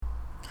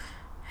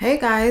Hey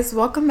guys,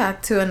 welcome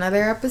back to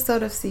another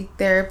episode of Seek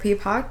Therapy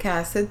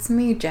Podcast. It's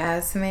me,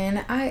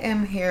 Jasmine. I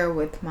am here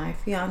with my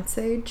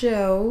fiance,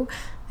 Joe,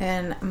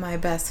 and my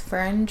best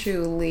friend,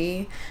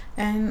 Julie.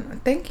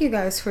 And thank you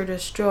guys for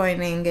just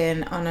joining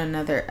in on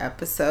another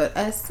episode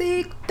of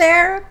Seek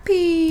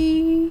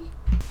Therapy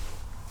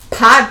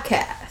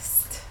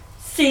Podcast.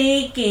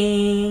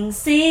 Seeking.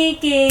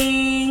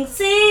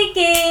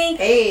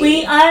 Hey.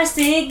 We are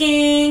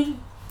seeking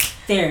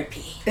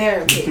therapy.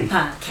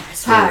 Podcast.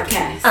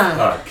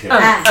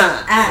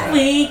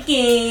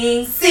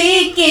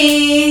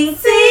 Seeking.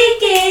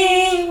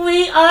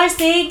 We are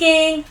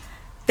seeking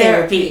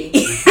therapy.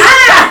 Yes!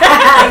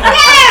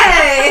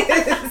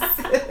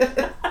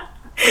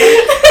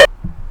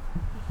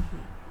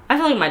 I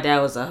feel like my dad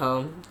was at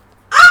home.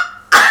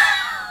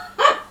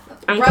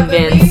 I'm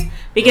Brother convinced. B?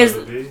 Because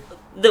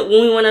when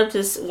we went up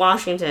to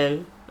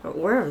Washington, or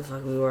wherever the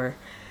fuck we were,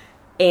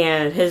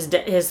 and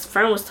his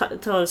friend was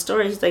telling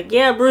stories. He's like,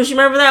 "Yeah, Bruce, you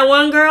remember that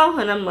one girl?"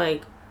 And I'm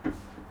like,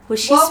 "Was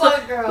she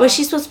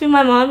supposed to be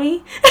my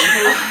mommy?"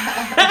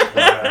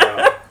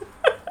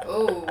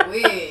 Oh,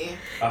 wee.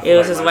 It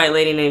was this white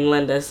lady named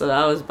Linda, so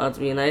I was about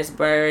to be a nice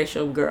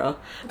biracial girl.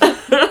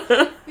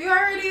 You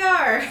already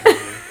are.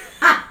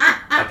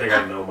 I think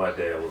I know my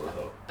dad was a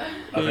hoe. I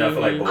feel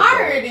like both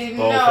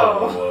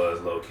of them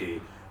was low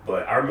key.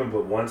 But I remember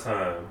one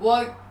time.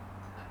 Well,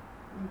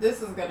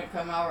 this is gonna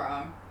come out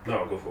wrong.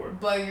 No, go for it.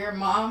 But your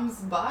mom's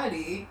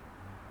body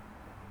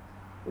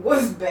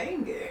was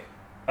banging.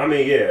 I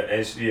mean, yeah,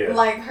 and yeah.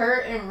 Like her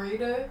and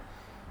Rita.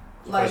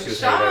 Like she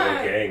was hanging out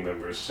with gang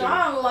members.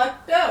 Sean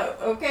lucked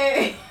up,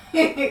 okay?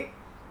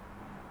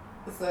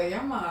 So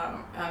your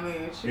mom, I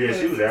mean, she was out here.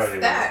 She was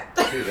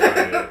out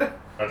here.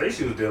 I think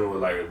she was dealing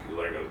with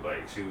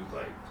she was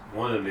like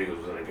one of them niggas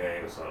was in a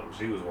gang or something.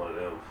 She was one of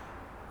them.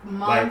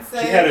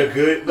 Mindset. She had a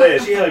good,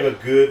 she had like a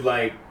good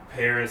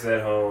parents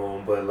at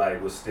home, but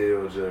was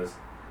still just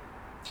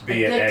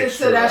being addicted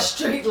extra to that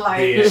street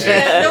life.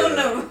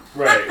 No.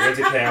 Right, went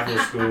to Catholic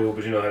school,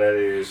 but you know how that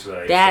is.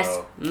 That's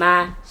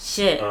my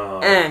shit.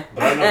 But I know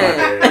my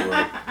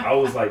dad. I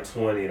was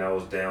 20 and I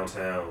was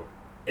downtown,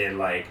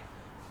 and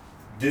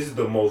this is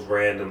the most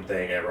random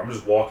thing ever. I'm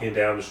just walking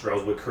down the street. I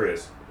was with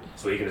Chris,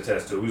 so he can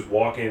attest to it. We was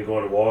walking,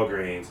 going to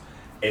Walgreens,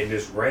 and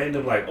this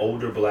random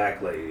older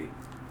black lady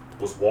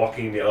was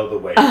walking the other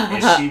way,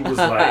 and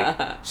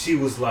she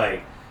was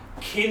like,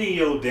 "Kenny,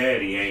 your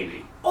daddy, ain't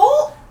he?"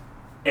 Oh.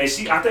 And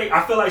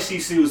I feel like she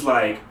was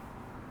like,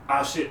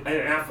 "Oh shit,"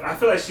 and I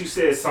feel like she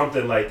said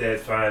something like that,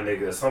 "Fine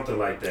nigga," or something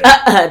like that.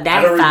 That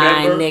I don't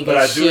fine remember, nigga but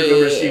I do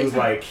remember shit. she was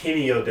like,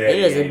 "Kenny, your daddy."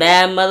 It was a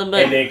bad mother,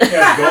 and then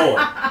kept going.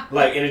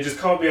 And it just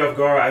caught me off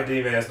guard. I didn't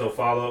even ask no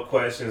follow-up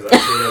questions. I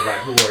said,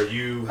 who are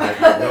you? How do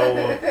you know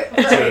him?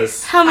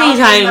 Just how many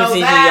times did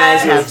you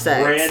guys have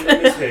sex?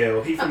 Random as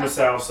hell. He from the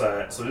South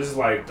Side, so this is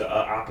the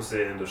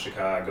opposite end of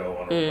Chicago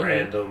on a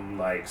random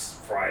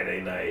Friday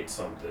night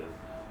something.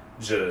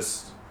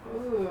 Just.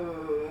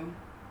 Ooh,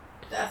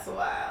 that's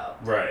wild.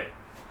 Right.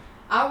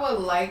 I would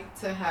like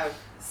to have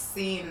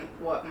seen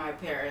what my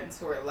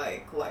parents were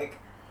like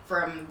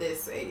from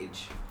this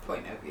age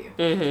point of view.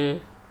 Mm-hmm.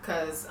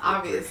 Because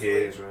obviously,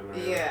 kids right now.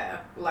 Yeah,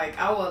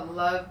 I would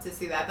love to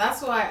see that.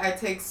 That's why I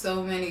take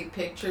so many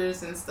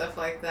pictures and stuff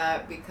like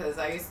that, because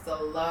I used to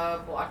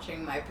love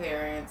watching my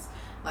parents,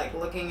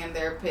 looking in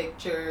their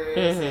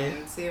pictures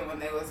and seeing when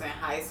they was in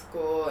high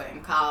school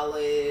and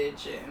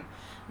college and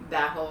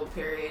that whole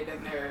period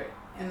in their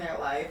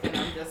life, and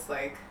I'm just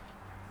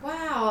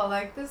wow,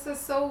 this is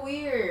so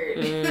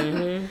weird.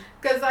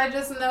 Because I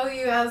just know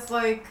you as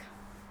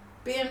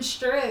being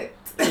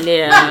strict.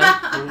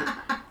 Yeah.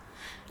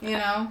 You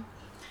know?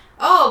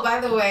 Oh, by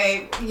the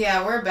way,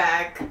 yeah, we're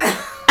back.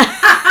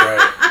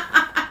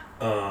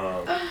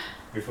 Right.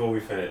 Before we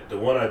finish, the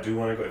one I do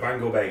want to go, if I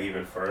can go back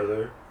even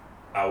further,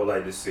 I would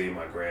like to see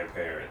my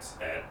grandparents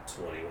at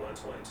 21,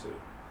 22.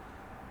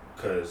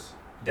 Because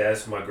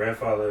that's my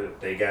grandfather.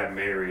 They got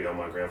married on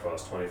my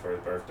grandfather's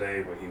 21st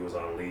birthday when he was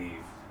on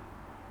leave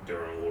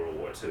during World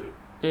War II.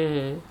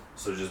 Mm-hmm.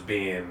 So just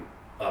being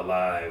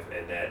alive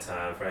in that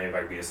time frame,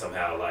 being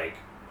somehow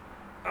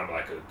I'm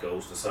a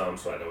ghost or something,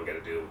 so I know I got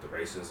to deal with the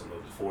racism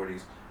of the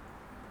 40s.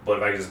 But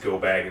if I could just go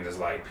back and just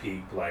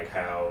peep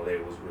how they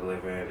was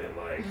living and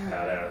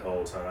how that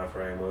whole time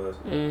frame was,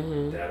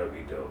 that would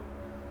be dope.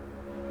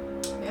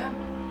 Yeah,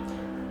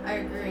 I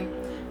agree.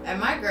 And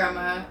my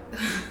grandma,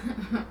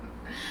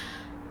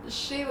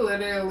 she's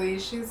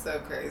so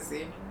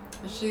crazy.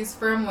 She's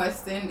from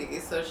West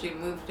Indies, so she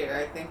moved here,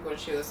 I think, when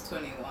she was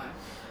 21.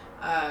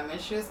 And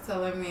she was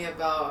telling me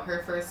about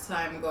her first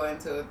time going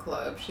to a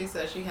club. She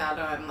said she had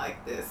on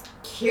this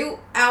cute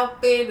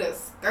outfit, a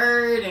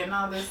skirt, and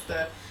all this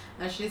stuff.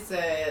 And she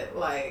said it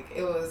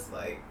was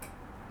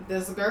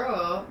this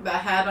girl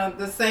that had on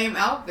the same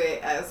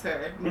outfit as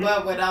her,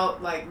 but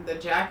without the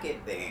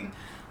jacket thing.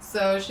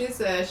 So she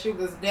said she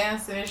was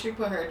dancing, she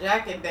put her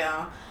jacket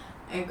down,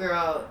 and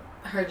girl,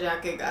 her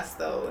jacket got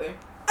stolen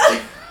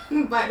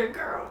by the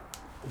girl.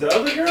 The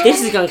other girl?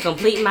 This is gonna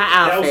complete my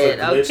outfit.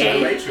 That was a glitch okay.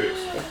 in the Matrix.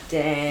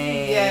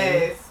 Dang.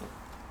 Yes.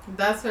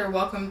 That's her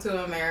welcome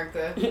to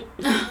America.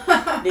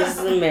 This is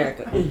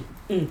America.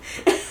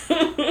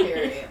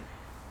 Period.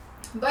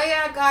 But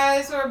yeah,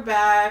 guys, we're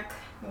back.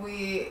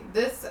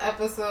 This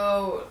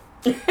episode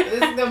is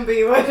gonna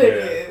be what it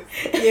is.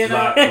 You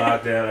know?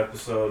 Lockdown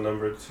episode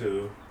number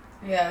 2.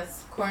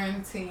 Yes,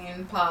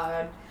 quarantine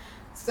pod.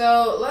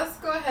 So let's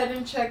go ahead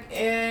and check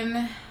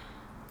in.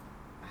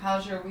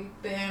 How's your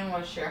week been?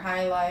 What's your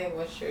highlight?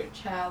 What's your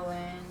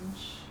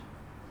challenge?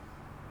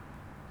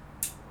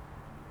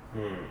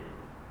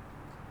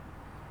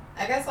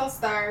 I guess I'll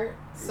start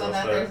so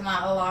that there's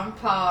not a long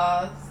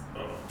pause.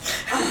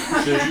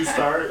 Should you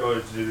start, or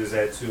is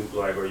that too,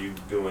 like, are you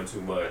doing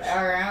too much?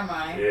 Or am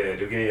I? Yeah,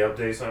 do you get any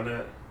updates on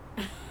that?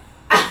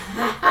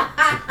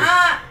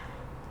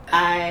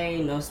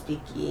 I no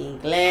speak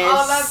English.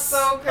 Oh, that's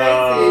so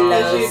crazy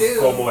that you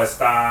do. ¿Cómo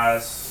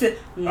estás?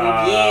 Muy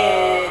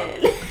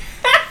bien.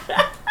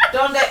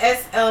 ¿Dónde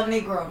es el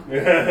negro?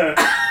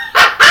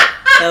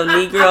 El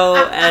negro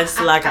es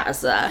la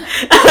casa.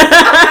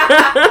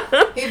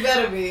 He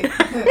better be.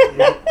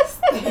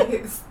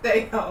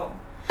 Stay home.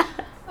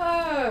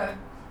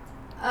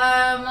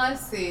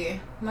 Let's see.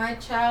 My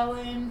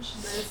challenge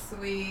this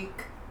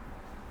week.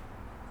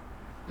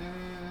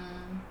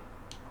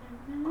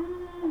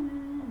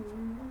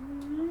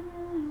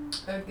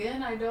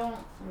 Again, I don't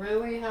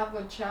really have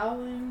a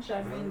challenge.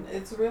 I mean,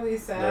 it's really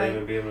sad. Not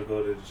even be able to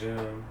go to the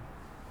gym.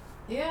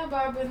 Yeah,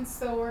 but I've been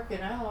still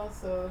working out,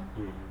 so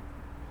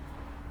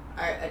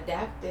I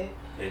adapted.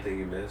 Anything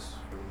you missed?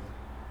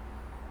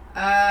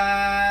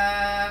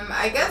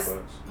 I guess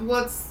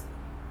Starbucks?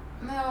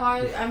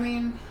 I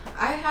mean,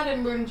 I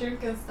hadn't been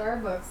drinking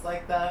Starbucks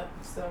like that,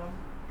 so.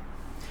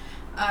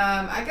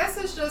 I guess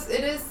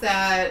it is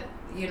sad,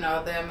 you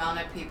know, the amount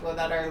of people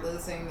that are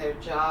losing their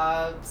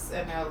jobs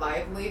and their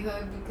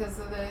livelihood because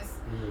of this.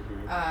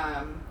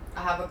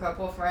 I have a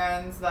couple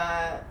friends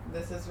that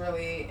this is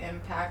really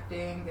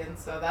impacting, and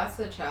so that's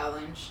a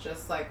challenge,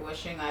 just like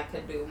wishing I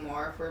could do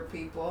more for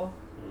people.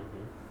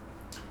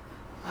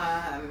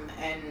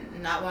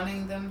 And not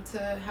wanting them to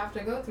have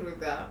to go through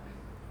that.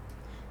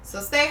 So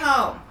stay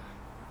home.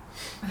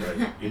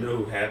 Right. You know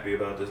who's happy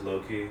about this low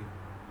key?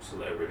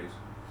 Celebrities.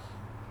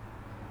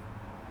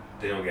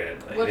 They don't get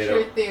it. Like, what's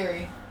your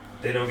theory?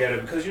 They don't get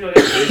it because, you know,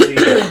 they're busy.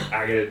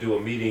 I gotta do a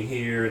meeting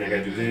here, and I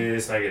gotta do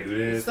this, and I gotta do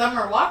this.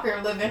 Summer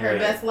Walker living her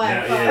best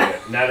life.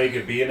 Now they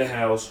could be in the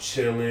house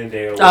chilling.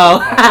 They don't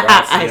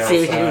I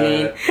see what you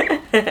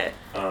mean.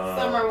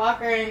 Summer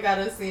Walker ain't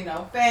gotta see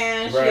no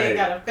fans. Right. She ain't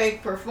gotta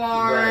fake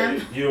perform.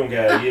 Right. You don't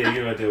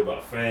gotta deal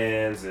about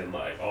fans and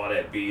like all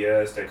that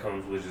BS that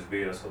comes with just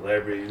being a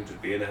celebrity. You can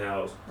just be in the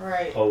house,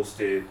 right?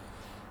 Posted,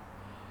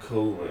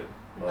 cooling.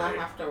 Not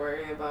have to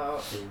worry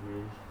about.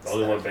 The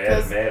only one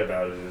mad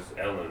about it is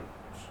Ellen.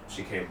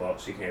 She can't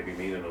be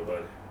mean to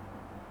nobody.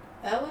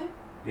 Ellen?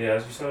 Yeah,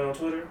 you saw it on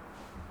Twitter.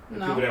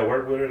 No. People that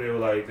work with her, they were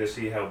like, "They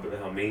see how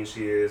mean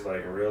she is,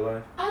 like in real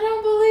life." I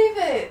don't believe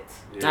it.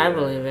 Yeah. I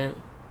believe it.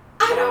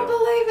 I don't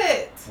believe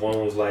it.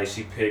 One was like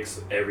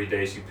every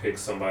day she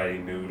picks somebody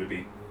new to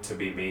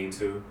be mean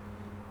to.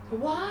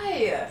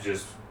 Why?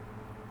 Just.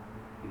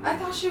 I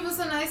thought she was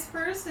a nice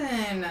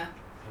person.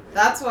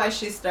 That's why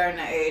she's starting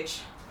to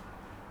age.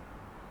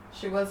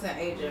 She wasn't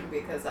aging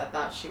because I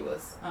thought she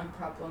was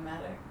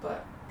unproblematic,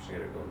 but she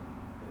had to go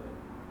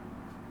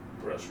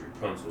brush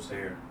Rapunzel's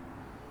hair.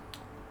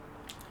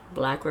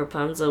 Black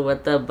Rapunzel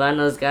with the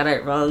bundles got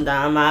it rolling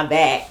down my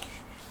back.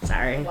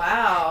 Sorry.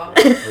 Wow.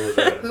 Who was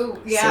that? Who?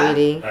 Yeah.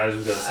 Sweetie. I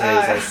was just gonna say,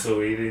 is that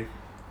Sweetie?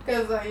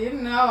 Because I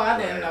didn't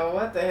know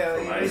what the hell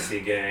From you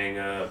Icy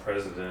Gang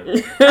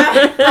president.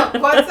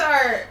 What's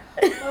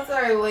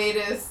our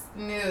latest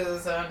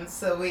news on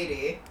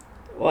Saweetie?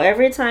 Well,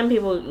 every time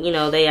people, you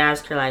know, they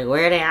ask her like,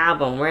 where the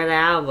album,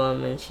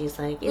 and she's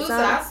like, who's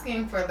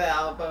asking for the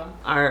album?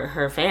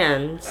 Her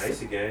fans.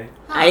 Icy Gang.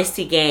 Huh.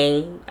 Icy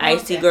Gang. Okay.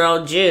 Icy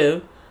Girl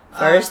Jew.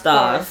 First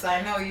off.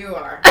 I know you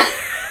are.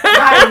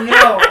 I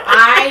know.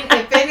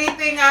 If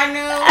anything I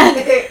knew,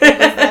 it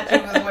was that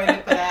you was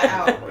waiting for that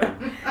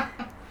album.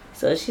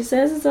 So she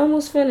says it's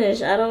almost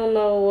finished. I don't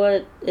know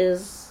why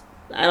it's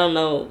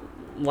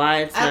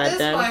not done. At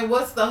this point,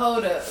 what's the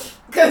hold up?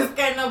 Because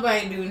can't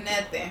nobody do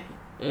nothing.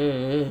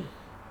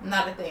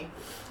 Not a thing.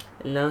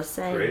 No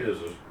say.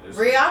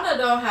 Rihanna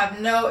don't have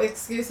no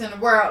excuse in the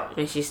world.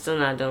 And she's still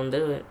not don't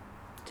do it.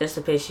 Just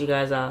to piss you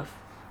guys off.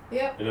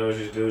 Yep. You know what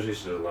she should do? She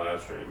should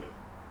live stream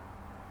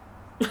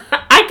it.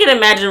 I can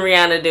imagine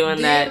Rihanna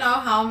doing that. Do you know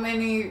how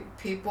many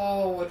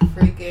people would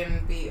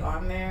freaking be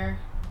on there?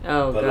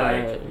 Oh, but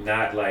God. Like,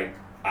 not like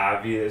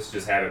obvious.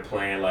 Just have it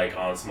playing like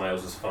on somebody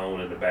else's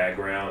phone in the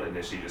background, and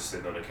then she just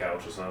sitting on the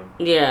couch or something.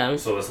 Yeah.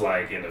 So it's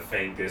like in a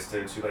faint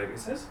distance. You're like,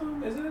 is that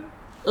something? Is it?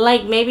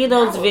 Like maybe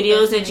those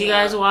videos that you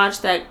guys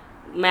watch, that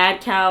Mad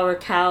Cow or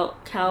Cow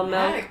Milk.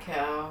 Mad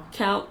Cow.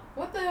 Cow.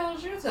 What the hell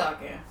is you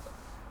talking?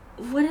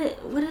 What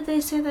did they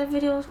say that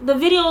video? The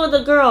video of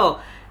the girl.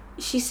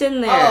 She's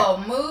sitting there. Oh,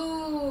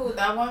 Moo,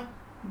 that one?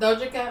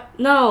 Doja Cat?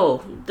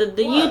 No, the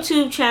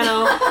YouTube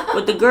channel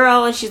with the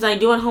girl, and she's like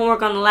doing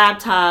homework on the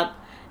laptop,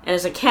 and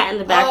there's a cat in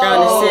the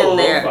background that's sitting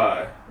there.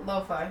 Lo-fi.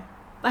 Lo-fi.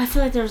 But I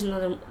feel like there was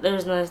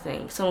another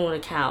thing. Someone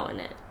with a cow in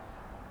it.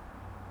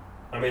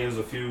 I mean, there's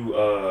a few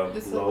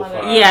Just a lot of-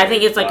 lo-fi. Yeah, I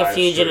think it's like a live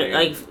few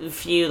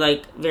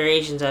stream.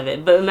 variations of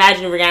it. But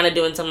imagine Rihanna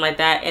doing something like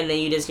that, and then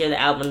you just hear the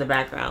album in the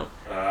background,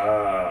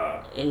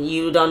 and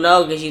you don't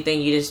know because you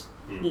think you just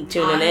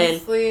tuning in.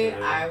 Honestly, Yeah.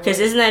 I Because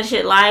isn't that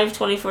shit live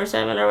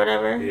 24/7 or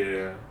whatever?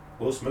 Yeah.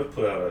 Will Smith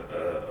put out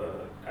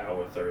a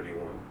hour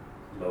 31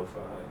 lo-fi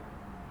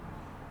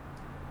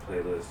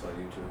playlist on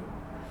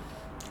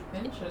YouTube.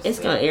 Interesting. It's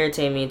gonna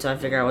irritate me until I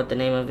figure out what the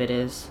name of it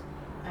is.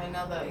 I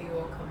know that you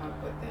will come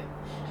up with it.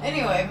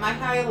 Anyway, my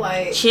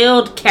highlight.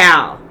 Chilled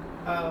cow.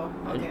 Oh,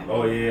 okay.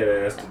 Oh yeah,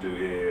 that has to do.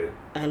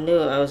 Yeah. I knew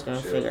I was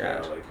gonna Shit, figure it I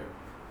out. like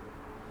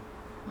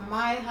him.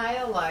 My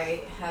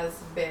highlight has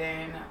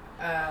been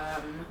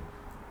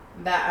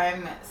that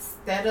I'm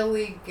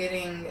steadily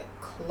getting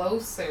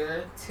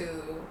closer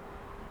to.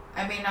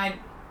 I mean, I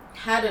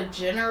had a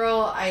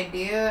general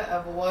idea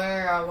of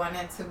where I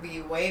wanted to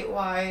be weight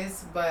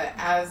wise, but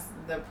as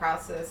the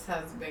process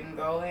has been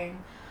going,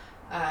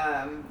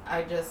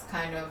 I just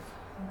kind of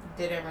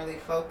didn't really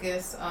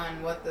focus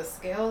on what the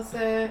scale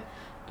said.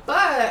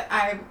 But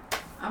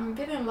I'm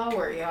getting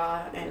lower,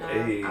 y'all, and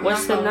Hey. I'm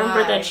What's not the gonna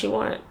number lie. that you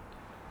want?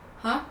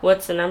 Huh?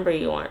 What's the number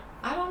you want?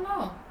 I don't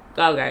know.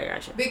 Okay,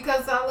 gotcha.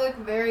 Because I look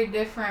very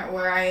different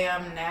where I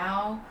am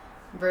now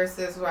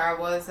versus where I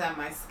was at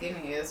my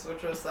skinniest,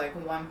 which was like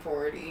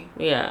 140.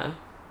 Yeah.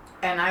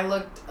 And I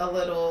looked a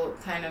little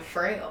kind of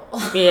frail.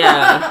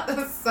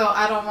 Yeah. So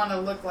I don't want to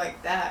look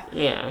like that,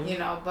 Yeah. you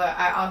know, but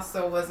I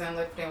also wasn't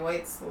lifting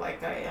weights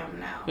like I am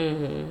now.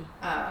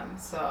 Mm-hmm.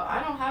 So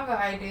I don't have an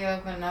idea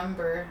of a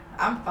number.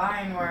 I'm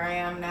fine where I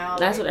am now.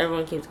 That's Like, what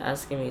everyone keeps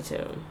asking me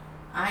too.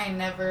 I ain't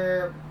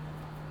never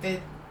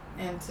fit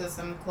into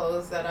some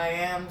clothes that I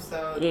am,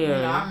 so you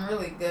Yeah. know, I'm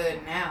really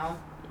good now.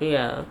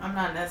 Yeah. I'm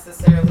not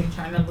necessarily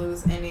trying to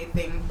lose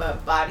anything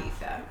but body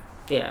fat.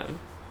 Yeah.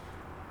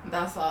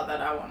 That's all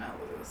that I want to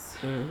lose.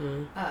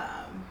 Mm-hmm.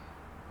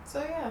 So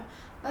yeah,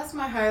 that's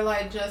my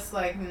highlight. Just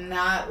like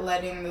not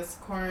letting this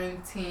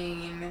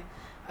quarantine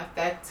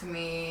affect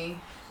me,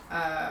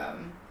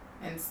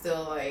 and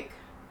still like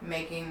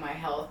making my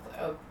health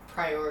a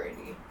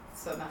priority.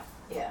 So that,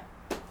 yeah.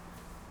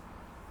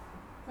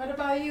 What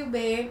about you,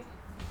 babe?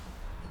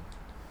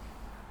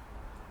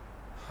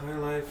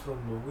 Highlight from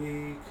the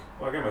week.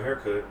 Well, I got my hair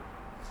cut.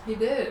 He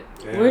did.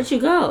 Yeah. Where'd you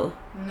go?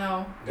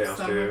 No. Downstairs.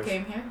 Someone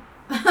came here.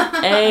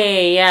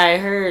 Hey, yeah, I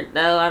heard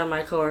that a lot of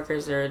my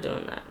coworkers are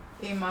doing that.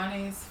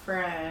 Imani's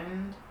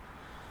friend.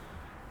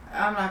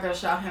 I'm not gonna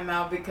shout him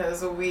out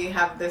because we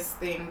have this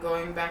thing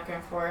going back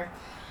and forth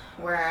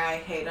where I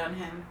hate on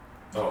him.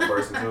 Oh,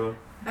 Bryson Tiller?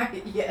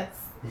 Yes.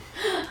 He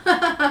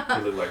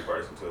looked like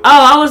Bryson Tiller.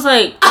 Oh, I was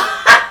like,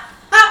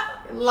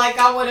 Like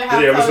I would have. Did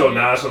he ever told so you.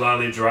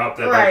 nonchalantly drop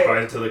that Right. like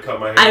Bryson Tiller cut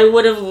my hair? I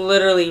would have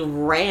literally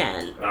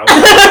ran. I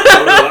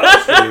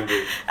would've screamed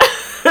it.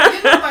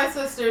 You know my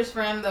sister's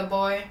friend, the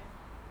boy.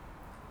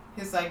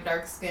 He's like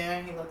dark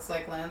skin. He looks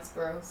like Lance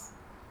Gross.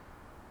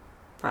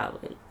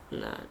 Probably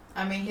not.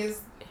 I mean,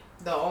 he's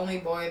the only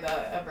boy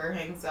that ever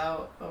hangs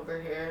out over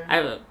here.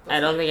 I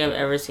don't think I've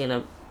ever seen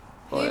a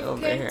boy he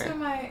over came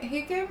here.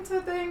 he came to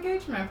the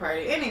engagement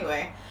party.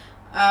 Anyway,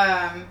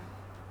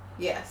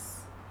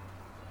 yes,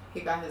 he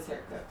got his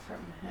haircut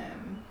from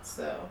him.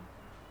 So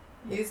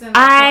he's in. The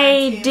I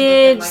quarantine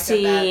did looking like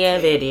see bad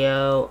a kid.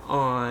 video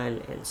on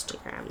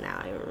Instagram. Now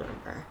I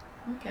remember.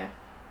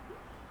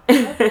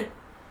 Okay.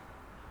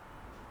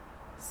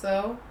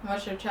 So,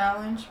 what's your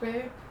challenge,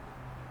 babe?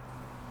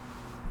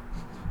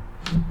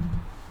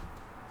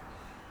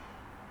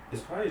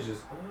 It's probably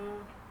just.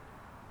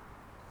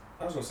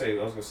 I was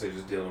gonna say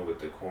just dealing with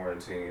the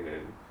quarantine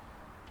and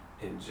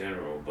in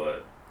general,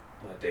 but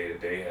my day to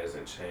day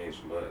hasn't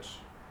changed much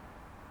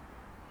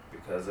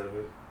because of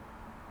it.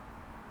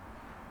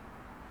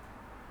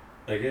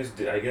 I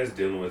guess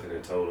dealing with it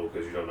in total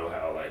because you don't know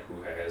how like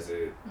who has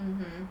it.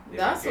 Mm-hmm. If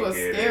That's you can what's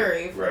get it.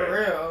 scary for Right.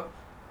 real.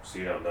 So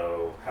you don't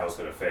know how it's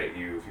gonna affect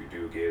you if you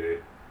do get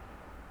it.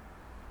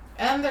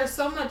 And there's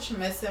so much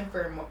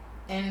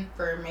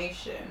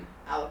information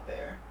out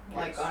there,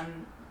 like Yes.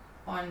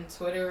 on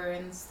Twitter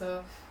and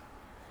stuff.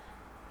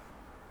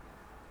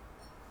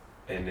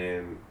 And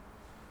then,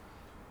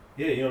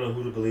 yeah, you don't know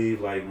who to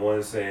believe. Like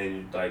one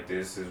saying like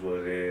this is what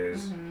it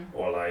is, Mhm.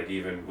 or like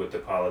even with the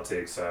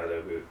politics side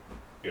of it,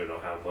 you don't know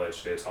how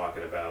much they're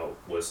talking about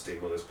what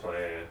stimulus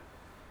plan,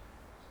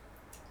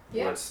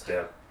 Yeah. what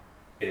step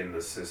in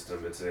the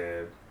system it's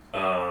in.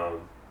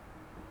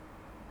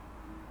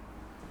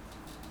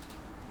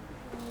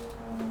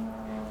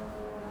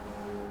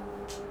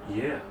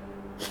 Yeah.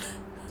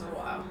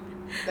 Wow.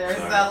 There's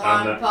Sorry, that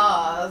I'm long not-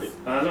 pause.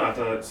 I know. I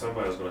thought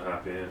somebody was gonna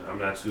hop in. I'm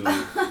not too.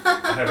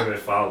 I haven't been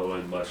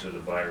following much of the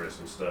virus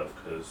and stuff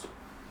because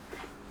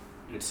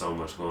it's so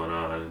much going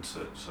on and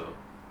such. So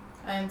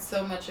And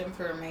so much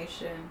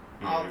information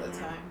all the Mhm.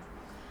 time.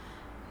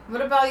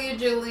 What about you,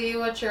 Julie?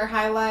 What's your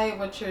highlight?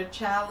 What's your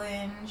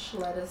challenge?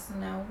 Let us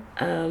know.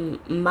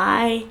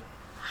 My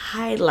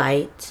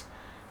highlight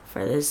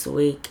for this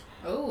week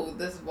Oh,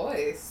 this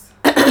voice.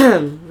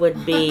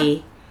 would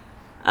be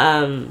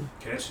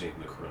Catching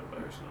the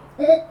coronavirus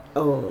now.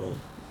 Oh,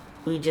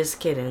 we just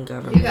kidding,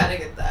 government. You gotta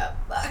get that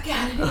fuck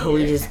out of here. Oh,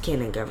 we just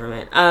kidding,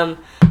 government.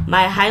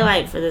 My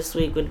highlight for this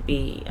week would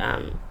be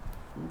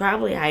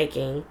probably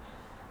hiking,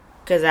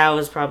 because that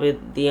was probably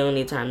the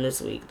only time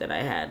this week that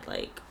I had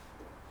like.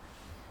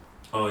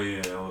 Oh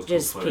yeah, that was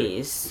just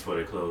peace before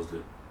they closed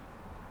it.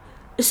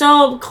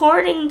 So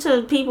according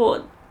to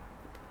people,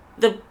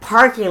 the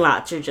parking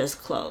lots are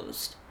just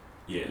closed.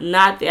 Yeah.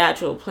 Not the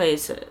actual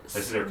places.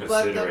 They're considering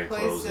but the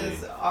places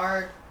closing.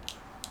 are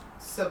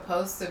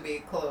supposed to be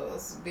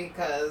closed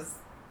because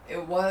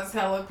it was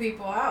hella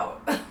people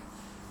out.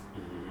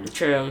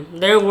 True.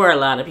 There were a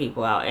lot of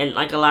people out, and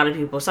like a lot of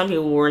people, some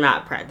people were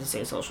not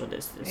practicing social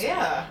distancing.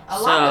 Yeah, a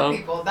lot of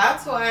people.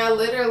 That's why I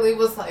literally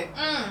was like,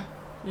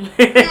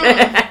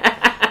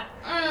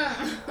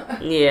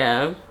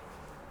 Yeah.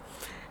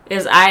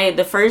 Because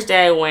the first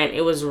day I went,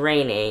 it was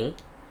raining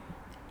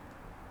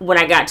when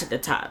I got to the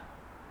top.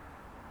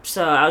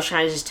 So I was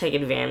trying to just take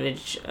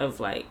advantage of,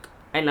 like,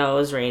 I know it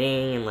was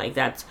raining, and, like,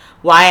 that's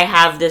why I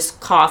have this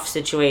cough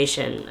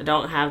situation. I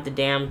don't have the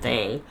damn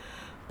thing.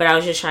 But I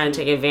was just trying to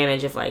take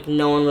advantage of, like,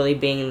 no one really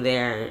being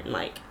there. And,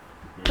 like,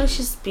 let's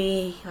just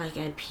be, like,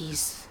 at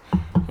peace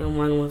and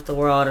one with the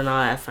world and all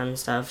that fun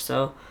stuff.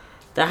 So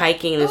the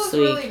hiking this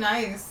week. It was really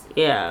nice.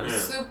 Yeah.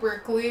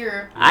 Super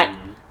clear.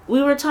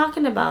 We were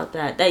talking about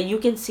that you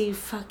can see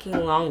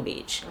fucking Long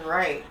Beach.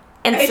 Right.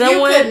 And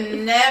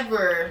someone...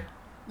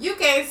 You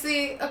can't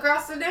see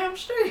across the damn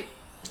street.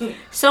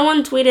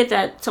 Someone tweeted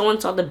that someone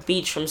saw the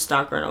beach from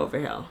Stalker and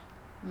Overhill.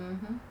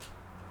 Mm-hmm.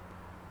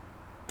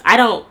 I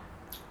looked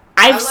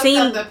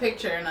up the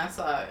picture and I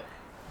saw it.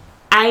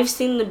 I've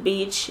seen the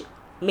beach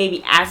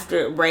maybe after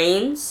it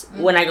rains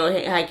when I go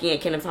hiking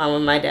at Kenneth Hahn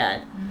with my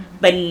dad. Mm-hmm.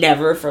 But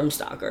never from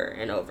Stalker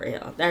and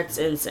Overhill. That's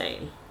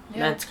insane.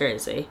 Yeah. That's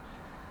crazy.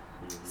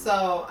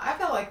 So, I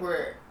feel like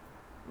we're,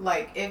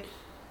 like, if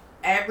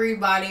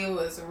everybody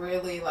was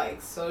really,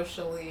 like,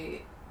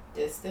 socially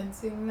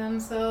distancing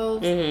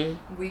themselves,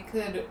 we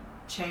could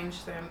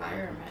change the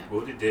environment.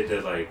 What if they did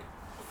that, like,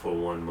 for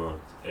 1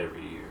 month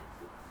every year?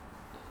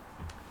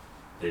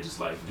 They just,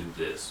 like, do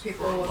this.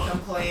 People will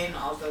complain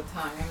all the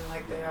time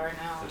like they are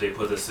now. If they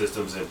put the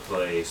systems in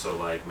place, so,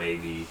 like,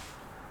 maybe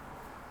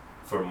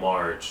for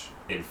March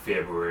and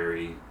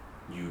February,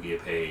 you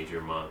get paid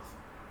your month.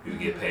 You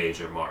get paid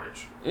your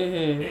March.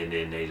 And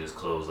then they just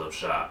close up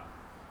shop.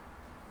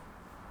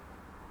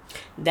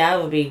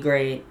 That would be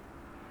great.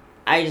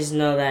 I just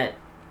know that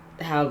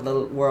how the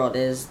world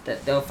is,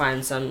 that they'll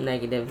find some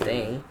negative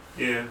thing.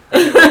 Yeah.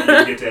 You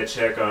get that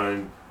check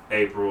on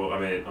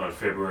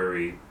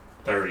February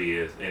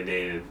 30th, and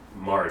then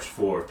March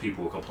 4th,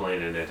 people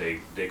I'm that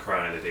they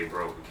crying that they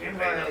broke and can't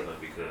pay nothing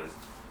because,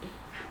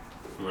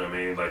 you know what I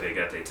mean? Like, they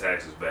got their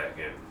taxes back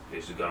and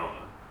it's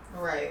gone.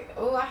 Right.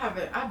 Oh,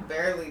 I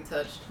barely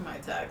touched my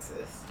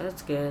taxes.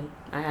 That's good.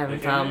 I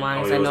haven't filed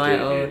mine because I know I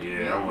owed.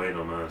 Yeah, I'm waiting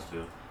on mine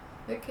still.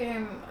 It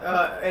came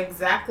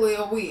exactly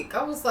a week.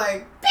 I was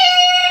like,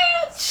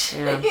 bitch!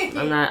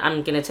 Yeah,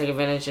 I'm going to take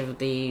advantage of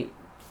the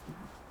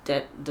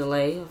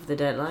delay of the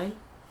deadline.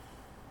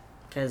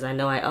 Because I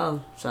know I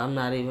owe, so I'm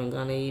not even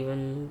going to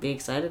even be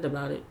excited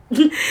about it.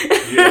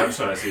 Yeah, I'm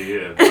trying to see,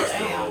 I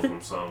still owe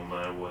from something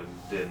I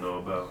didn't know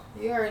about.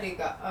 You already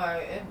got,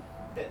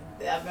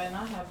 that better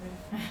not happen.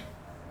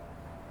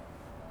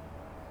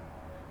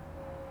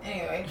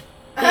 Anyway.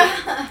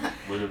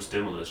 When them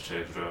stimulus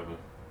checks dropping?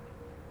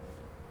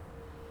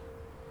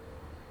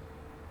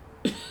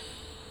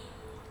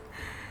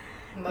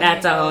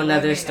 That's a whole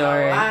nother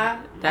story.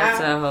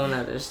 That's a whole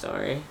nother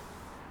story.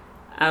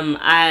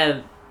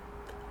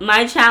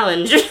 My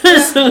challenge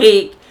this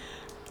week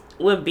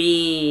would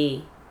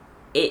be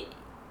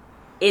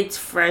it's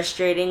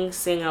frustrating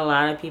seeing a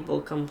lot of people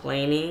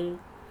complaining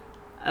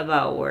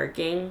about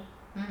working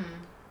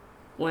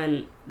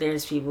when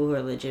there's people who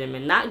are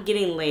legitimate, not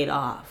getting laid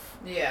off.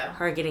 Yeah.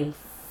 Or getting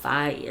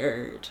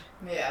fired.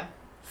 Yeah.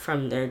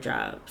 From their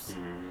jobs.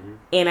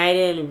 And I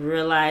didn't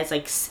realize,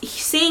 like,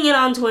 seeing it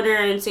on Twitter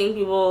and seeing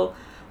people,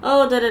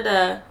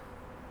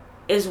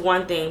 is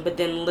one thing, but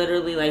then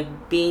literally,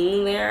 like,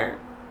 being there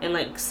and,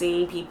 like,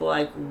 seeing people,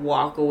 like,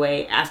 walk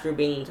away after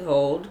being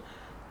told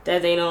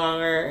that they no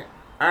longer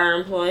are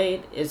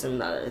employed is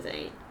another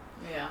thing.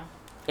 Yeah.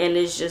 And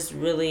it's just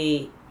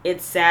really,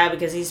 it's sad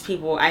because these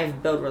people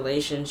I've built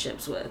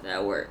relationships with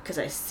at work because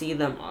I see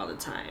them all the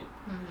time.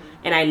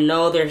 And I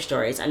know their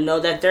stories. I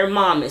know that their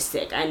mom is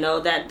sick. I know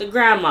that the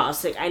grandma is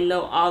sick. I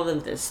know all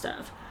of this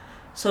stuff.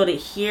 So to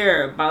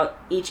hear about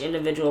each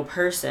individual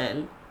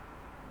person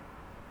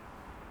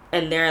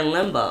and they're in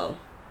limbo.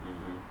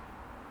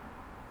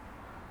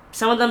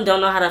 Some of them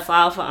don't know how to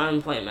file for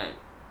unemployment.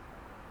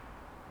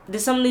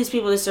 Some of these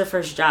people, this is their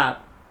first job.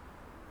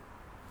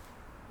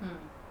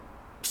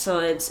 So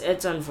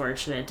it's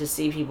unfortunate to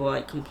see people,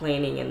 like,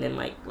 complaining and then,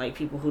 like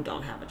people who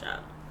don't have a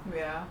job.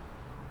 Yeah.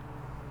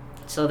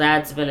 So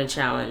that's been a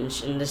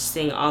challenge, and just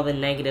seeing all the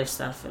negative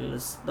stuff in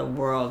the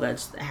world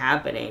that's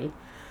happening.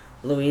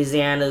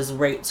 Louisiana's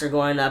rates are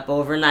going up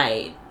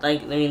overnight.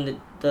 Like, I mean,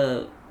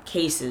 the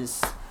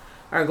cases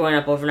are going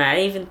up overnight. I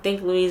didn't even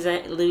think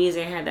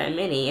Louisiana had that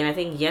many, and I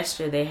think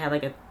yesterday they had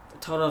like a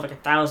total of like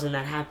 1,000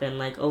 that happened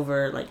like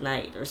over like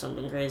night or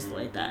something crazy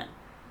like that.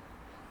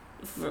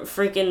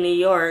 Freaking New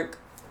York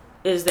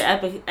is the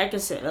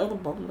epicenter.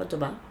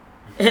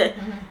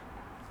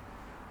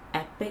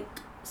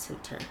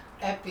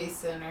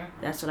 Epicenter.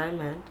 That's what I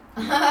meant.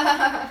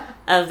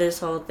 Of this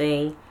whole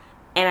thing.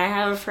 And I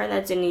have a friend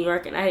that's in New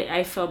York, and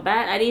I feel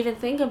bad. I didn't even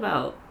think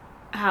about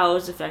how it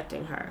was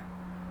affecting her.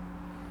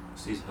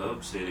 It's these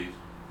hub cities.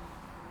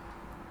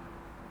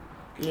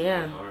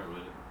 Yeah.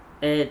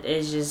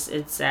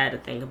 It's sad to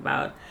think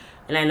about.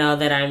 And I know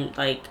that I'm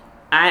like,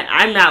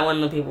 I'm not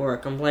one of the people who are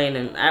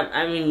complaining.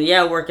 I mean,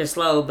 yeah, work is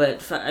slow,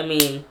 but I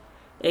mean,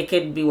 it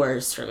could be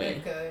worse for me.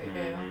 It could,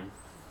 yeah. Mm-hmm.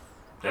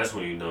 That's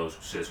when you know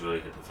shit's really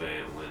hit the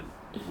fan, when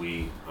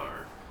we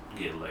are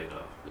getting laid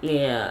off.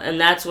 Yeah, and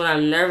that's what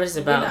I'm nervous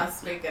about. We're not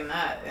speaking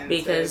that into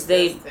because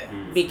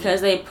existence.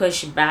 because they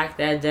push back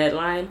that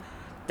deadline.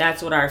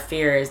 That's what our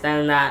fear is,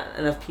 that not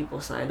enough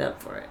people signed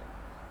up for it.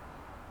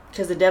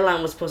 Because the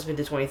deadline was supposed to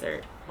be the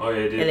 23rd. Oh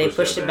yeah, and they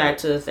pushed it back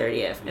to the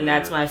 30th, and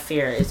that's my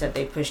fear, is that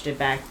they pushed it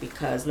back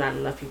because not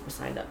enough people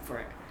signed up for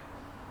it.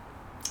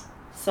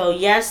 So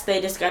yes, they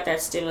just got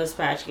that stimulus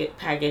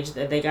package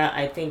that they got,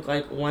 I think,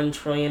 like $1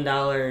 trillion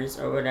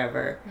or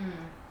whatever.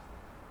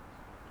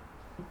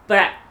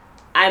 But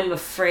I'm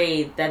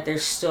afraid that they're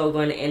still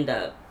going to end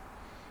up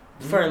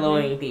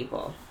furloughing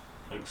people.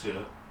 I can see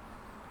that.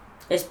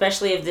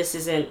 Especially if this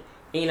isn't,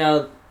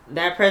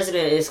 that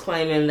president is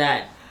claiming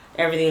that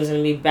everything's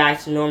going to be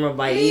back to normal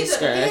by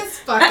Easter. He is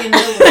fucking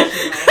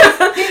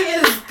delusional. He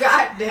is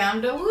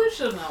goddamn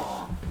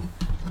delusional.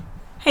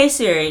 Hey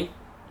Siri.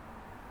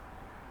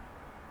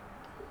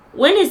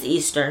 When is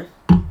Easter?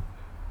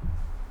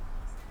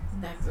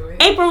 Next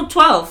week. April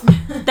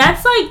 12th.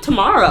 That's like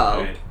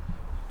tomorrow. Right.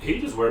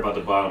 He just worried about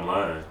the bottom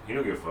line. He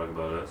don't give a fuck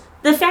about us.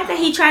 The fact that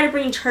he tried to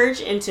bring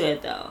church into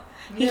it, though.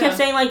 He kept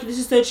saying, like,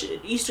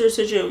 Easter is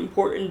such an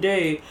important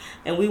day,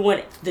 and we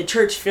want the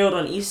church filled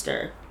on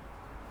Easter.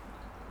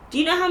 Do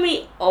you know how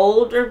many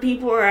older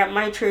people are at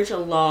my church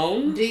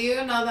alone? Do you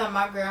know that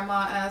my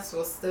grandma ass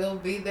will still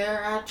be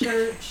there at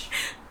church?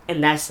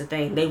 And that's the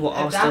thing. They will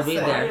all still be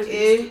there.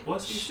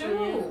 What's Easter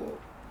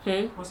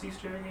again? What's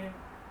Easter again?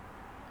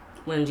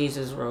 When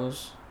Jesus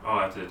rose. Oh,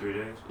 after the 3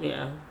 days?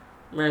 Yeah.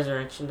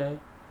 Resurrection Day.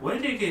 Where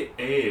did they get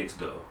eggs,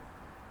 though?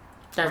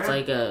 That's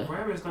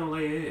Rabbits don't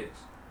lay eggs.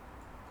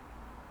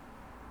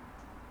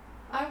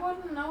 I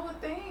wouldn't know a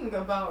thing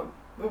about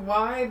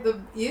why the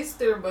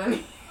Easter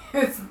bunny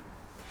is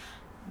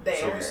there.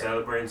 So we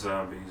celebrate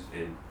zombies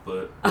and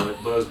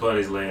Buzz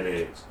Bunny's laying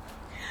eggs.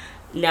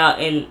 Now,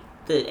 in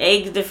the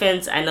egg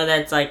defense, I know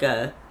that's like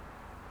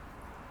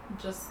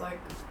just like...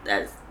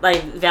 That's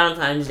like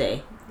Valentine's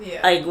Day.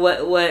 Yeah. Like,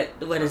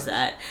 what is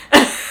that?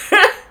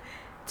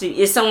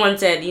 If someone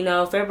said,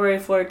 February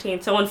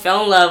 14th, someone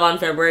fell in love on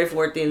February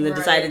 14th and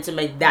decided to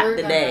make that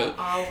the day.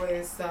 We're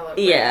always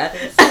celebrate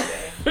this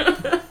day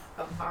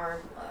of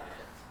hard love.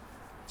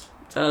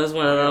 So it was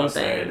one of those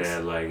saying things.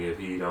 That, like, if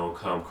he don't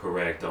come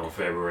correct on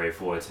February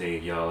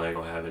 14th, y'all ain't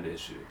gonna have an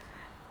issue.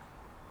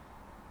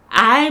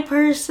 I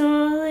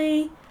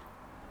personally,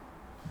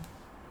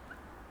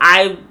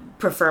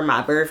 prefer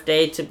my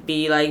birthday to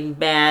be like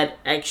mad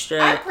extra.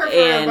 I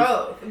prefer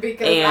both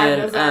because I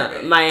deserve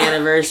it. My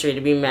anniversary to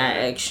be mad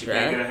extra. She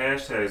can't get her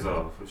hashtags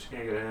off. If she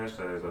can't get her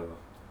hashtags off.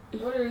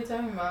 What are you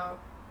talking about?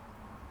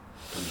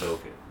 I'm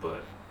joking,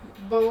 but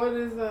what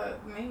does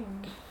that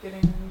mean?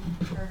 Getting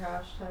her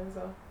hashtags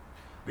off?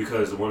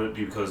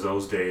 Because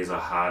those days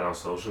are hot on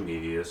social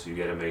media, so you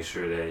got to make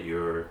sure that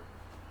you're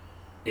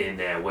in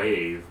that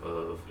wave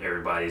of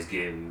everybody's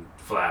getting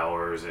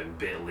flowers and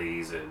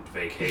Bentleys and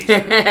vacations.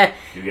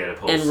 You gotta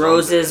post and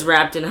roses something.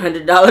 Wrapped in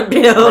 $100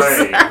 bills.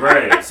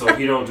 Right. So if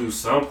you don't do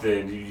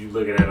something, you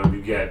looking at him,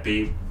 you got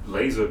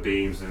laser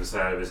beams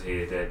inside of his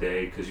head that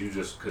day because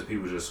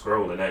people just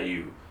scrolling, not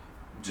you,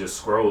 just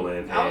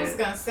scrolling. I was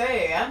gonna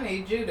say I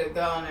need you to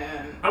go on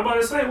and. I'm about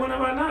to say when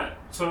am I not?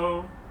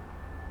 So.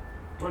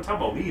 I'm not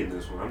talking about me in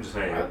this one. I'm just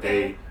saying if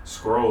they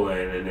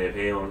scrolling and if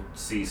they don't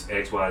see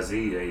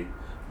XYZ, they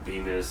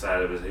beam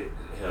inside of his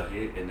head,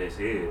 in his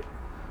head.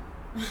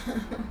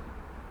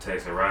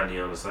 Texting Rodney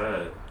on the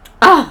side.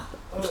 Oh.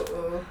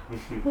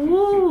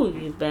 Ooh,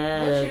 you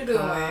better. What you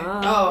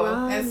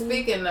doing? And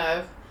speaking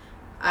of,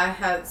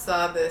 I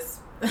saw this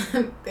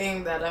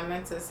thing that I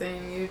meant to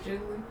send you, Julie.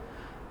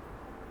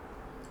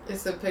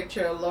 It's a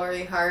picture of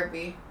Lori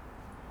Harvey.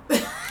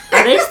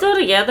 Are they still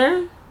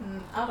together?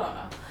 I don't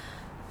know.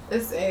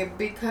 It's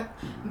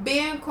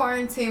being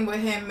quarantined with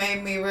him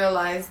made me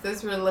realize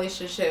this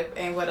relationship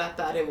ain't what I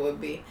thought it would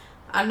be.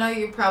 I know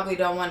you probably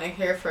don't want to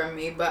hear from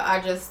me, but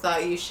I just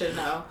thought you should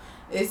know.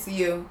 It's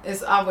you.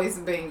 It's always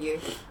been you.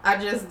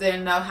 I just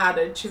didn't know how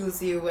to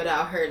choose you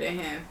without hurting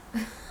him.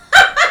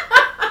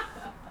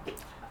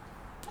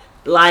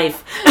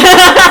 Life. The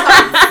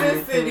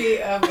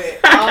toxicity of it.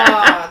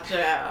 Oh,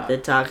 child. The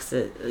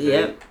toxic.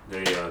 Yep.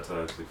 They are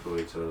toxic for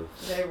each other.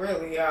 They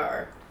really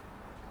are.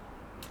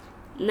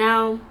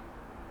 Now,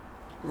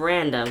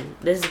 random.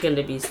 This is going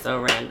to be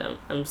so random.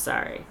 I'm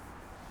sorry.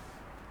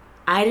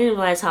 I didn't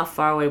realize how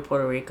far away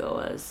Puerto Rico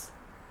was.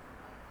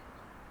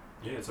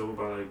 Yeah, it's over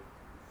by, like,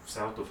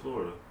 south of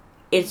Florida.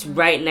 It's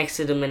right next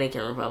to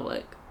Dominican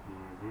Republic.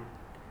 Mm-hmm.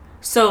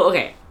 So,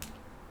 okay.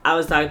 I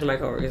was talking to my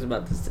coworkers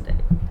about this today.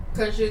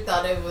 Because you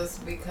thought it was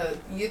because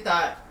you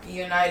thought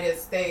United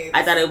States.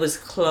 I thought it was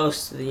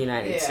close to the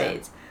United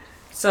States.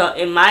 So,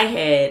 in my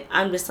head,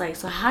 I'm just like,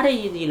 so how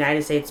did the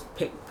United States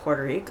pick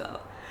Puerto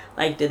Rico?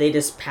 Like, did they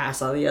just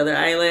pass all the other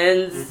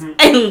islands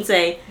and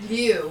say...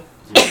 You.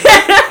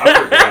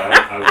 I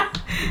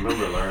forgot. I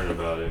remember learning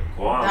about it.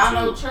 Guam,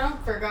 Donald too.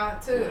 Trump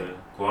forgot, too. Yeah.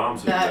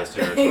 Guam's That U.S.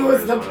 territory. he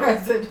was as the well.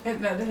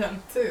 president of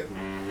them, too.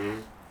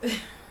 Mm-hmm.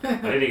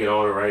 I didn't get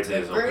all the rights to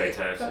his own pay great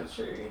taxes.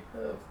 country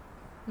of...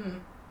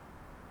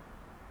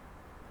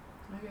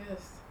 I guess.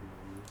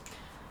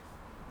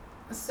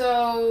 Mm-hmm.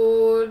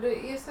 So,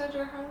 you said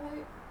your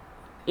highlight?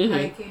 Mm-hmm.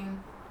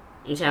 Hiking,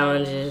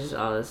 Challenges,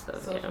 all this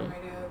stuff. social Yeah.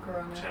 media,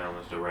 corona.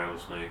 Challenge the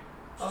rattlesnake.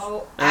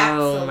 Oh, Oh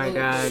absolutely. my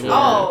God, yeah.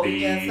 Oh,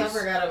 Bees. yes, I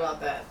forgot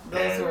about that.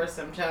 Those And- were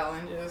some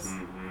challenges.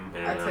 Mm-hmm.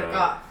 I took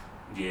off.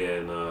 Yeah,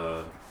 and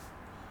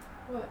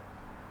What?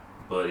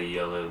 Buddy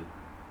yelling.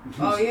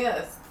 Oh,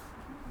 yes.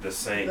 The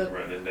Saint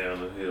running down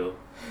the hill.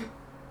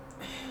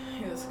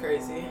 He was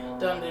crazy.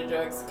 Don't do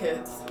drugs,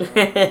 kids.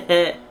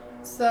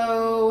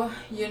 So,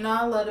 you're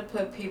not allowed to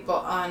put people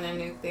on the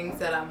new things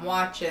that I'm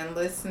watching,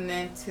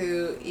 listening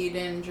to,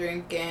 eating,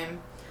 drinking,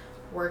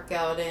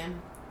 workouting.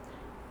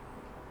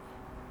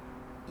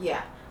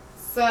 Yeah.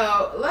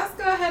 So, let's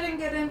go ahead and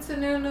get into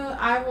Nunu.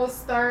 I will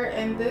start,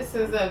 and this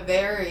is a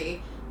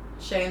very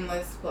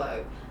shameless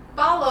plug.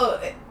 Follow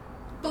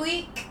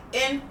Bleak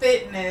in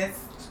Fitness.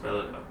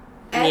 Spell it out.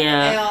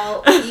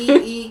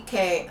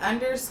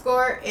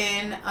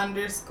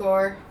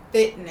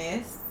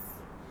 FLEEK_in_fitness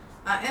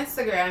on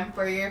Instagram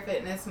for your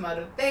fitness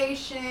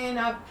motivation.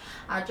 I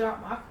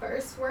dropped my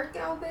first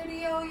workout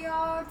video,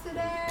 y'all,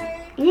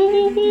 today.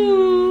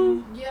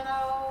 Woo-hoo. You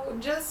know,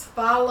 just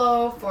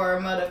follow for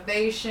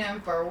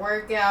motivation, for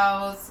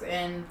workouts,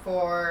 and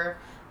for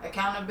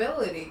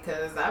accountability,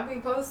 because I be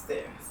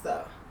posting.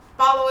 So,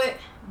 follow it.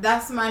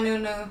 That's my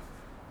new.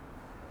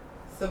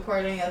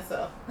 Supporting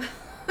yourself.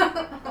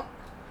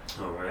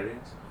 Alrighty.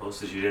 Well,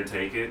 since you didn't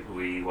take it,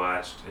 we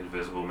watched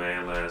Invisible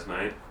Man last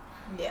night.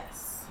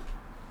 Yes.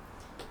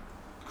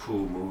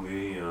 Cool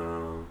movie.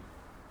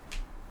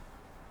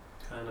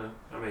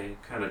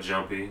 Kind of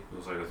jumpy. It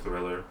was like a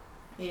thriller.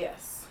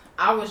 Yes.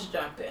 I was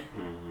jumping.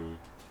 Mm-hmm.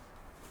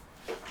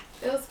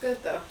 It was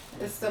good though.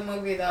 It's the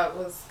movie that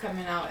was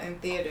coming out in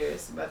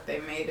theaters, but they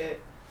made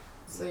it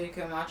so you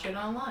can watch it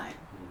online.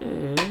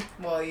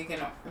 Mm-hmm. Well, you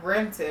can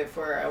rent it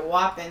for a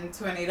whopping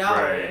 $20,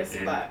 Right,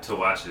 and but to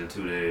watch it in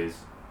 2 days.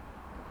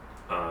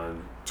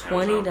 On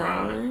 $20?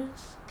 Amazon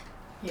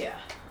yeah.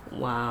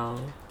 Wow.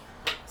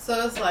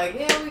 So it's like,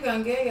 yeah, we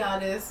gonna get y'all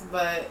this,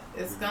 but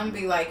it's gonna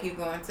be like you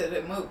going to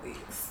the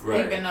movies,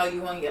 Right. even though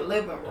you in your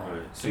living room. Prime.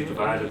 Right. So you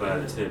divide it by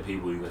the 10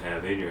 people you can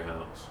have in your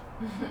house.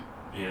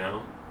 You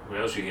know?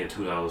 What else you get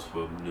 $2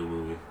 for a new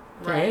movie?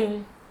 Right.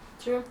 Dang.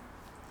 True.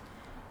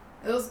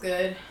 It was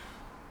good.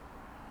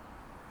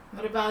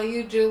 What about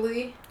you,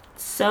 Julie?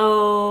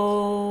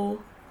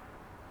 So,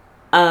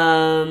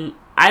 I've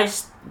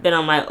been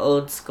on my not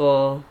old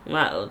school,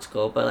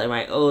 but like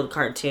my old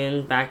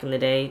cartoon back in the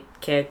day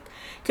kick.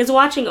 Because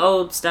watching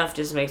old stuff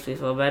just makes me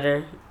feel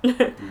better.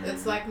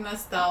 It's like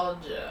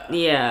nostalgia.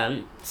 Yeah.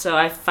 So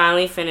I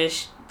finally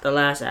finished the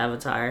last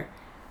Avatar.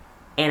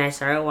 And I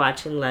started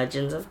watching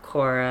Legends of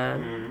Korra.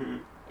 Mm-hmm.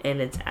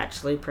 And it's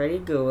actually pretty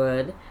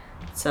good.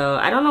 So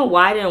I don't know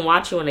why I didn't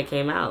watch it when it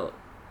came out.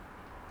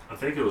 I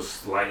think it was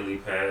slightly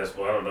past.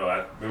 Well, I don't know.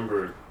 I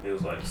remember it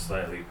was like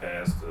slightly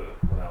past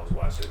when I was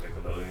watching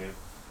Nickelodeon.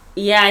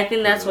 Yeah, I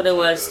think that's what it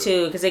was like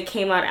too. Because it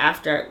came out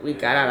after we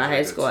got out of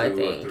high school, I It was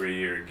like a think. 2 or 3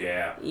 year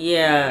gap.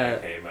 Yeah. When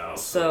that came out.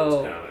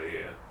 So- it was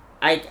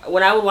kinda,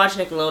 When I would watch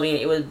Nickelodeon,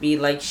 it would be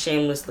like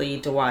shamelessly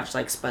to watch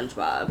like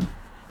SpongeBob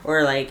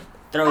or like I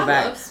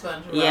throwback. love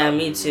SpongeBob. Yeah,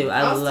 me too.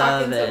 I was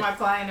love talking it. to my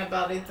client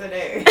about it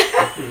today.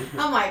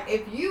 I'm like,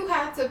 if you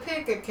had to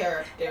pick a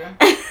character,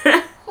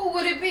 who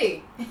would it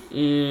be? He's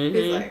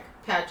Mm-hmm. like,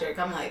 Patrick.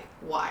 I'm like,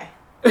 why?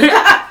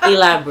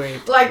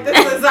 Elaborate. Like,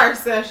 this is our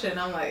session.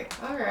 I'm like,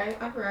 all right.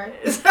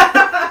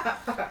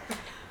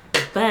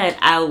 But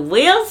I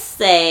will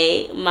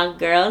say, my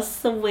girl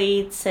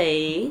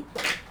Sweetie,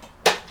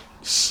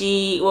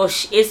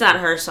 it's not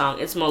her song,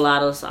 it's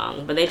Mulatto's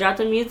song. But they dropped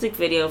a music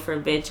video for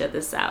Bitch of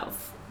the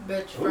South.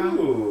 Bitch from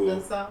Ooh.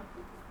 the South.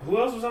 Who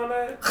else was on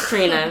that?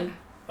 Trina.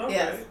 Okay.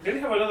 Yes. Did they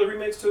have another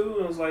remix too?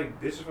 It was like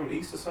Bitches from the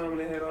East or something.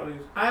 They had all these.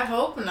 I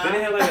hope not. Did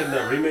they have like a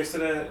remix to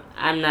that?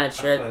 I'm not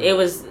sure. thought It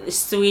was,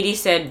 Sweetie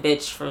said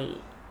Bitch from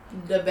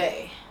The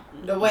Bay.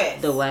 The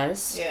West. the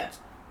West. Yeah.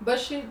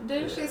 But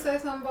didn't she say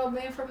something about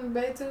being from the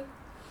Bay too?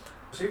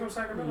 Was she from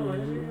Sacramento?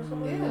 Ain't she, or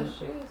something? Yeah,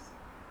 she is.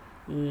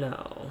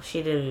 No,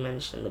 she didn't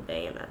mention the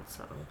Bay in that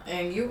song.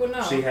 And you will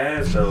know. She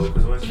has though,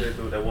 because when she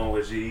do that one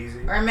with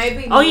G-Eazy. Or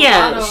maybe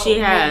she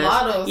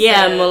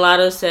has.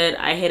 Mulatto said,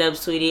 I hit up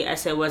Sweetie. I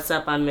said, what's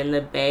up? I'm in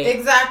the Bay.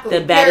 Exactly.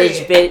 The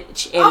baddest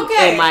bitch in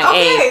MIA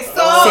Okay,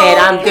 so said,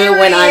 I'm good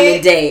when I'm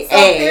in day. So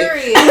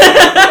period. I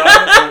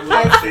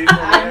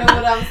know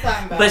what I was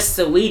talking about. But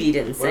Sweetie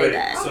didn't say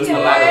that. So it's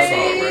Mulatto's song,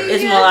 right?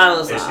 It's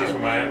Mulatto's song. And she's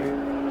from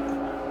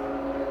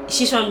Miami?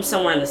 She's from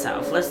somewhere in the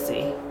South. Let's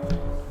see.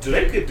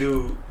 They could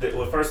do...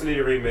 Well, first they need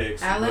a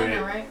remix.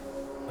 Atlanta, right?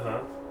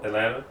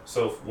 Atlanta.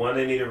 So one,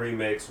 they need a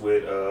remix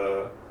with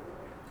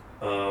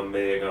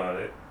Meg on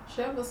it.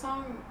 She have a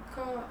song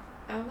called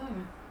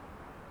Atlanta.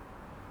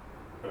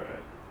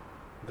 Alright.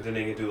 But then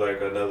they can do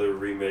like another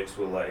remix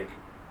with like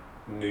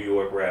New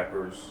York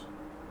rappers.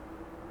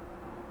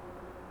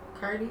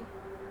 Cardi?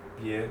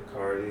 Yeah,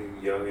 Cardi,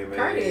 Young and Meg.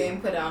 Cardi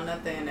ain't put out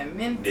nothing in a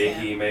minute.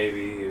 Nicki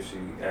maybe if she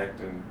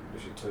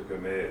took her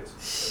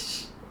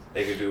meds.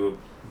 They could do a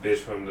bitch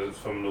from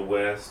the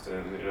West,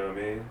 and you know what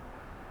I mean.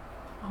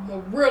 I'm a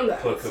real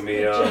Put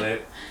Camilla on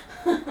it.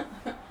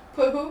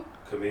 Put who?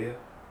 Camilla.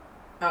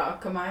 Oh,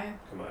 Kamaya.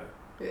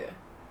 Yeah.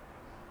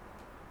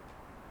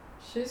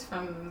 She's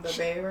from the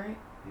Bay, right?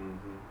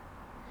 Mm-hmm.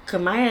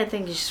 Kamaya, I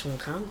think she's from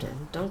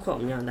Compton. Don't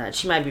quote me on that.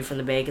 She might be from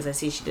the Bay because I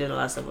see she did a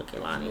lot of stuff with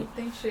Kehlani. I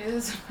think she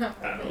is from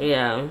the Bay.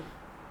 Yeah.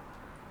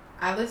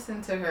 I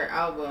listened to her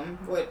album,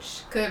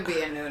 which could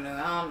be a new.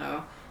 I don't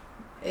know.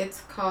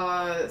 It's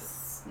called...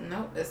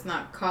 Nope, it's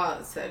not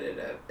called Set It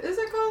Up. Is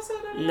it called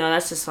Set It Up? No,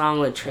 that's the song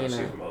with Trina. She's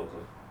from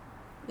Oakland.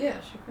 Yeah,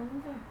 she's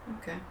from there.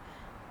 Okay.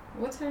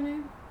 What's her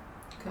name?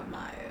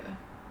 Kamaya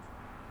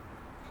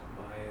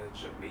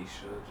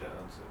Jamisha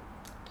Johnson.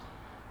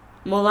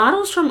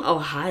 Mulatto's from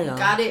Ohio.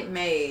 Got It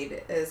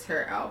Made is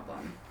her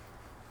album.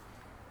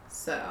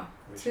 So,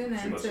 tune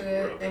into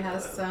it. It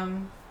has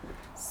some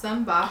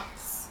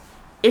bops.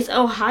 Is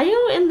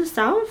Ohio in the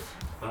South?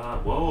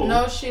 Whoa.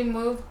 No, she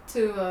moved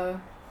to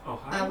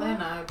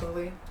Atlanta, I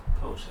believe.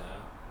 Oh,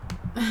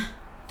 child.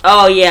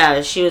 Oh,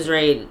 yeah. She was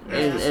raised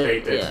in the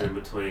state that's in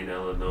between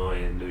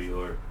Illinois and New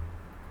York.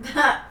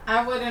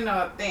 I wouldn't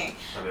know a thing.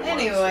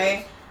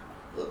 Anyway,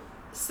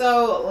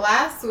 so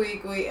last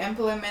week we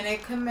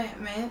implemented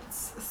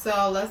commitments.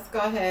 So let's go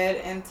ahead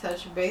and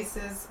touch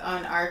bases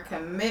on our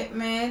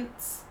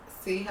commitments.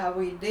 See how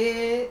we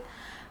did.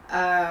 We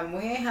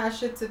ain't had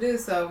shit to do,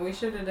 so we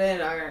should have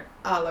did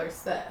all our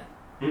stuff.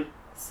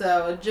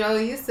 So, Joe,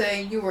 you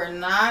say you were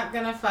not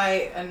going to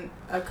fight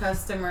a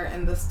customer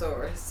in the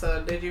store.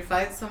 So, did you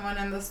fight someone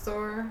in the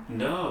store?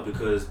 No,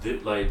 because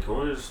going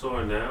to the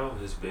store now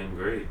has been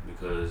great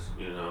because,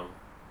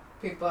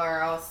 people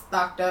are all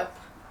stocked up.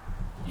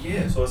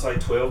 Yeah, so it's like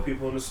 12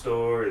 people in the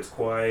store. It's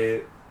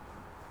quiet.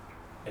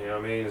 You know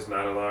what I mean? It's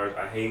not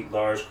I hate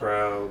large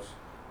crowds,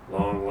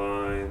 long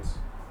lines.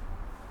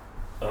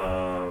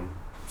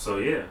 So,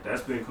 yeah,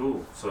 that's been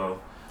cool. So...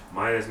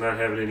 Mine is not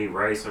having any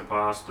rice and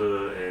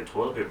pasta and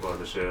toilet paper on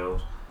the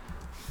shelves.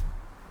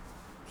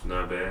 It's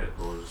not bad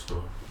going to the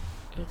store.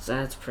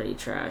 That's pretty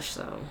trash,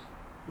 though.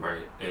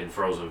 Right, and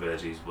frozen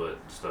veggies, but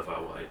stuff I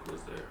like was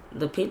there.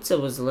 The pizza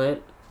was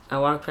lit. I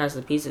walked past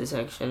the pizza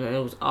section and it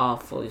was all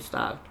fully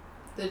stocked.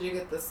 Did you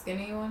get the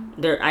skinny one?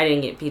 I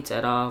didn't get pizza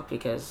at all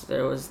because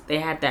they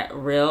had that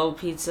real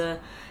pizza,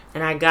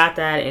 and I got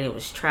that and it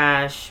was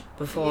trash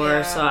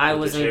before, so I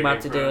wasn't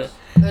about to do it.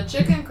 The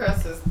chicken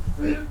crust is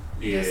disgusting.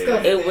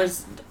 It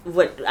was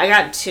I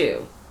got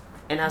two,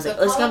 and I was like,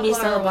 oh, it's gonna be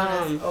so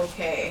bomb.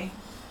 Okay.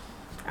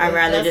 I'd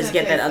rather just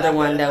get that other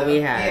one that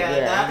we had.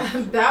 Yeah.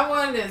 That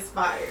one is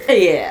fire.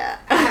 Yeah.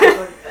 I have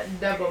a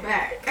double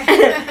back.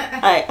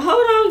 Alright,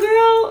 hold on,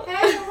 girl.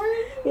 Hey,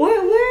 where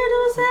are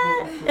those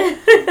at?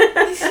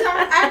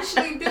 I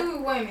actually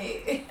do want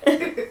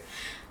it.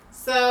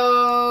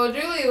 So,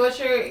 Julie, what's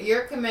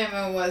your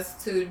commitment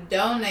was to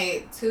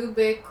donate 2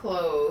 big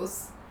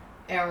clothes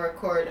and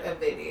record a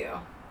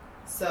video.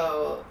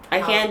 So I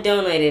can't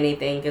donate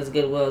anything because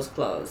Goodwill is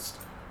closed.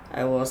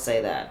 I will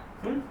say that.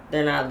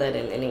 They're not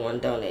letting anyone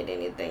donate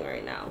anything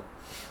right now.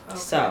 Okay.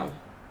 So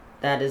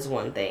that is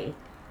one thing.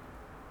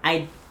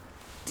 I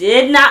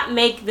did not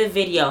make the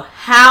video.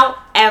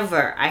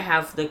 However, I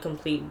have the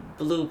complete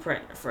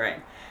blueprint for it.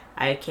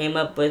 I came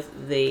up with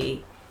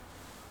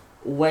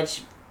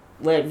what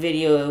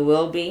video it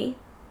will be.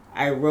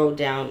 I wrote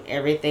down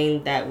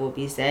everything that will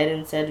be said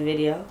in said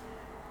video.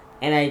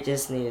 And I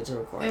just needed to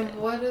record it. And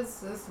what is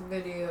this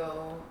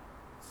video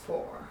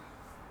for?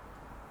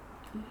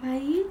 My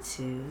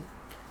YouTube.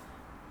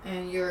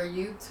 And your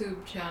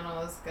YouTube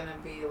channel is going to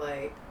be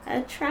like...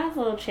 a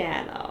travel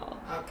channel.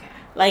 Okay.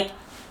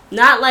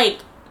 Not like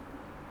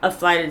a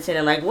flight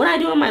attendant. Like what I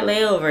do on my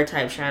layover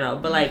type channel.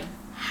 But like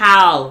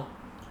how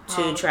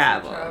to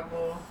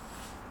travel.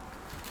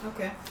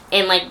 Okay.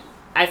 And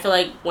I feel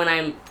like when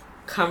I'm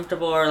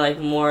comfortable or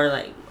more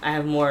I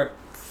have more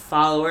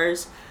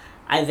followers...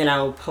 then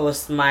I will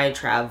post my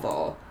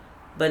travel,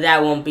 but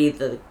that won't be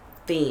the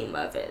theme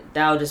of it.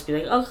 That'll just be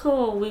like, oh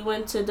cool, we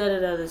went to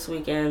da-da-da this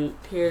weekend,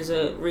 here's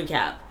a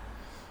recap.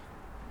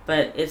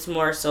 But it's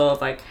more so of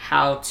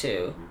how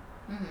to.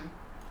 Mm-hmm.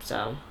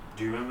 So.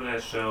 Do you remember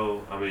that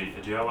show? I mean,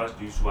 do y'all watch? Do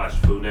you used to watch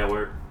Food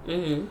Network?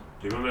 Mm-hmm. Do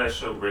you remember that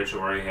show? Rachel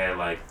Ray had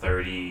like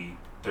 $30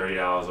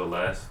 or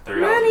less.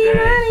 $30 Money, a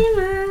day.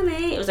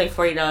 money. It was like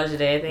 $40 a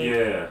day, I think.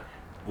 Yeah.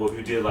 Well, if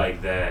you did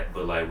like that,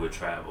 but like with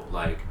travel,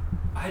 like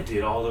I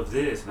did all of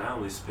this and I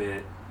only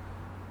spent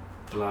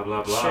blah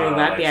blah blah. Sure, but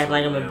I'd be acting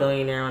like I'm a yeah.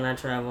 billionaire when I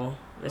travel.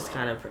 It's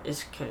kind of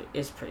it's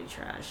pretty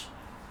trash.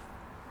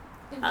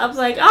 I was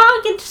like, oh, I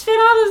get to spend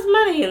all this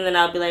money, and then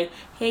I'll be like,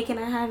 hey, can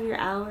I have your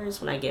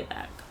hours when I get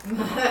back? Y'all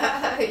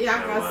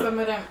got some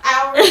of them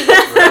hours.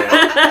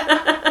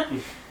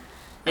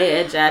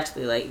 It's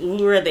actually like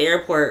we were at the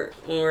airport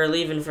when we were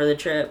leaving for the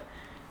trip,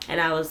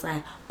 and I was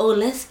like, oh,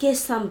 let's get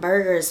some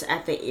burgers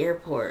at the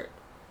airport.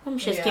 Them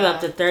shits came up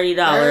to $30.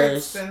 They're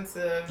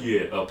expensive.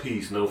 Yeah, a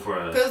piece, no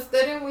fries. Because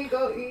didn't we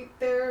go eat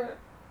there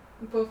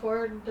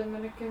before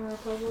Dominican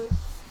Republic?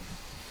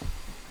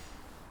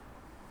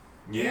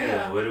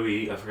 Yeah, where do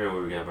we eat? I forgot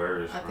where we got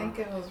burgers I from. think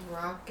it was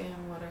Rock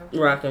and whatever.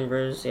 Rock and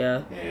Brews,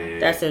 yeah. Yeah.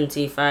 That's in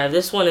T5.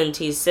 This one in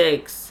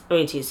T6. I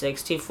mean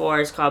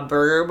T4 is called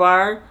Burger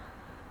Bar.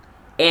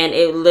 And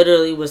it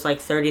literally was like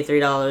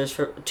 $33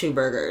 for 2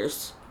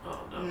 burgers. Oh,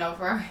 no. No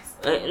fries.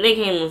 They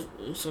came with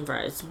some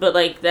fries. But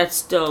like that's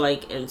still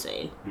like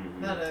insane.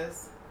 Mm-hmm. That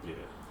is. Yeah.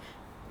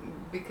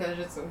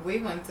 Because we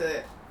went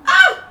to...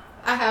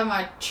 I had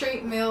my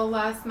treat meal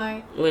last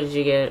night. What did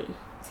you get?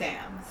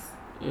 Sam's.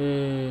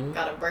 Mm.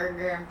 Got a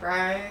burger and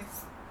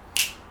fries.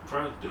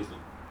 Fries decent.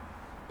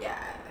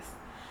 Yes.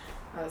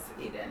 I was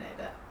eating it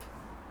up.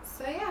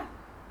 So, yeah.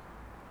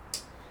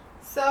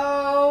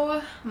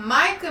 So,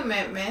 my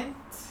commitment...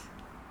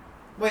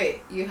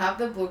 Wait, you have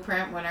the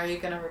blueprint. When are you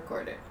going to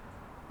record it?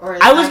 Or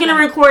I was going to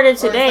record it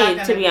today,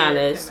 to be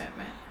honest.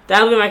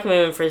 That would be my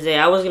commitment for today.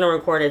 I was going to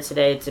record it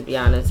today, to be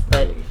honest.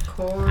 But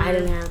I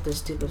didn't have the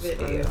stupid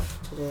video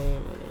stuff today.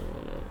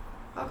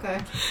 Okay.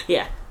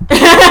 Yeah.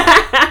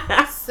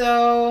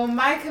 So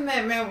my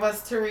commitment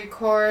was to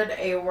record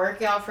a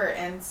workout for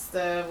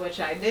Insta, which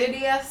I did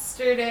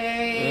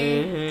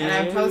yesterday, and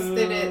I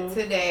posted it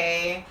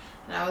today,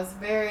 and I was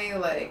very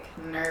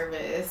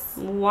nervous.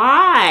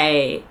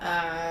 Why?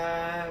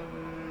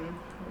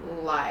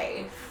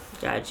 Life.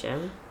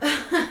 Gotcha.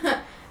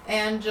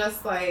 And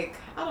just I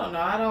don't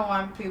know, I don't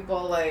want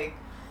people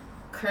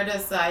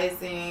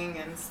criticizing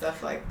and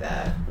stuff like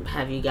that.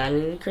 Have you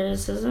gotten any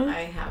criticism?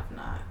 I have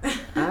not.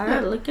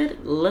 Alright, look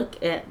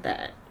at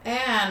that.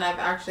 And I've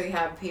actually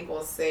had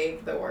people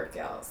save the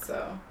workout,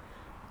 so.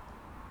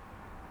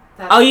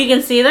 Oh, you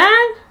can see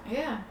that?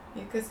 Yeah,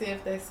 you can see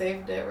if they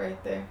saved it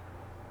right there.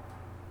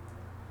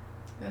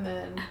 And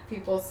then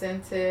people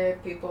sent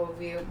it, people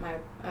viewed my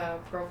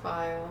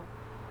profile,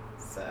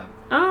 so.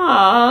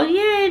 Oh,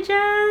 yay,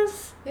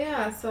 Jess.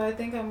 Yeah, so I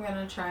think I'm going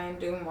to try and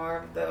do more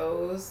of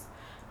those.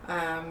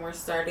 We're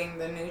starting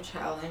the new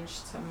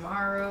challenge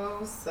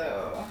tomorrow,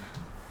 so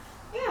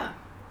yeah.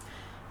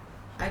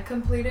 I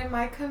completed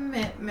my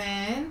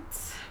commitment,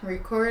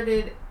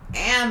 recorded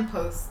and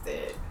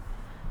posted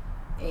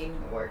a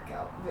new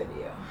workout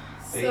video.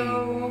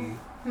 So,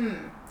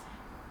 You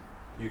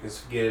can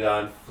get it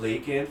on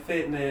Fleek and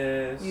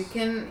Fitness. you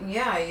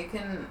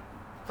can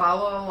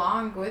follow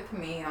along with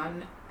me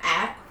on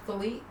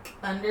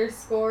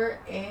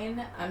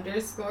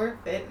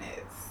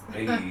 @Fleek_in_fitness.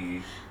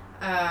 Hey.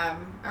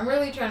 I'm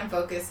really trying to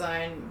focus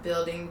on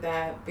building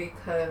that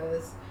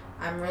because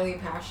I'm really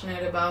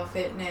passionate about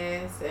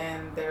fitness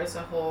and there's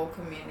a whole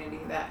community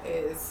that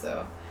is.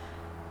 So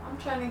I'm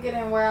trying to get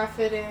in where I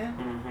fit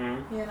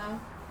in, you know,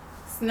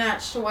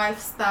 snatched wife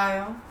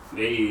style.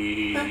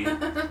 Hey.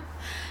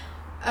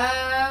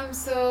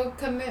 So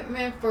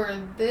commitment for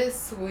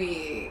this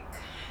week.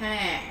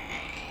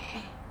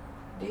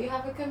 Do you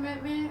have a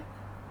commitment?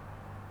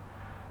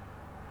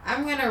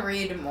 I'm gonna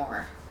read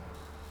more.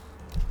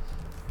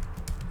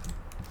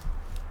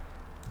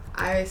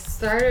 I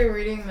started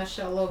reading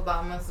Michelle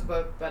Obama's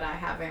book, but I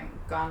haven't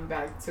gone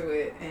back to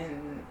it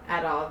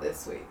at all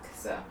this week.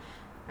 So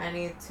I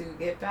need to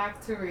get back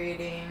to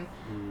reading.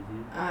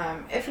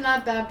 If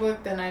not that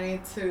book, then I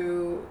need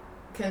to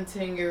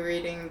continue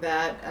reading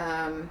that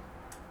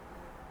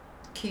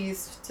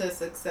Keys to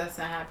Success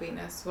and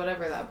Happiness,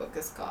 whatever that book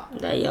is called.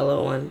 That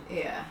yellow one.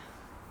 Yeah.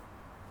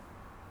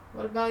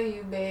 What about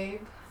you,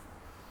 babe?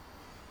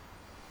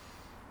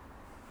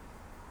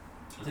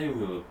 I think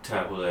we'll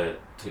tackle that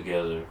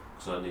together,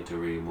 so I need to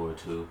read more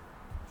too.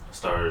 I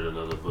started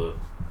another book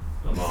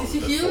along with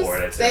the 4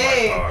 that's in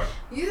my car.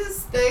 You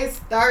stay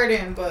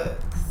starting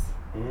books.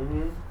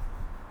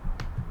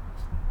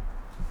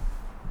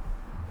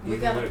 We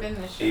gotta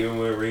finish it. Even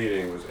when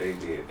reading was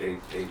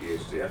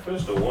ADHD. I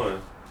finished the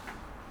one.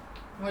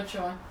 Which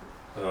one?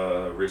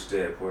 Rich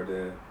Dad, Poor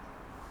Dad.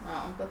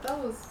 Oh, but that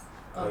was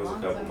a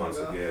couple months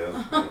ago. Yeah, that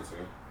was months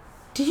ago.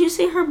 Did you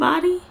see her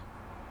body?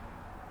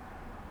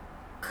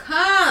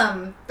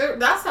 Come through.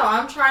 That's how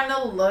I'm trying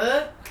to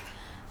look.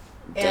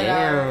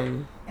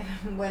 Damn.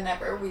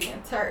 Whenever we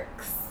in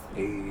Turks.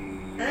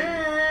 Hey.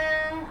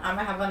 I'm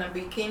gonna have on a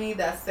bikini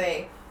that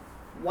say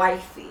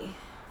wifey.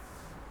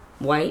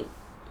 White?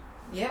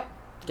 Yep.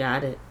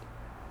 Got it.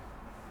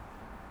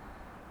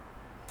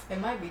 It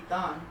might be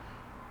thong.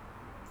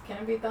 Can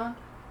it be thong?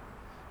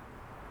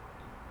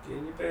 Get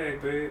in your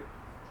bag, babe.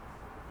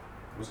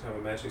 Must have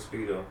a matching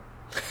speedo.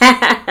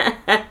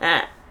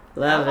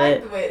 Love I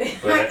it. like the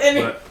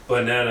way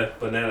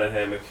Banana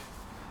hammock.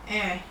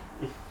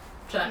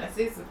 Trying to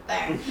see some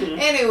things.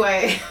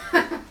 Anyway.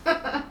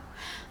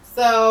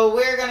 So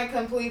we're going to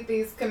complete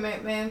these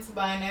commitments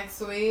by next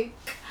week.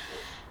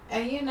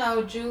 And you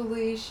know,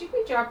 Julie, she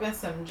be dropping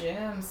some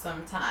gems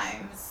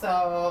sometimes.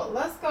 So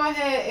let's go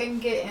ahead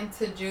and get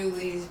into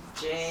Julie's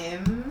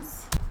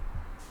gems.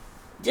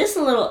 Just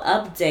a little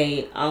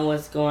update on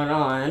what's going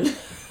on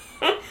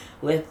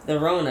with the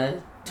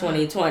Rona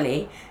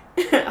 2020.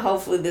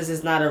 Hopefully this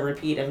is not a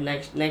repeat of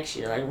next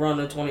year, like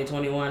Rona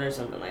 2021 or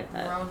something like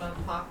that. Rona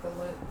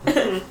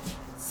apocalypse.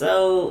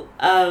 So,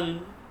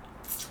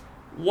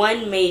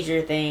 one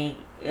major thing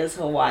is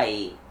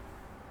Hawaii.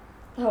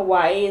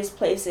 Hawaii is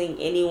placing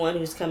anyone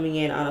who's coming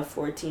in on a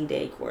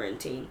 14-day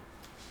quarantine.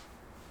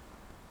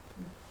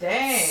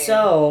 Dang.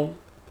 So,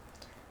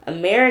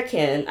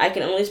 American, I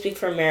can only speak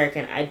for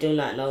American. I do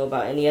not know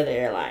about any other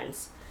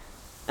airlines.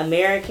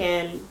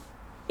 American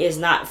is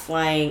not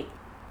flying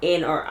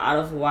in or out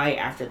of Hawaii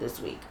after this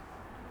week.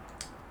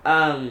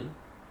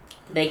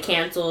 They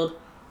canceled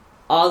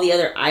all the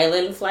other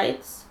island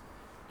flights,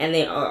 and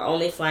they are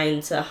only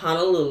flying to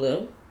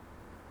Honolulu.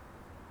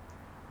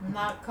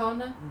 Not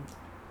Kona?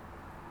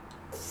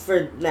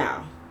 For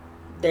now.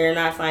 They're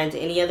not flying to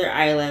any other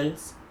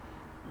islands.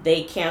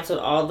 They canceled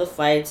all the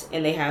flights,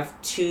 and they have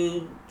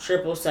 2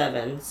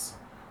 777s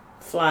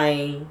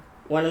flying,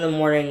 one in the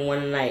morning,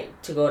 one at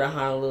night, to go to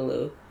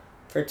Honolulu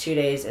for 2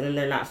 days, and then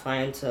they're not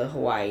flying to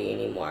Hawaii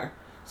anymore.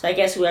 So I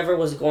guess whoever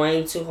was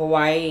going to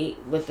Hawaii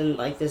within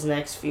like this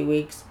next few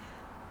weeks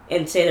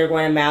and say they're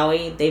going to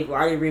Maui, they've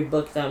already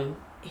rebooked them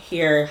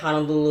here,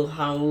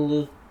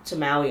 Honolulu to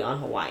Maui on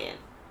Hawaiian.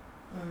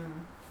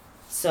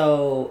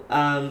 So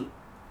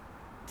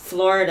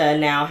Florida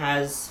and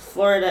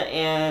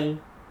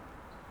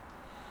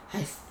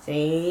I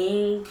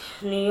think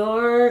New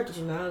York,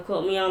 do not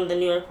quote me on the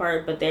New York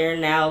part, but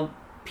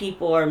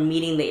people are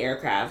meeting the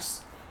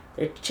aircrafts.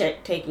 They're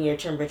taking your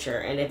temperature,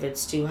 and if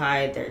it's too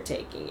high, they're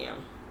taking you.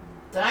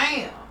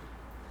 Damn.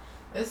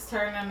 It's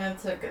turning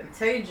into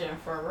contagion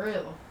for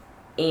real.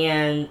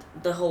 And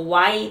the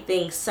Hawaii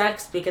thing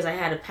sucks because I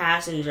had a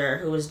passenger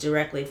who was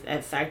directly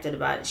affected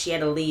about it. She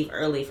had to leave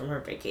early from her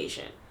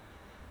vacation.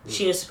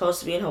 She was supposed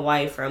to be in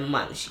Hawaii for a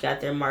month. She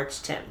got there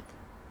March 10th.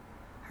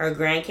 Her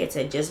grandkids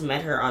had just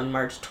met her on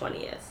March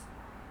 20th,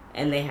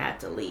 and they had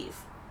to leave.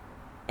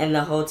 And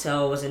the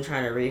hotel wasn't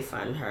trying to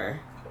refund her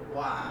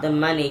the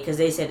money because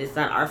they said it's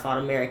not our fault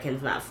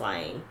Americans not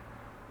flying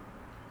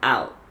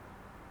out,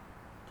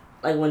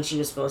 like when she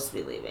was supposed to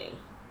be leaving.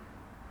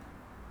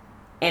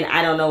 And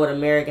I don't know what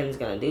Americans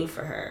gonna do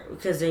for her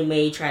because they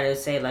may try to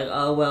say like,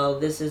 oh well,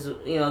 this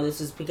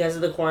is because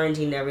of the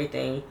quarantine and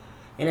everything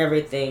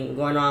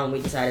going on,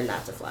 we decided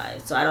not to fly.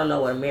 So I don't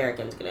know what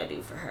Americans gonna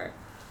do for her,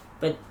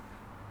 but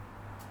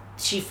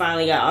she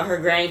finally got all her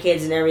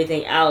grandkids and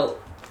everything out.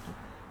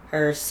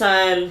 Her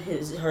son,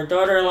 her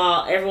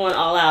daughter-in-law, everyone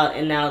all out,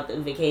 and now the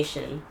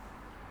vacation.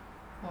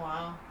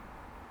 Wow.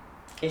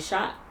 Is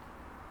shot.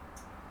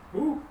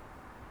 Ooh.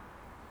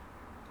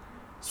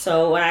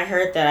 So when I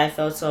heard that, I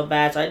felt so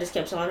bad. So I just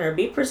kept telling her,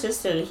 be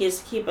persistent.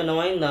 Just keep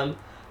annoying them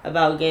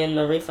about getting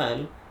the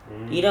refund.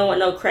 You don't want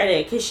no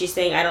credit, because she's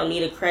saying, I don't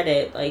need a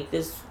credit. Like,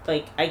 this,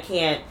 like, I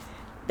can't,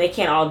 they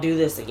can't all do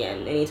this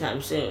again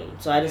anytime soon.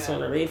 So I just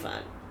want a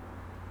refund.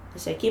 I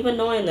said, keep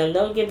annoying them.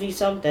 They'll give you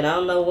something. I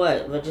don't know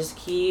what, but just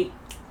keep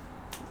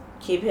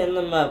hitting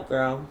them up,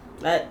 girl.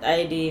 I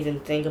didn't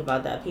even think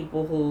about that.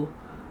 People who,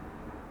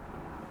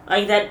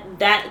 like,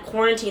 that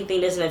quarantine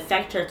thing doesn't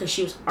affect her because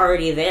she was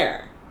already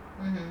there.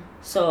 Mm-hmm.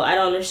 So I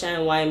don't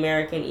understand why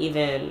American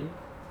even,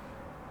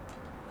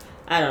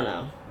 I don't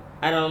know.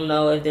 I don't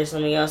know if there's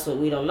something else that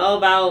we don't know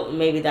about.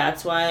 Maybe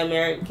that's why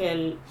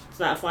American is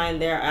not flying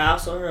there. I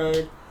also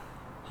heard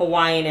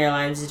Hawaiian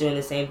Airlines is doing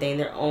the same thing.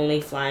 They're only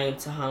flying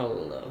to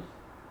Honolulu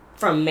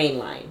from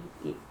mainline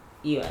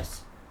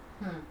U.S.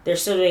 They're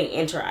still doing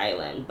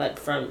inter-island, but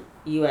from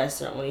U.S.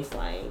 they're only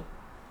flying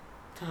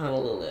to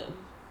Honolulu.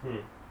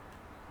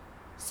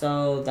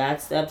 So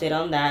that's the update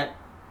on that.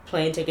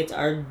 Plane tickets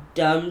are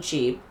dumb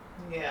cheap.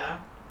 Yeah.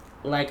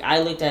 Like, I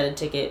looked at a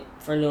ticket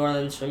for New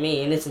Orleans for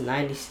me, and it's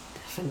 $97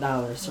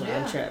 for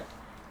round trip.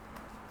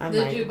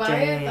 Did you buy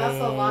it? That's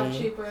a lot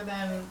cheaper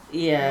than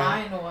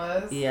mine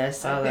was. Yeah, I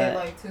saw I that.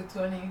 paid like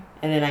 $220.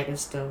 And then I can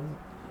still.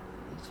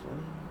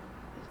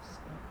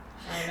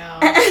 I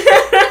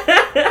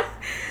know.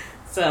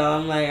 So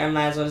I'm like, I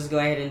might as well just go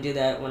ahead and do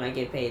that when I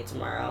get paid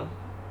tomorrow.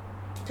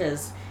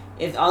 Because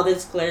if all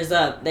this clears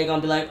up, they're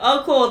gonna be like,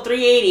 "Oh, cool,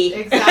 $380."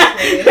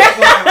 Exactly. It's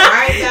going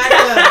right back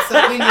up.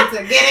 So we need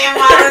to get in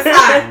while it's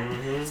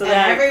hot. So and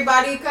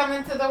everybody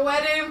coming to the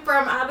wedding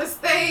from out of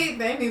state,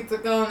 they need to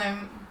go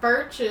and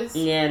purchase.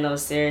 Yeah, no,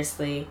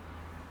 seriously,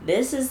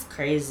 this is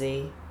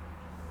crazy.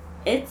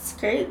 It's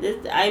crazy.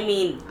 I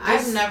mean,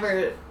 I've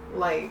never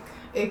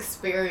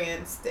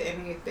experienced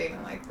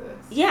anything like this.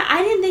 Yeah,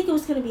 I didn't think it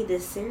was gonna be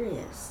this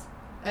serious.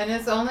 And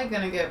it's only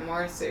gonna get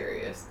more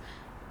serious.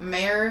 The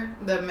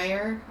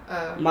mayor,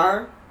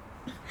 Mar?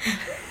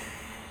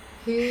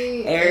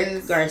 he Eric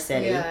is,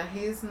 Garcetti. Yeah,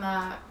 he's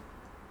not.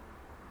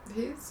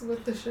 He's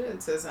with the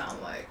shits. It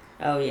sounds like.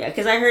 Oh yeah,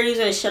 because I heard he's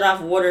gonna shut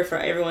off water for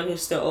everyone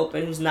who's still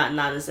open, who's not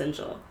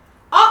non-essential.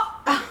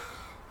 Oh.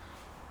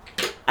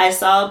 I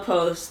saw a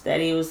post that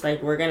he was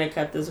like, "We're gonna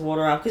cut this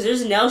water off," because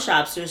there's nail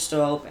shops that are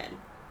still open.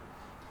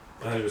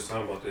 I was just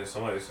talking about this.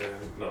 Somebody said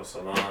no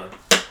salon.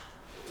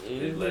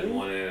 They let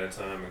one in at a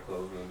time and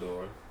closing the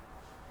door.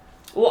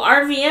 Well,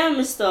 RVM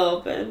is still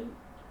open,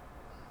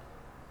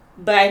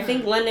 but I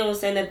think London was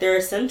saying that they're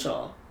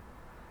essential.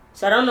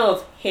 So I don't know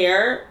if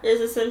hair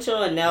is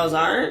essential and nails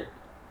aren't.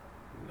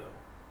 No.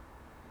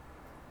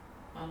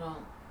 I don't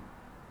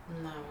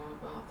know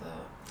about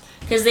that.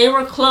 Because they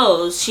were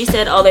closed. She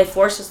said, "Oh, they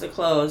forced us to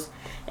close,"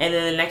 and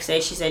then the next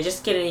day she said,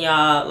 "Just kidding,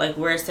 y'all. Like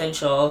we're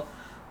essential,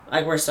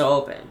 like we're still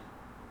open."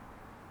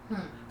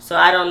 So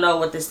I don't know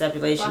what the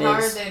stipulation But how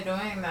is. are they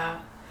doing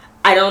that?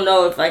 I don't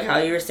know if, like how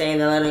you were saying,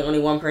 they're letting only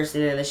one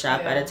person in the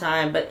shop at Yeah. a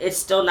time, but it's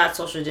still not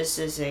social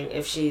distancing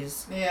if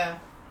she's. Yeah.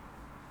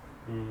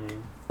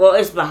 Mm-hmm. Well,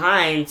 it's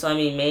behind, so I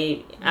mean,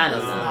 maybe I don't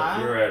It's know. not.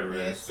 You're at It's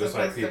risk. Just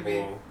like supposed to be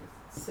people.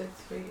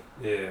 6 feet.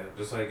 Yeah,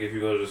 just like if you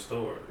go to the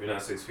store, you're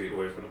not 6 feet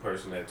away from the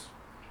person that's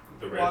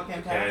the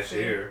Walking past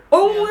cashier.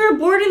 Or when Yeah. we were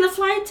boarding the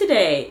flight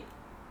today,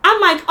 I'm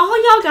like, oh,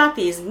 y'all got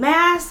these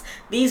masks,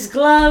 these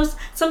gloves.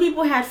 Some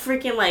people had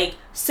freaking like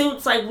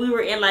suits, like we were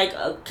in like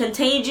a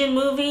Contagion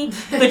movie,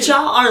 but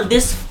y'all are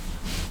this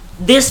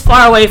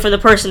far away from the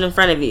person in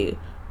front of you,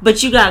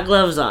 but you got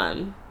gloves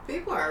on.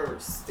 People are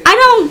stupid. I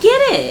don't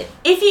get it.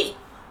 If you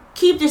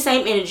keep the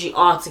same energy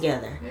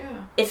altogether,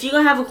 Yeah. if you're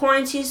gonna have a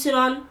quarantine suit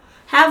on,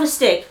 have a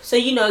stick so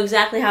you know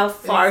exactly how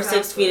far 6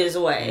 Exactly. feet is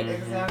away.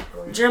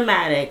 Exactly.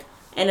 Dramatic.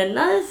 And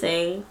another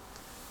thing,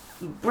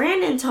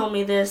 Brandon told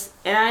me this,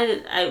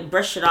 and I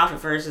brushed it off at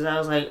first because I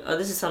was like, oh,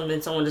 this is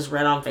something someone just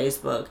read on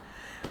Facebook.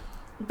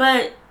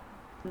 But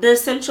the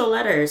essential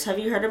letters, have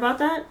you heard about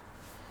that?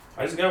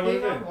 I just got one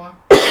You today. have one.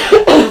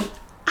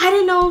 I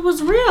didn't know it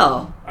was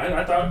real.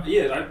 I thought,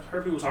 yeah, I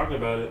heard people talking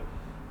about it,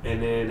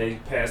 and then they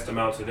passed them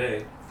out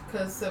today.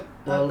 Because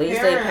Well, at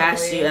least they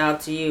passed it out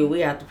to you.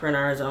 We have to print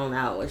ours own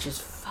out, which is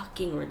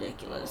fucking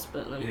ridiculous.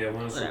 But let me, Yeah,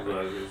 one of the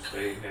whatever. supervisors,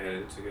 they had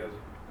it together.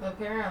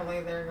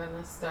 Apparently, they're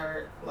gonna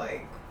start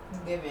like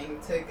giving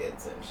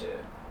tickets and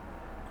shit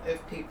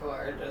if people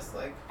are just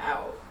like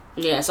out.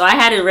 Yeah, so I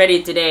had it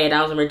ready today, and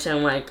I was gonna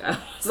pretend like I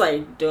was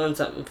like doing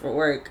something for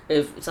work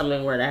if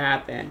something were to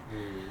happen.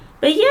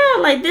 But yeah,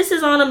 like this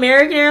is on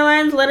American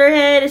Airlines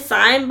letterhead. It's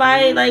signed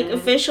by like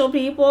official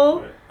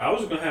people. Right. I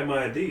was gonna have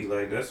my ID,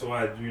 like that's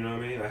why, you know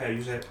what I mean. I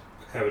used to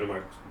have it in my.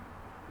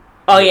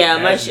 Oh yeah,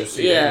 my passenger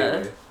seat yeah.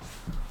 anyway.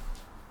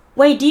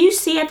 Wait, do you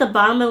see at the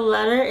bottom of the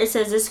letter? It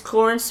says this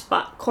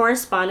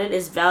correspondent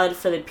is valid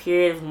for the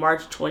period of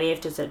March 20th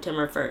to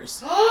September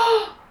 1st.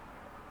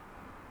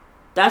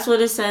 That's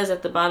what it says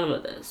at the bottom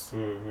of this.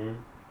 Mm-hmm.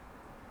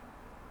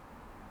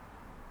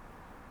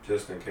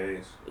 Just in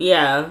case.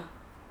 Yeah.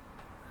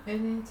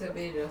 It needs to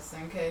be just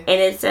in case. And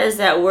it says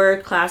that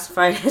we're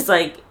classified as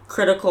like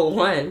critical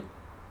 1.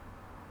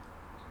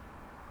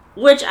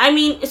 Which, I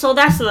mean, so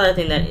that's another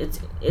thing that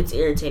it's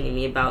irritating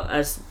me about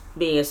us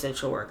being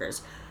essential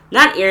workers.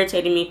 Not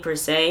irritating me per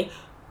se,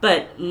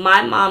 but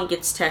my mom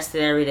gets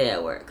tested every day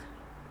at work.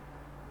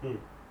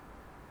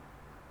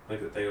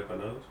 Like the thing up her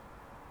nose?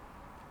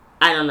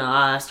 I don't know.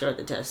 I'll ask her what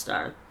the tests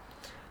are.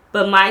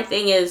 But my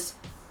thing is,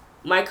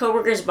 my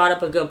coworkers brought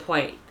up a good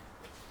point.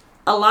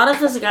 A lot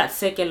of us got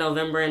sick in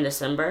November and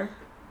December.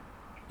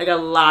 Like, a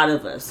lot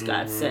of us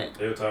got sick.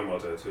 They were talking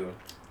about that too.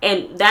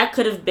 And that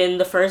could have been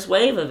the first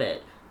wave of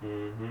it.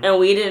 Mm-hmm. And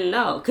we didn't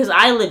know. Because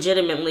I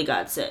legitimately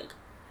got sick.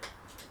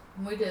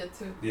 We did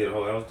too. Yeah, the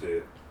whole house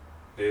did.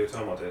 They were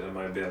talking about that. It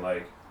might have been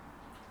like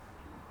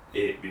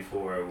it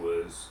before it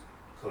was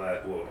before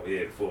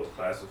it was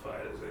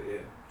classified as it.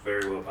 Yeah,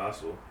 very well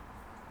possible.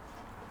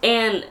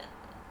 And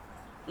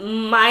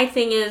my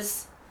thing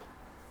is,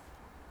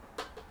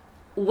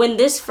 when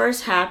this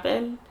first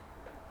happened,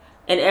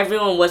 and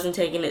everyone wasn't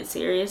taking it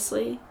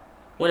seriously,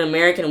 when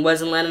American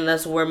wasn't letting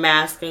us wear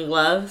masks and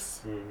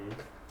gloves,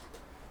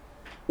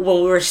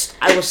 when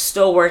I was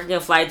still working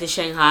a flight to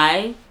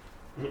Shanghai,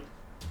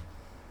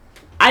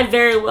 I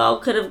very well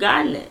could have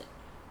gotten it.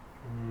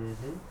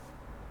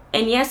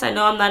 And yes, I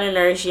know I'm not a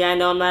nurse. Yeah, I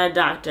know I'm not a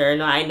doctor.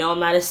 No, I know I'm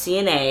not a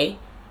CNA.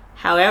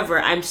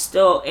 However, I'm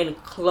still in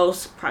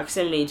close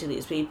proximity to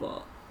these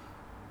people.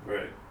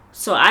 Right.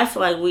 So I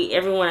feel like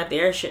everyone at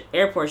the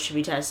airport should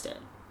be tested.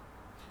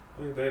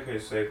 I think that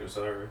case safe and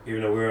sorry.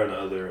 Even though we're on the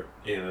other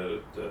end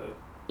of the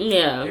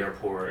Yeah.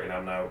 airport and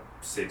I'm not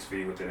 6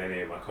 feet within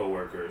any of my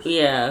coworkers.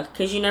 Yeah,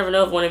 because you never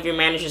know if one of your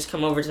managers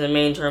come over to the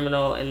main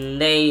terminal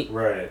and they...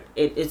 Right.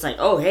 It's like,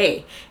 oh,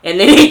 hey. And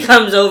then he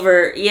comes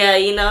over,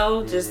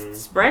 just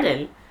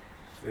spreading.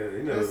 Yeah,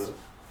 you know.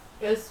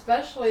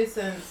 Especially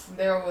since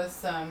there was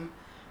some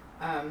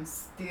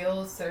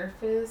steel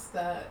surface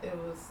that it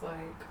was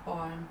like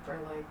on for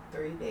like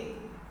 3 days.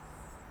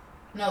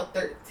 No,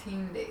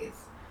 13 days.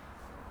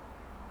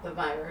 the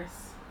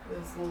virus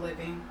is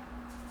living.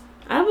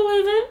 I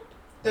believe it.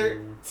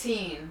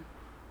 13.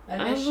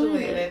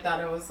 Initially, they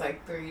thought it was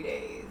like 3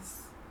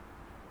 days.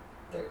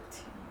 13.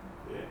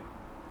 Yeah.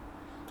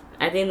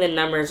 I think the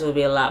numbers will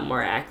be a lot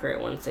more accurate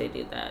once they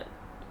do that.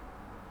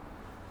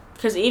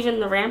 Because even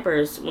the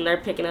rampers, when they're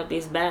picking up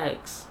these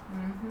bags,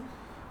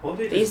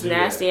 these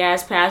nasty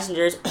ass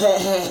passengers,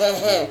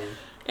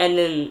 and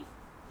then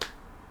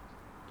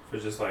for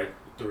just like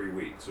 3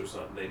 weeks or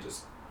something, they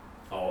just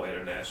all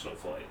international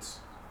flights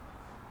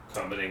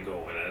coming and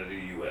going out of the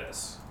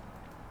U.S.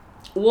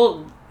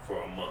 Well,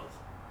 for a month.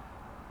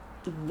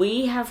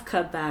 We have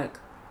cut back.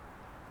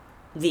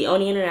 The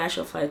only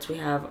international flights we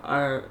have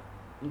are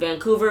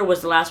Vancouver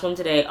was the last one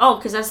today. Oh,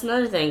 because that's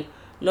another thing.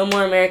 No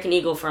more American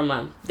Eagle for a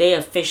month. They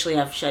officially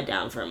have shut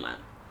down for a month.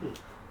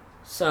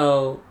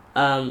 So,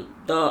 all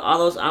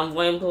those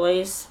Envoy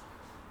employees.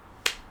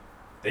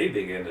 They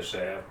began the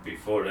shaft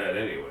before that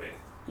anyway.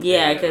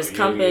 Yeah, because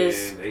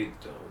Compass. They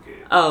don't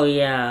get. Oh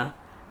yeah,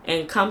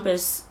 and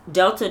Compass,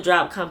 Delta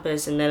dropped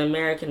Compass, and then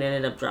American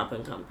ended up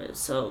dropping Compass.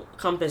 So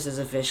Compass is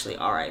officially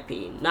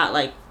RIP. Not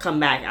like come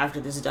back after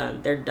this is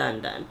done. They're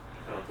done.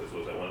 Compass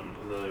was that one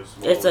another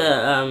small. It's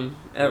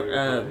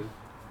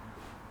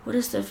what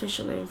is the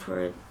official name for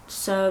it?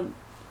 Sub.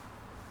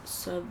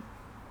 Was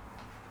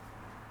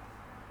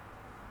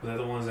that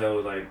the ones that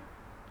were like?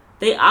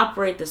 They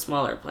operate the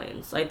smaller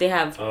planes. Like they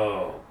have.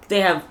 Oh.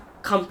 They have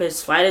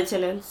Compass flight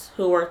attendants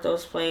who work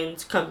those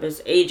planes.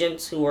 Compass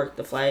agents who work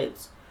the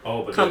flights.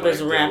 Oh, but Compass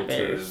they're like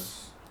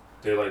Rapids.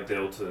 They're like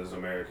Delta's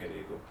American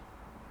Eagle.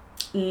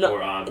 No,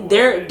 or Envoy,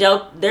 they're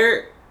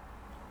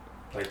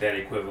like that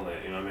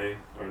equivalent. You know what I mean?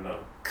 Or no?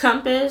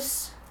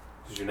 Compass.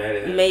 Because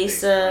United has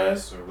Mesa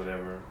Express or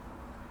whatever.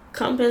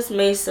 Compass,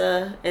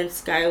 Mesa, and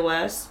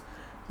SkyWest,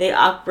 they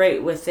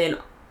operate within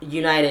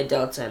United,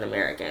 Delta, and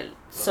American.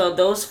 So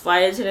those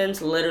flight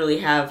attendants literally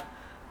have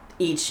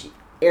each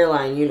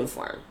airline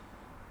uniform.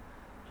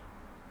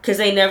 Because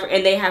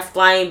they have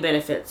flying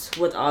benefits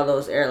with all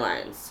those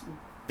airlines.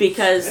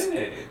 Because,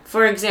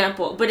 for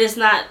example, but it's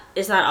not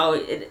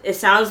always, it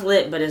sounds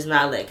lit, but it's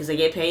not lit. Because they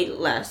get paid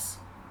less,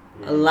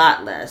 a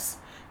lot less.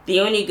 The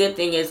only good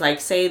thing is,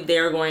 like, say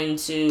they're going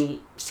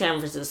to San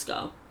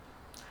Francisco.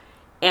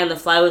 And the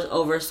flight was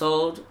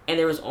oversold, and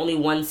there was only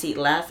one seat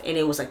left, and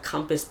it was a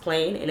Compass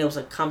plane, and it was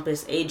a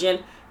Compass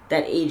agent.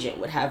 That agent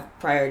would have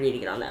priority to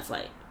get on that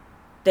flight.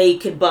 They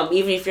could bump,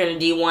 even if you're in a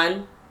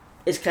D1,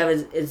 it's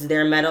because it's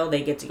their metal,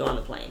 they get to go on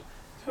the plane.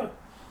 Huh.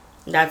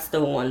 That's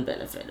the one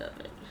benefit of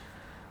it.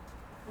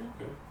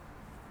 Okay.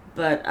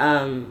 But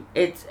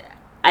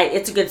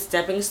it's a good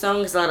stepping stone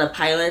because a lot of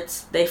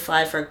pilots, they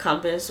fly for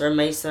Compass or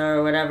Mesa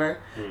or whatever,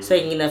 so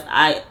they can get enough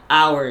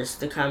hours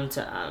to come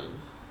to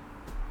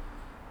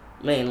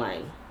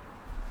mainline,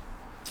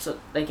 so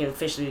they can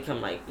officially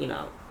become like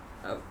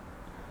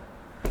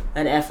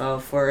an FO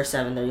for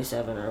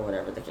 737 or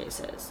whatever the case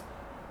is.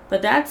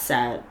 But that's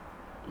sad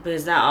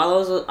because now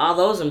all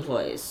those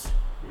employees.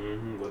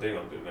 What they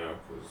gonna do now?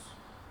 Cause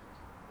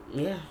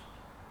yeah.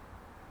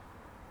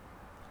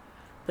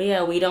 But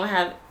yeah, we don't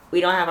have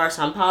our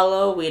Sao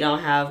Paulo. We don't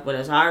have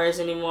Buenos Aires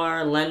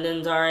anymore.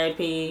 London's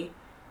RIP.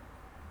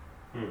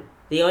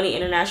 The only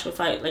international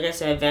flight, like I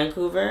said,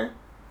 Vancouver.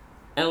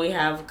 And we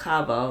have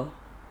Cabo.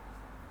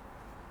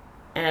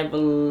 And I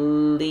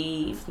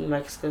believe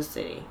Mexico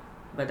City.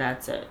 But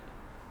that's it.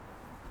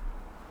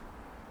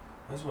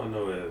 I just want to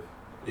know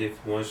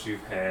if once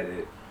you've had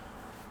it,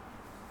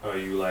 are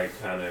you like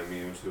kind of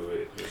immune to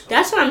it? Or something?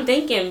 That's what I'm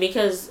thinking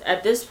because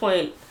at this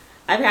point,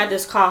 I've had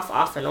this cough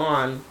off and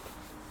on.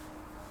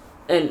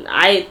 And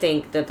I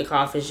think that the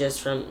cough is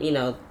just from,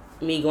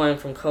 me going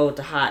from cold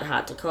to hot,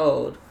 hot to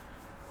cold.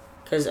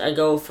 Because I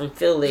go from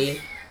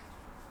Philly.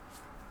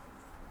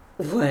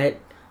 What?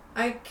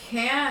 I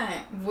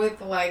can't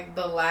with, like,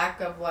 the lack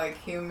of, like,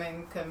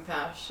 human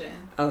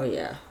compassion. Oh,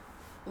 yeah.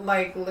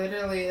 Like,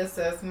 literally, it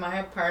says, my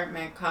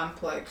apartment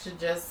complex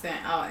just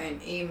sent out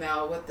an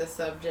email with the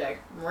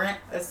subject, rent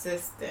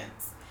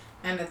assistance.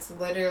 And it's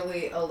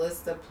literally a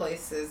list of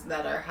places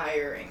that are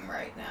hiring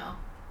right now.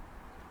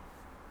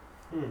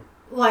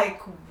 Like,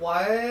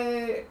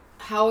 what?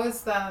 How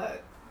is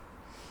that?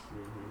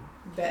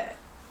 Bet.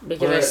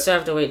 Because I still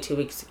have to wait 2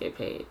 weeks to get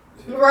paid.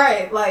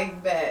 Right,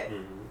 like, bet.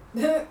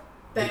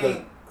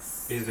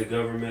 Thanks. Is the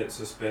government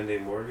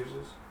suspending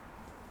mortgages?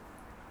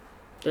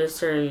 There's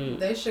certain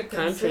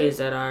countries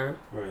that are.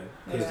 Right.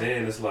 Because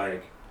then it's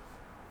like,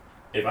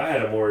 if I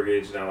had a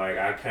mortgage, now, like,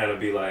 I kind of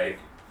be like,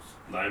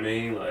 I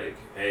mean, like,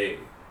 hey,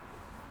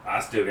 I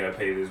still got to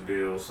pay this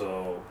bill,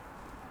 so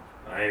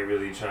I ain't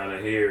really trying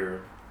to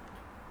hear.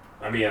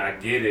 I mean, I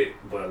get it,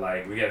 but,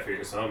 like, we got to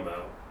figure something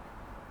out.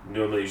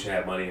 Normally, you should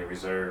have money in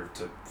reserve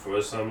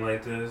for something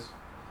like this,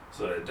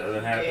 so that it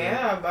doesn't happen.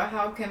 Yeah, but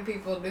how can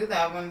people do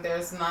that when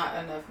there's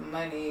not enough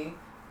money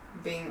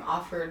being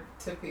offered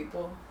to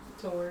people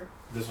to work?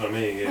 That's what I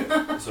mean,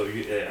 yeah. So,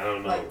 I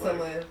don't know. Like to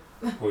live.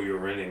 Who you're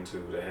renting to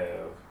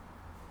have.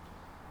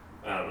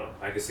 I don't know.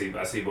 I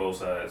see both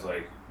sides.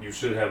 Like, you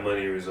should have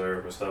money in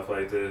reserve for stuff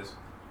like this,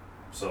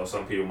 So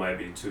some people might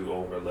be too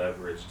over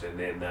leveraged, and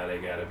then now they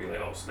gotta be like,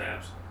 oh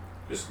snaps,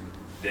 just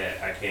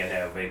that I can't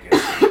have vacancy.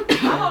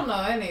 I don't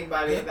know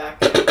anybody that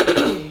can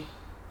be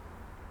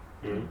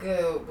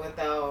good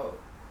without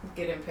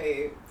getting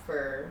paid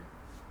for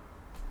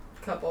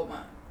a couple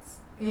months.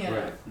 Yeah.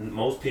 Right.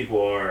 Most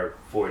people are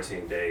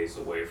 14 days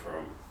away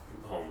from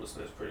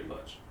homelessness, pretty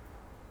much.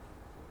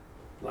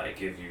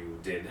 Like if you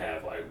didn't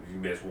have like you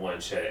missed one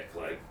check,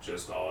 like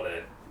just all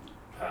that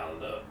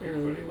piling up,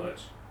 pretty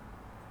much.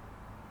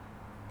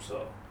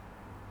 So.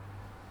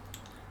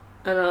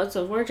 I know it's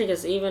unfortunate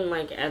because even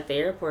like at the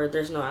airport,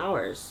 there's no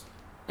hours,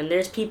 and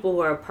there's people who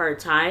are part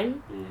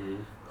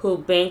time, who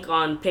bank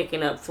on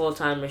picking up full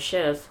time or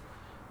shift,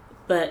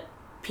 but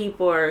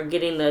people are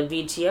getting the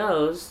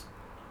VTOs,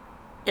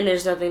 and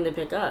there's nothing to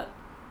pick up.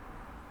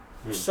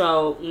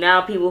 So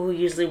now people who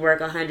usually work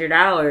 100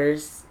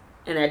 hours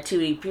in that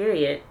 2-week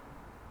period,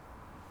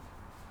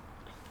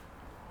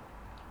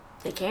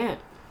 they can't.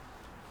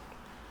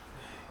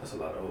 That's a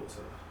lot of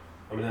overtime.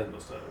 I mean, that's no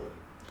time.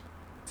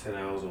 10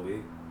 hours a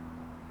week.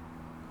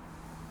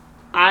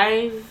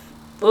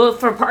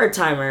 For part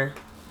timer,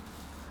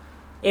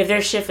 if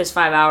their shift is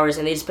 5 hours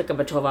and they just pick up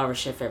a 12-hour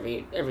shift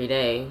every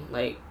day,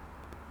 like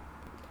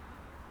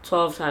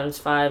 12 times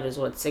 5 is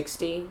what,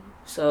 60?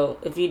 So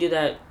if you do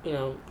that,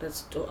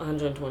 that's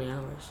 120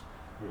 hours.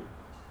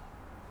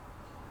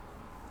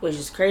 Which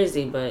is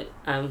crazy, but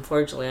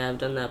unfortunately I've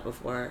done that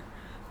before.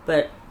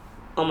 But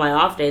on my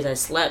off days I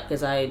slept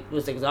because I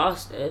was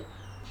exhausted.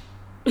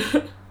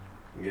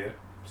 Yeah,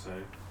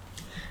 same.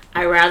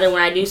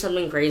 When I do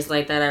something crazy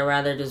like that, I'd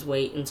rather just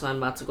wait until I'm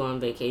about to go on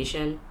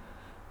vacation.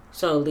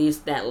 So at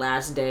least that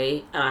last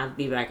day, I don't have to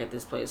be back at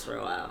this place for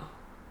a while.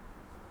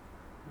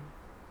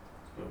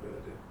 No good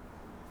idea.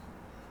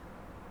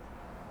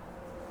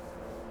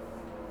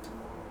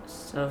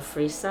 So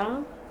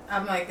freestyle?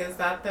 I'm like, is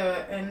that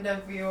the end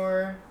of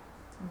your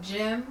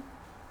gym?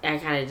 I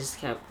kind of just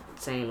kept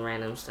saying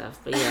random stuff,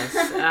 but yes.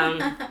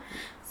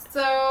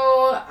 So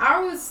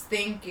I was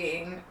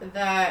thinking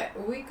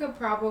that we could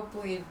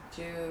probably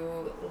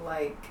do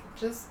like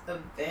just a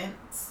vent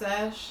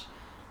sesh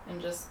and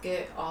just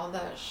get all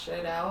that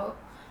shit out,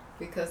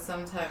 because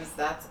sometimes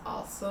that's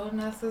also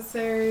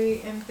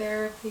necessary in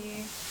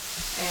therapy,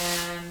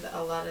 and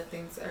a lot of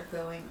things are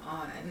going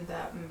on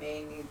that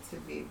may need to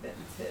be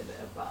vented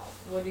about.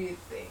 What do you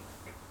think?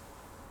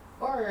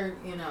 Or,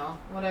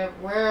 whatever,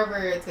 wherever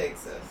it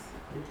takes us.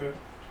 Okay.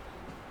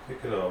 Kick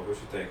it off. What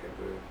you thinking,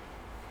 dude?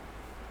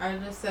 I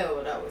just said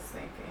what I was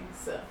thinking,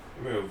 so.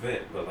 I mean,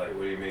 vent, but like,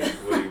 what do you mean?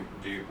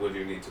 What do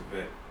you need to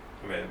vent?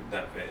 I mean,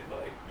 not vent,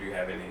 but like, do you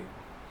have any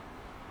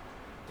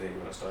thing you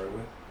want to start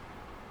with?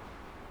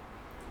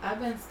 I've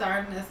been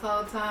starting this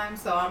whole time,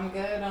 so I'm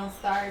good on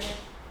starting.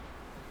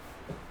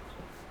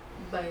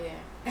 But yeah.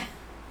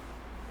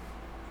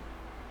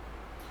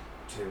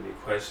 Do you have any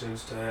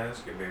questions to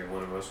ask? If maybe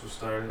one of us will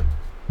start it?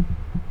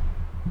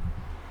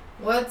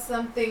 What's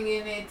something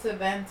you need to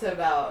vent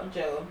about,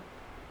 Joe?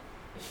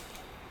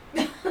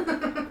 Do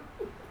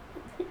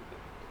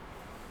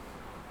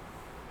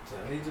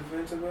I need to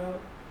vent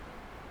about?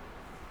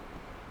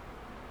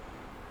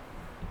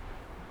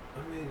 I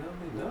mean,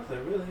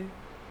 nothing really.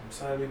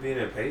 Besides me being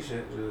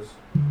impatient, just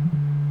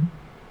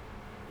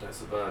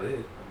that's about it.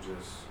 I'm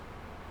just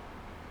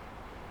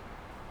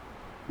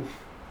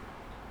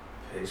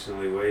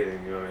patiently waiting.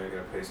 I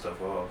gotta pay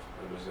stuff off.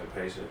 I'm just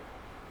impatient.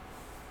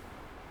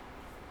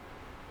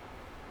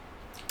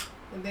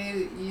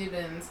 You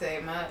didn't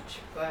say much,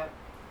 but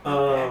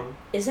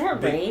is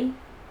that rain?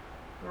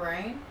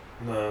 Rain?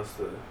 No, it's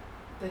the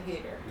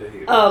heater. The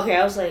heater. Oh, okay.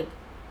 I was like,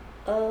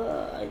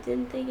 I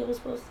didn't think it was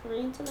supposed to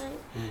rain tonight.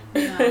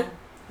 No,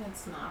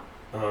 it's not.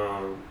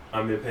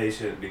 I'm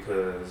impatient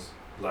because,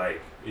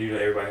 like,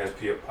 everybody has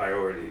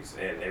priorities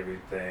and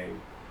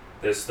everything.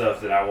 There's stuff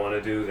that I want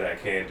to do that I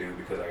can't do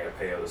because I gotta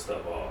pay other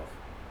stuff off.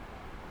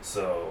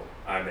 So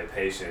I'm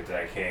impatient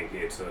that I can't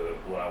get to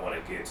what I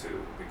want to get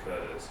to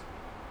because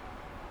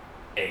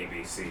A,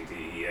 B, C,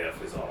 D, E,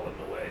 F is all in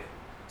the way.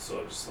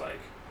 So I'm just like,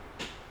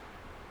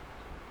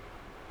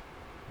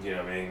 you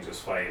know what I mean?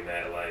 Just fighting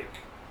that, like,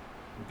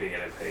 being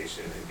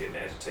impatient and getting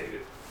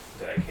agitated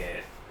that I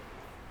can't.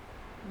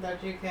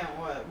 That you can't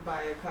what?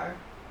 Buy a car?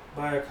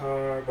 Buy a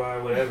car, buy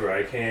whatever.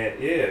 I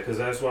can't, yeah, because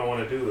that's what I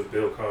want to do is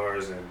build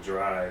cars and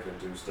drive and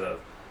do stuff.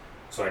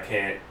 So I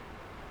can't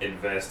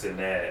invest in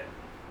that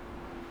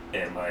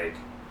and, like,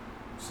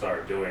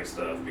 start doing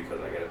stuff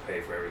because I got to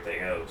pay for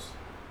everything else.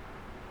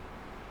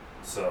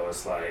 So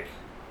it's like,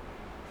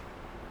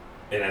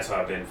 and that's what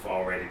I've been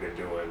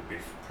doing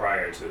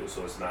prior to,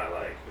 so it's not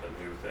like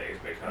a new thing.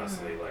 It's been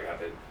constantly, like,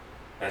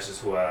 that's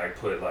just who I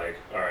put, like,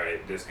 all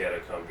right, this got to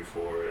come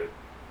before it.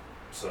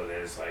 So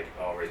then it's like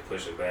always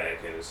pushing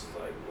back, and it's just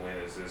like, when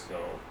is this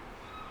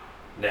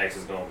next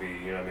is going to be,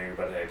 you know what I mean, we're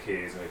about to have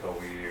kids in a couple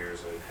of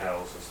years and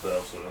house and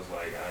stuff, so it's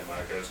like, I'm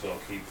not just going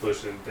to keep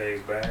pushing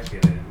things back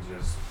and then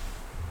just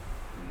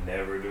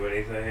never do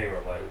anything,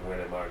 or like,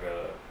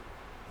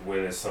 when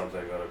is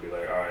something going to be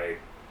like, all right,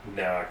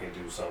 now I can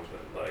do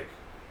something, like,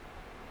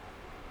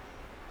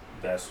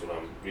 that's what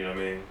I'm, you know what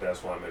I mean?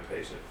 That's why I'm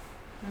impatient.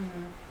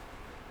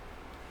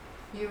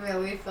 You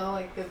really feel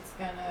like it's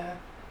gonna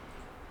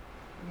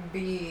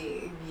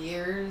be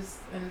years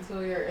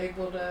until you're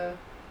able to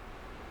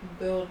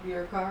build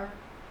your car?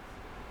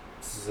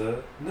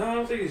 No, I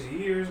don't think it's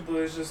years, but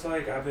it's just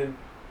like I've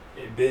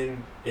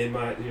been in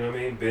my, you know what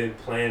I mean? Been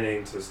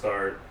planning to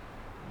start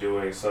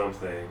doing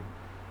something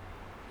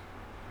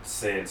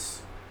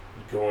since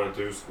going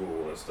through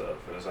school and stuff.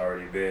 And it's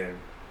already been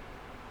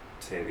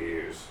 10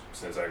 years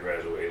since I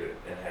graduated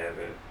and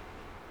haven't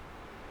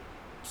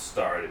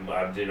started.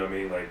 You know what I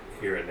mean? Like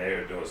here and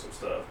there doing some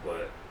stuff,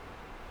 but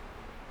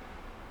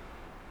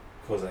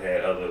because I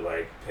had other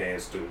like paying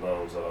student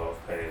loans off,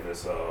 paying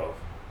this off.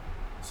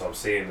 So I'm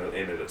seeing the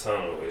end of the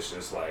tunnel. It's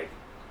just like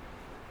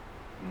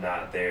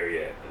not there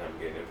yet, and I'm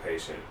getting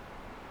impatient.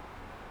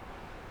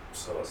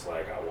 So it's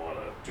like I want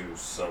to do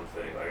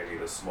something. Like I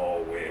need a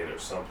small win or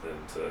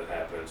something to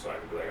happen so I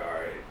can be like, all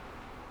right.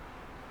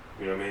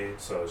 You know what I mean?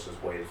 So it's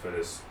just waiting for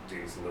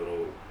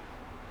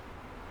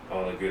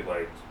all the good,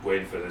 like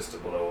waiting for this to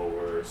blow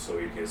over so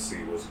you can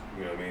see what's,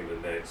 you know what I mean, the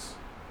next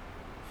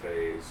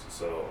phase.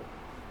 So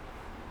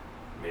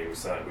I mean, we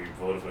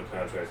voted for the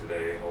contract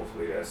today.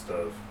 Hopefully that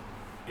stuff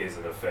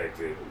isn't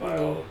affected by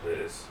all of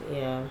this.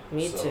 Yeah,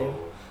 me too.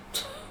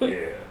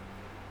 Yeah,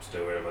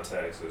 still wearing my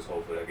taxes.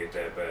 Hopefully I get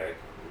that back.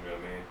 You know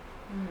what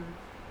I mean?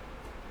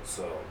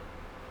 So,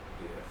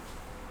 yeah.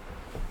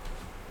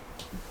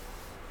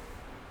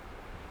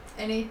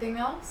 Anything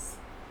else?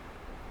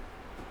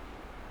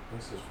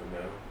 This is for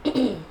now.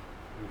 You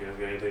guys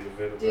got anything to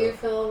vent about? Do you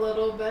feel a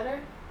little better?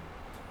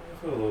 I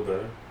feel a little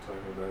better.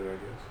 Talking about it, I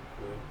guess.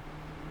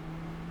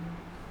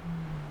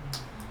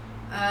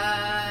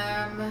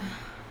 Yeah.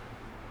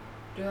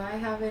 Do I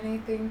have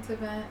anything to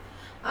vent?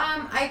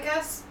 I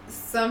guess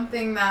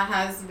something that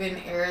has been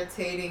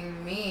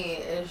irritating me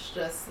is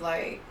just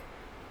like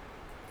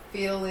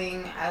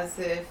feeling as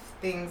if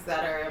things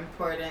that are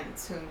important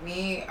to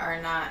me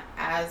are not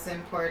as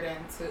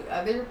important to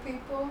other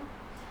people,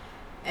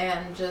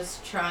 and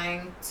just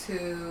trying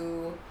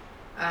to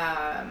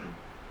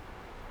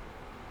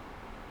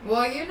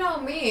well, you know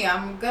me,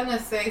 I'm gonna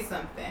say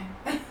something.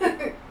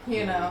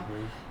 You know.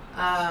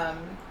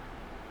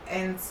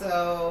 And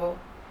so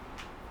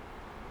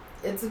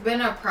it's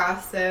been a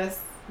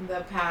process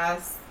the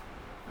past,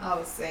 I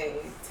would say,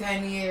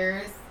 10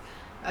 years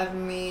of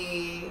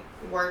me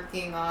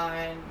working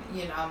on,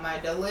 you know, my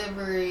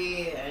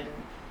delivery and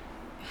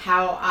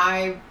how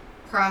I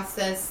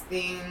process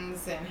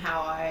things and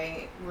how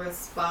I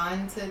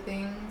respond to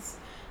things.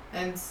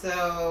 And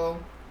so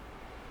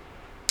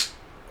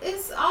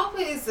it's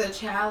always a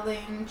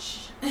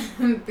challenge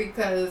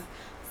because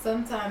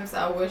sometimes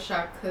I wish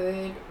I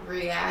could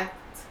react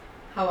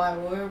how I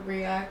would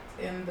react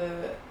in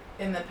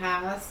the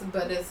past,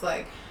 but it's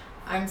like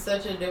I'm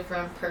such a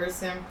different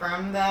person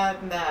from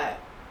that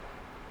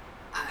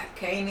I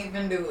can't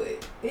even do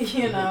it,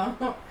 you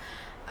know.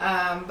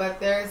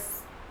 But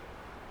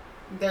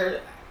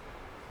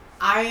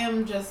I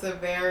am just a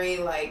very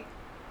like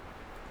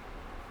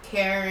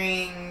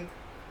caring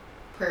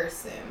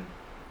person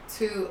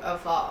to a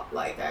fault.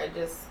 Like I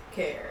just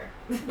care.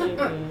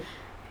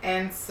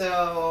 And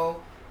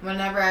so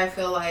whenever I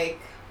feel like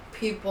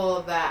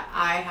people that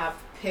I have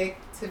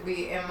picked to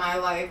be in my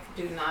life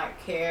do not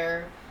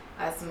care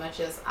as much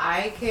as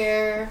I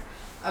care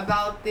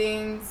about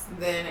things,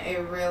 then it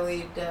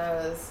really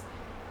does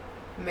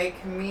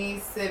make me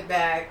sit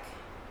back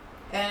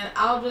and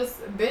I'll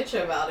just bitch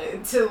about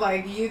it to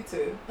like you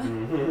two.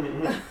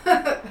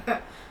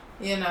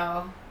 You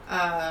know,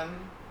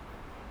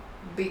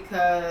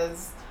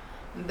 because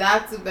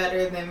that's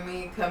better than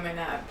me coming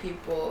at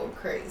people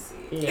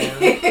crazy.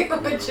 Yeah.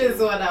 Which is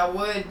what I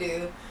would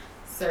do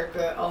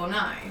circa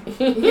 09.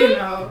 You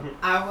know,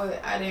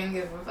 I didn't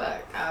give a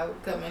fuck. I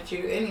would come at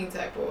you any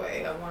type of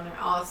way. I wanted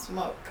all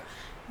smoke.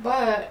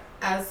 But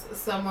as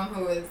someone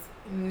who is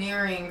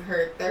nearing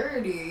her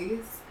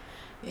 30s,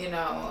 you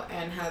know,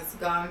 and has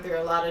gone through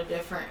a lot of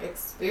different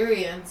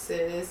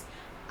experiences,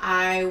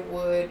 I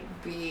would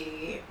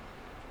be,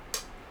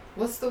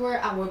 what's the word?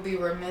 I would be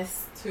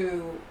remiss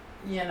to,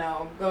 you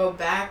know, go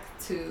back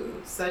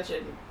to such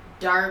a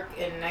dark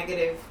and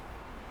negative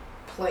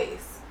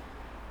place,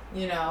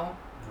 you know.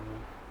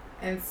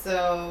 And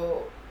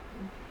so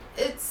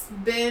it's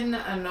been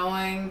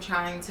annoying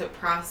trying to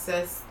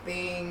process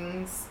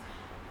things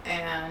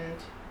and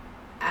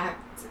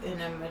act in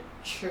a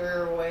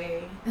mature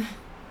way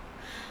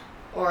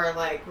or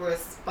like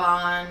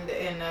respond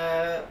in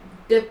a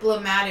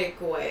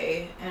diplomatic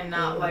way and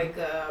not like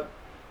a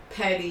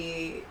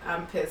petty,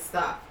 I'm pissed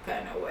off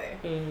kind of way.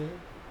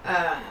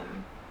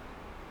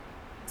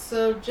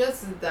 So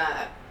just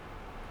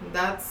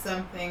that's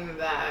something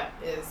that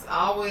is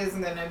always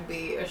gonna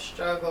be a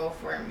struggle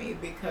for me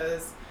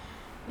because,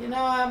 you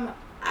know,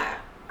 I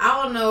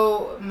don't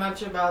know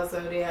much about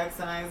zodiac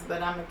signs,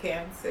 but I'm a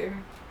Cancer.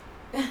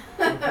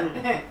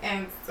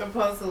 And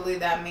supposedly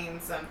that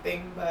means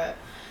something, but,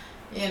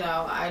 you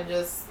know,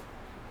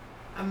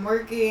 I'm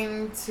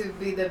working to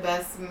be the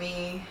best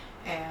me,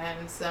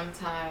 and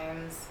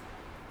sometimes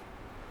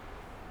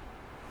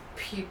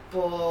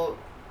people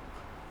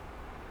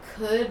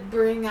could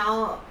bring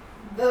out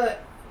the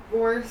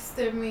worst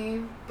in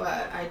me,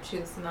 but I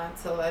choose not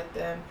to let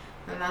them,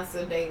 and that's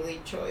a daily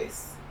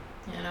choice,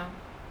 you know?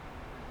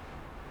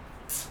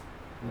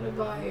 What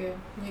about you?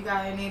 You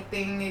got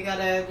anything you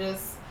gotta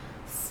just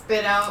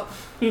spit out?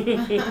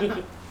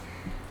 I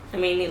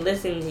mean,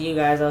 listening to you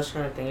guys, I was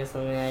trying to think of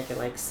something I could,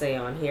 like, say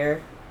on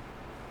here.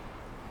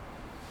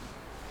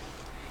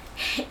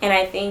 And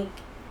I think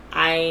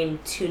I'm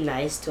too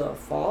nice to a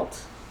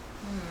fault.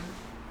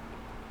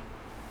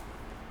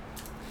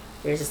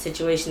 There's a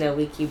situation that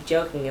we keep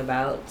joking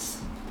about.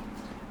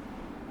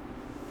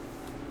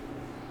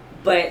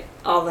 But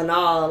all in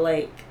all,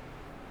 like,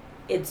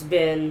 it's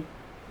been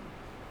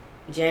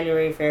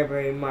January,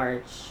 February,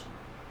 March.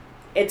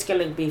 It's going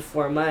to be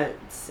 4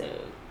 months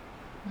soon.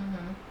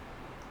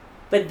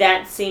 But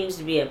that seems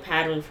to be a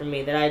pattern for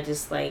me that I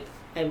just, like,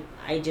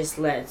 I just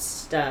let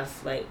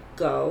stuff, like,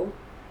 go.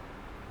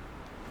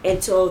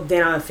 Until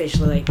then I'm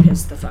officially, like,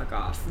 pissed the fuck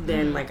off.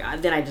 Then, like,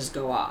 then I just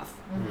go off.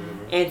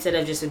 Instead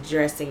of just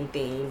addressing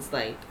things,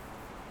 like,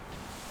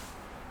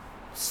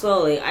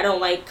 slowly. I don't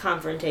like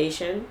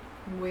confrontation.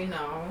 We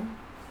know.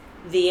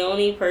 The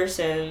only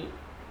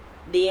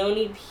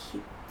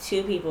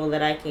two people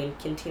that I can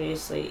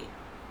continuously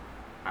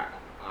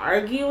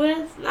argue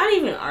with, not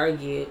even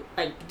argue,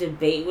 like,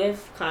 debate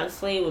with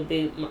constantly would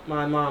be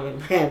my mom and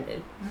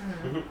Brandon.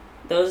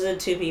 Those are the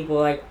two people,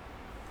 like,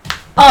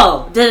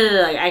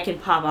 like, I can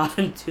pop off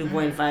in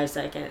 2.5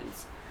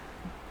 seconds.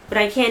 But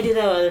I can't do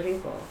that with other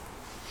people.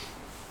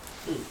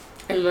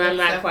 And I'm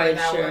not quite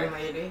sure. One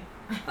lady.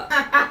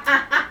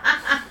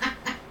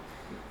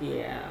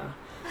 Yeah.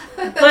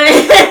 But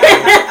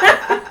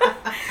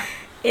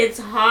it's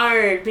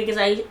hard because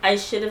I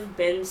should have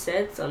been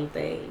said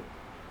something.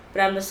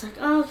 But I'm just like,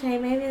 oh, okay,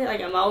 maybe,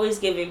 like, I'm always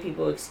giving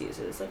people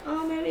excuses. Like,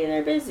 oh, maybe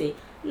they're busy.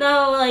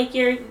 No, like,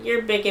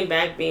 you're big and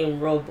back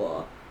being real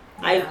bull.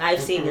 Yeah. I've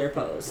seen your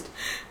post.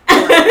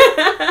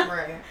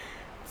 Right.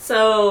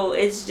 So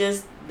it's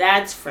just,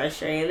 that's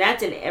frustrating.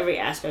 That's in every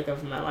aspect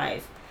of my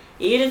life.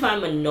 Even if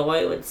I'm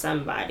annoyed with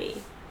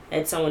somebody,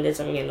 that someone did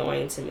something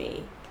annoying to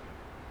me,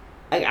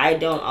 like, I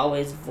don't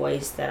always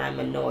voice that I'm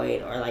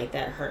annoyed or, like,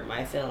 that hurt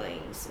my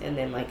feelings. And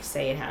then, like,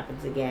 say it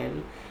happens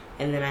again.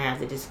 And then I have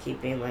to just keep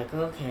being like,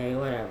 okay,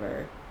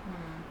 whatever.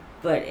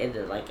 But it,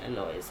 like,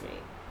 annoys me.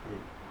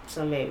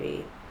 So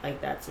maybe,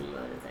 like, that's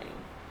another thing.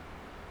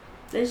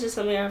 There's just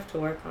something I have to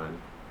work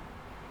on.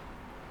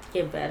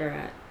 Get better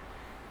at.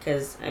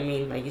 Because, I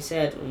mean, like you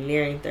said, I'm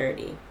nearing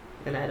 30.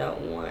 And I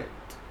don't want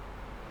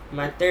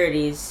my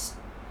 30s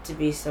to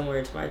be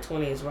similar to my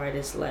 20s where I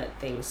just let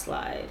things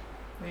slide.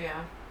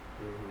 Yeah.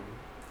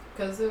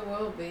 Because it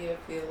will be if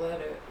you let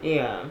it.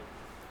 Yeah.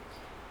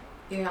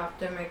 You have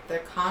to make the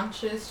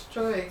conscious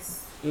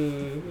choice.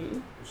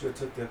 You should have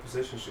took that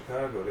position in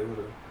Chicago. They would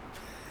have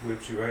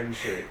whipped you right in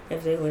shape.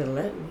 If they would have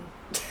let me.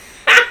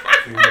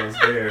 A few months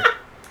there.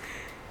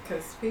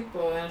 Because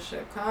people in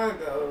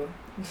Chicago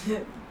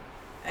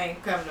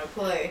ain't come to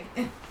play.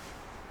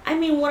 I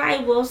mean, what I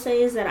will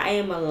say is that I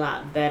am a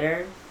lot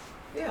better.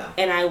 Yeah.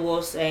 And I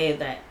will say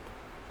that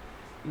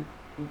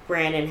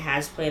Brandon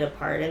has played a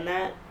part in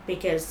that.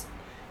 Because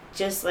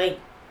just like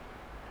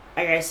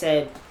I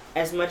said,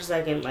 as much as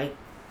I can, like,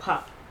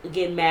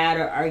 get mad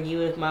or argue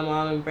with my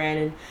mom and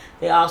Brandon,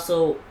 they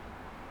also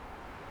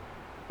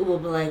will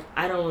be like,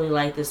 I don't really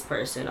like this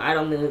person. I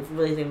don't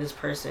really think this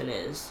person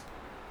is,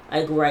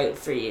 like, right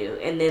for you.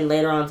 And then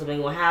later on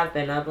something will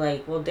happen. I'll be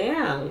like, well,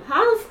 damn,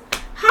 how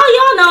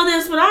y'all know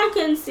this but I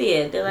couldn't see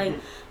it? They're like,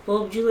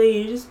 well, Julie,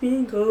 you're just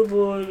being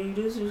gullible and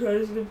you just try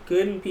to look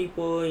good in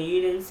people and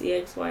you didn't see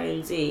X, Y,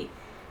 and Z.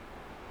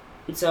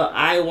 And so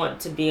I want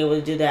to be able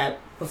to do that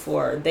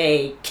before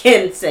they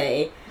can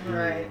say,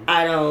 right,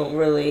 I don't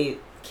really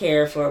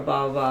care for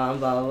blah, blah,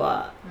 blah, blah,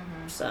 blah.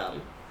 So,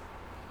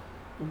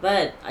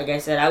 but, like I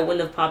said, I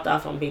wouldn't have popped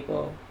off on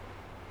people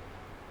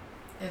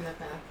in the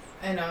past.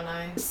 In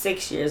 09.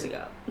 6 years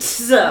ago.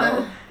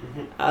 So,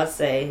 I'll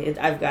say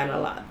I've gotten a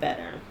lot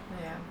better.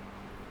 Yeah.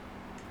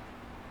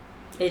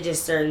 It's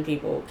just certain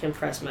people can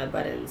press my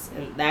buttons,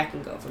 and that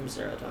can go from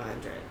 0 to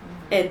 100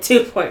 in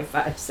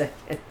 2.5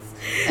 seconds.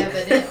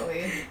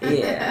 Evidently.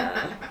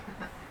 Yeah.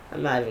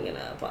 I'm not even going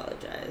to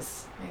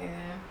apologize.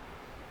 Yeah.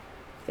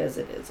 Because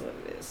it is what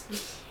it is.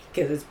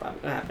 Because it's probably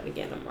going to happen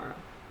again tomorrow.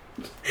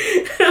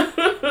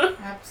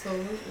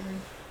 Absolutely.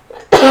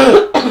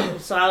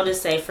 So I'll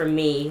just say for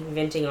me,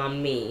 venting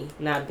on me,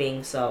 not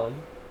being so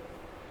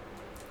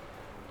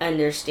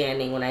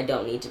understanding when I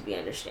don't need to be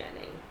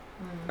understanding.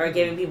 Or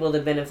giving people the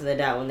benefit of the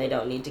doubt when they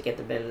don't need to get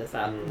the benefit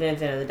of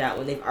the doubt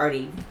when they've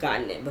already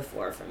gotten it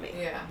before from me.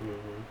 Yeah.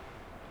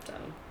 So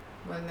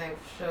when they've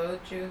showed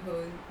you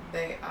who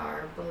they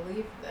are,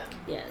 believe them.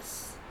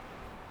 Yes.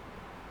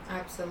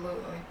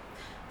 Absolutely.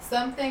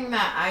 Something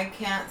that I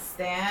can't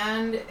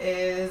stand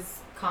is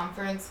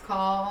conference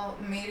call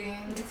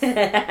meetings.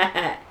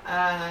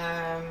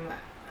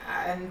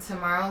 And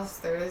tomorrow's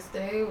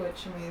Thursday,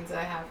 which means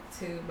I have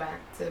 2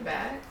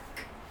 back-to-back.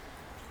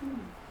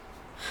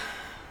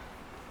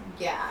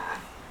 Yeah.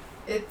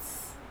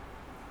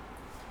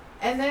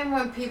 And then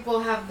when people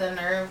have the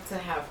nerve to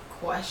have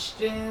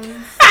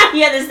questions,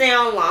 You had to stay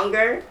on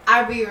longer.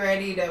 I be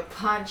ready to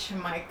punch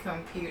my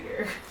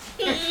computer.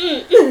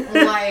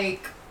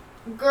 Like,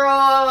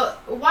 girl,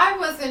 why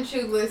wasn't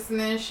you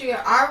listening? She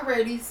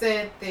already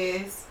said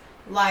this.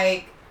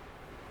 Like,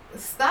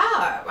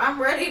 stop.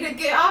 I'm ready to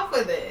get off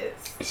of this.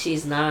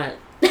 She's not.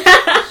 She's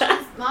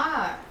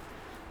not.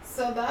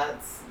 So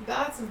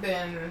that's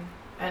been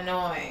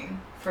annoying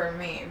for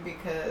me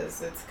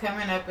because it's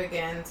coming up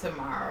again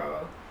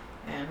tomorrow.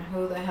 And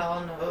who the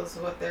hell knows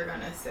what they're going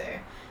to say.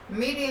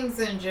 Meetings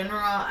in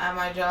general at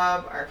my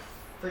job are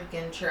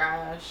freaking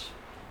trash.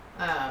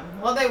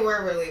 Well, they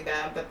were really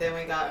bad, but then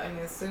we got a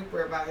new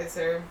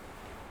supervisor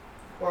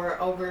or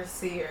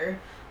overseer,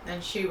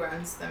 and she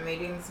runs the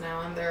meetings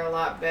now, and they're a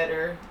lot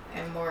better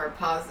and more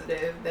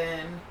positive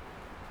than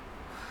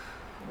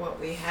what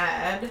we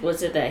had.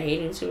 Was it that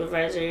hating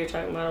supervisor you were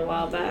talking about a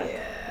while back?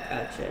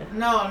 Yeah. Gotcha.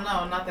 No,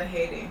 not the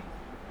hating.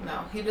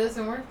 No, he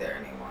doesn't work there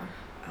anymore.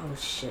 Oh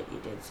shit, you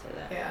did say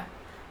that. Yeah.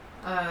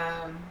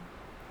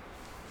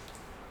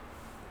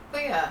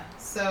 But yeah,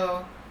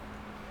 so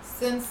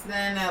since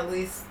then at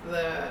least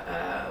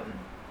the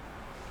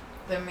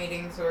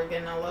meetings were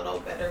getting a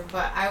little better.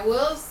 But I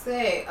will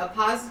say a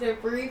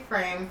positive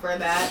reframe for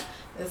that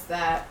is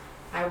that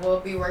I will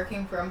be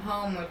working from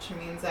home, which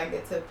means I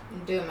get to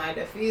do my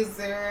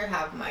diffuser,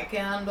 have my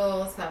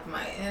candles, have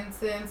my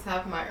incense,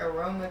 have my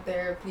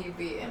aromatherapy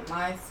be in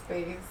my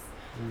space,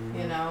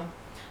 you know.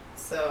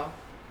 So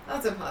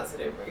that's a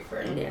positive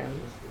reframe. Yeah.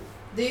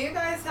 Do you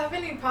guys have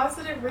any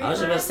positive reframes? I was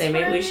just about to say,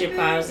 maybe we should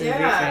positive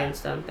reframe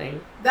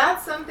something.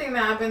 That's something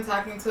that I've been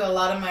talking to a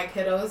lot of my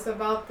kiddos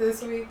about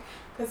this week.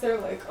 Because they're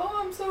like,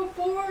 oh, I'm so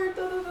bored,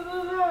 da da da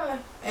da da.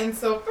 And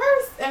so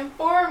first and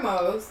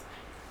foremost,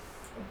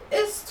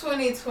 it's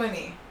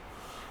 2020.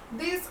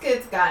 These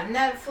kids got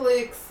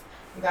Netflix,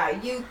 got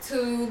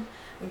YouTube,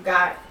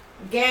 got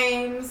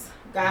games,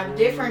 got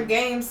different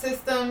game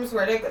systems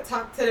where they could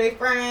talk to their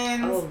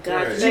friends. Oh God,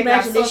 Right. could you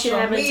imagine this shit social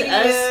happened to media.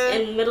 us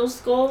in middle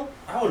school?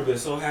 I would have been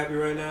so happy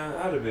right now.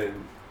 I'd have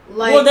been.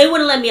 Like, Well, they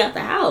wouldn't let me out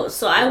the house,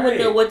 so I wouldn't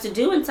know Right. what to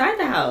do inside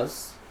the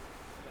house.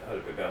 I'd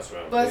have been bouncing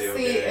around. But video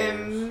see,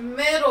 games. in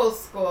middle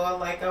school,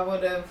 like, I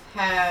would have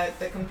had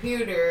the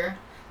computer,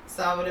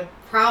 so I would have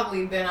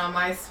probably been on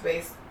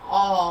MySpace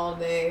all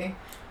day,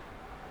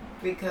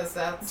 because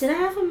that's... Did I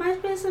have a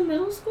MySpace in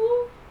middle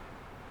school?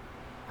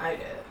 I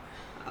did.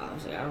 Oh, I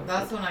was like, I don't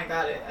That's think, when I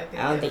got it.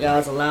 I don't think I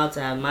was allowed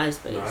to have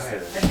MySpace. No, I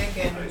had I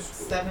think in high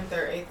school. 7th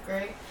or 8th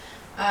grade.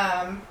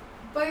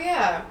 But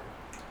yeah.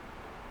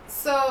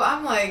 So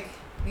I'm like,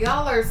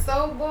 y'all are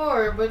so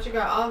bored, but you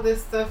got all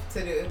this stuff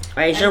to do.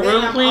 Right, is your And then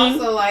room I'm clean?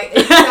 Also like,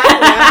 exactly.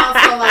 I'm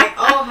also like,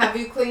 oh, have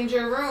you cleaned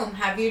your room?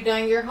 Have you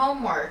done your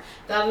homework?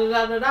 Da da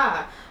da da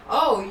da.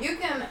 Oh, you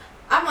can.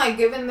 I'm like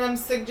giving them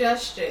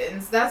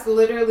suggestions. That's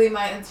literally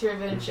my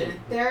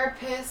intervention.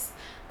 Therapist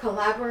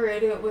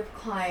collaborated with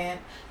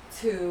client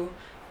to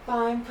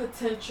find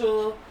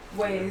potential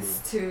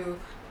ways to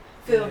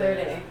fill their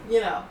day.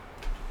 You know.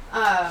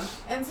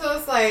 And so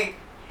it's like,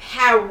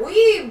 had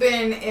we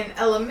been in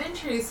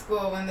elementary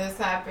school when this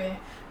happened,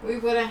 we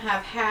wouldn't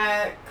have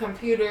had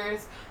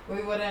computers.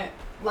 We would have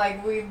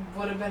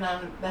been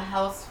on the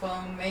house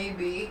phone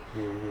maybe,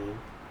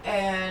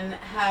 and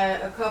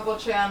had a couple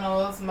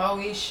channels,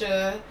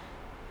 Moesha,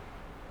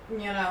 you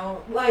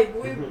know, like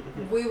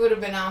we would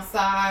have been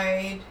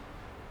outside,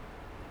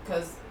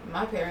 because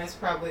my parents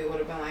probably would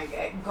have been like,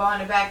 hey, go in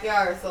the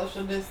backyard,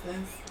 social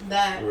distance,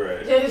 that,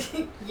 Right.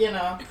 you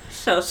know.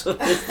 Social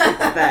distance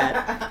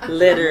that.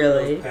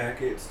 Literally. Those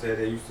packets that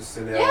they used to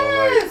send out on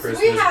Yes, like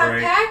Christmas we have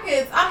break.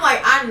 packets. I'm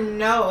like, I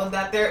know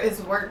that there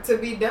is work to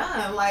be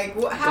done. Like,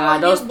 how God, are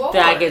those you bored?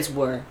 packets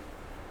were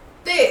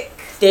Thick.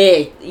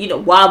 thick, you know,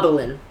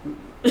 wobbling.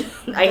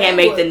 I can't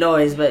make the would.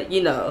 noise, but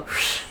you know.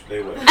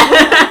 They would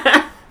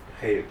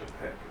hated the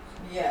packets.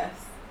 Yes,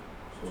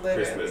 literally.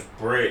 Christmas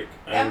break.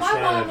 I And ain't my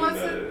trying mom to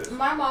do none of was this.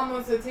 my mom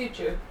was a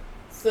teacher,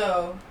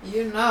 so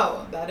you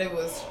know that it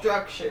was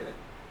structured.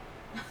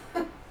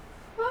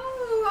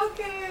 Oh,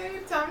 okay,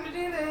 time to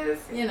do this,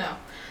 you know.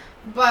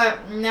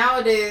 But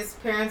nowadays,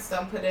 parents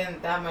don't put in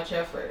that much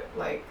effort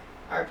like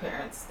our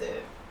parents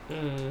did.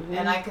 Mm-hmm.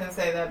 And I can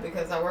say that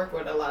because I work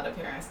with a lot of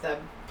parents that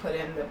put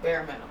in the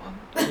bare minimum,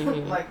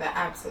 like the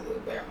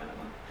absolute bare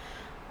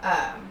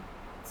minimum.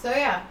 So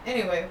yeah,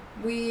 anyway,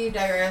 we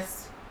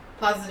digress.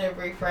 Positive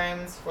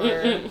reframes for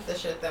the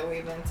shit that we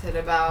vented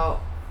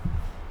about.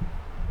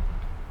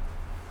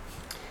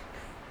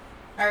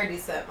 I already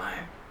said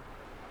mine.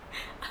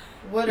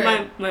 What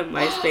are my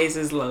MySpace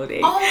is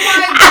loading. Oh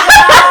my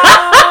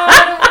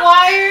god!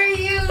 Why are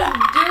you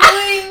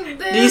doing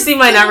this? Do you see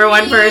my number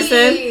one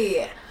person?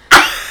 me?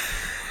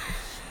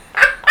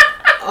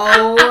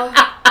 Oh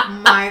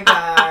my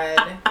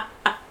god.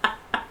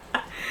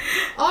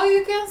 Oh,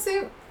 you can't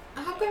see.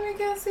 How come you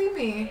can't see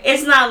me?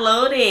 It's not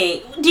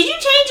loading. Did you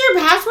change your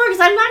password? Because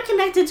I'm not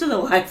connected to the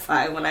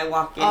Wi-Fi when I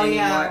walk in anymore.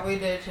 Yeah, we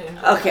did change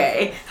it.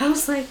 Okay. I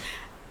was like,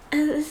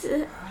 Just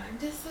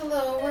a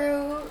little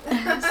rude.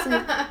 I was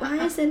like,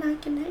 why is it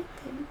not connected?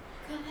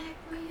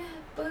 Connect me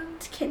up, boo.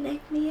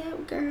 connect me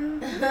up, girl.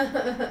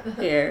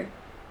 Here.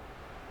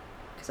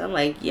 Because I'm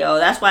like, yo,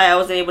 that's why I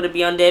wasn't able to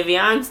be on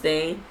Devion's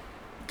thing.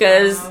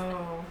 Because...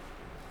 Oh.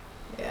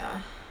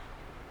 Yeah.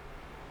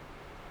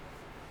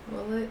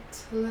 Will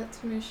it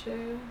let me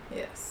share?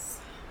 Yes.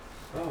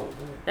 Oh,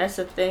 man. That's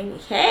the thing.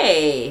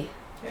 Hey.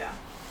 Yeah.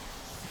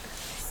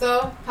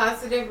 So,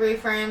 positive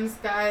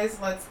reframes, guys,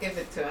 let's give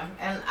it to them.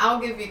 And I'll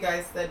give you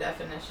guys the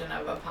definition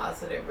of a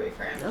positive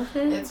reframe.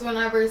 Okay. It's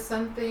whenever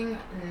something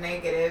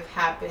negative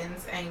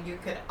happens and you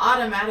could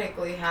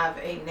automatically have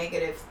a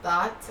negative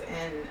thought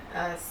in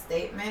a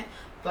statement,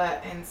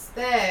 but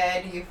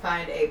instead you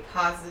find a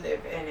positive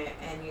in it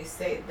and you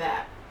say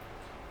that.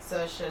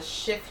 So it's just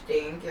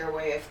shifting your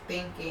way of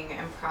thinking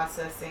and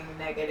processing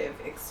negative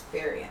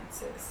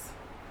experiences.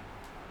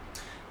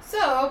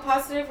 So,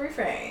 positive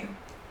reframe.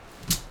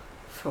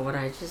 For what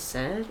I just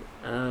said,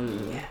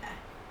 Yeah.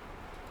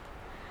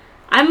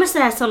 I must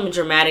have had something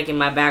dramatic in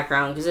my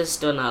background because it's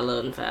still not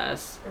loading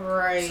fast.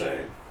 Right.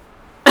 Same.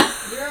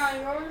 You're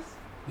on yours?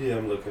 Yeah,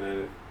 I'm looking at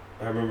it.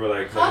 I remember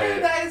like How do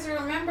you guys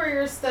remember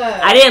your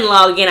stuff? I didn't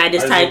log in. I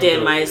just I typed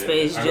in remember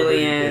MySpace, I remember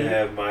Julianne. You can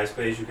have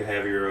MySpace. You can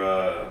have your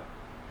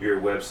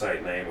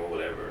website name or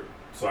whatever.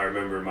 So I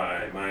remember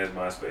mine is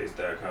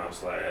myspace.com/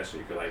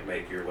 you could like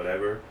make your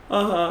whatever.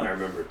 I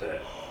remembered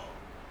that.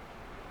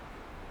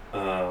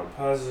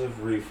 Positive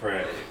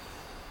reframe.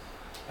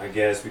 I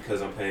guess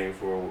because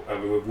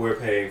we're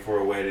paying for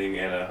a wedding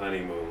and a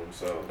honeymoon,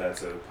 so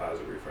that's a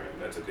positive reframe.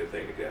 That's a good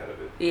thing to get out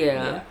of it.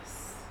 Yeah.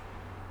 Yes.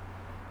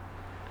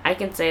 I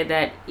can say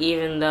that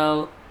even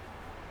though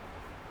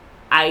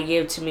I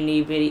give too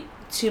many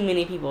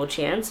people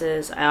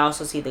chances, I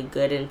also see the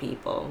good in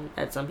people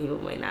that some people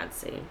may not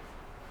see.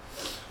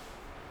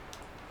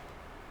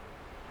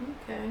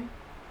 Okay.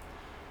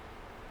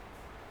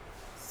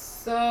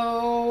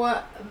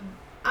 So,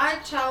 I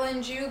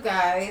challenge you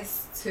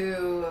guys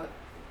to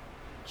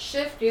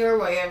shift your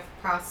way of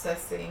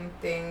processing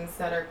things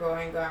that are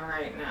going on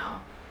right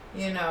now.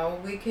 You know,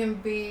 we can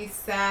be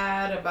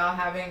sad about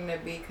having to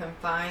be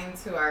confined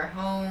to our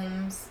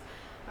homes,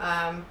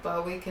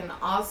 but we can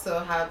also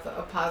have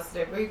a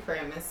positive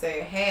reframe and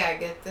say, hey, I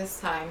get this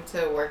time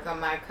to work on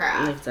my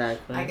craft.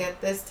 Exactly. I get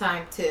this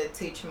time to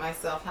teach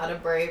myself how to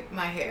braid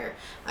my hair.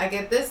 I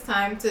get this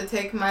time to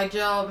take my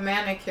gel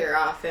manicure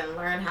off and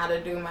learn how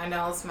to do my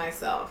nails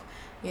myself.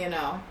 You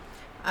know,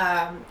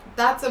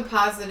 that's a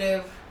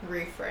positive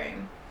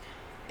reframe.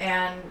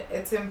 And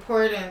it's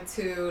important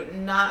to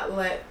not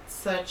let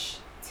such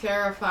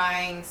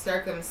terrifying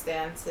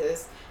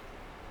circumstances,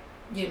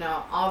 you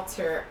know,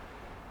 alter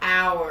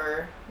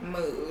our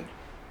mood.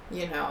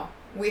 You know,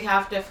 we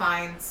have to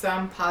find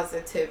some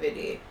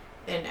positivity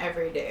in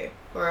every day,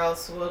 or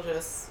else we'll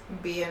just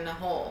be in a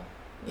hole,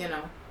 you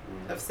know,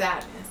 of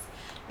sadness.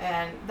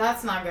 And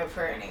that's not good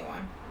for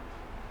anyone.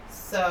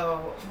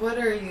 So, what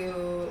are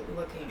you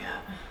looking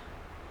at?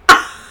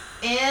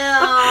 Ew!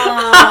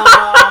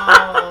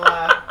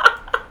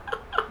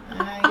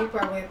 You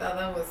probably thought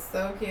that was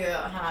so cute,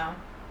 huh?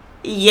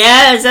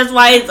 Yes, that's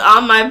why it's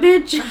on my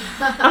picture.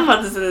 I'm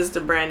about to send this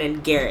to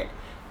Brandon Garrett.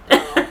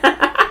 But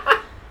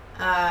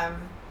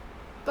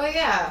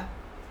yeah,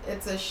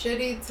 it's a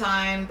shitty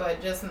time,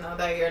 but just know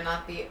that you're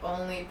not the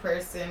only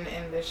person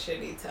in this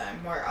shitty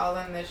time. We're all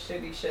in this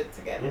shitty shit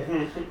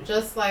together.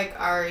 Just like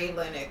Ari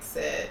Lennox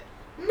said,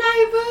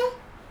 neighbor,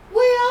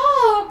 we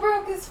all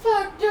broke as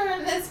fuck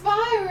during this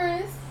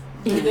virus.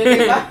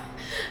 Did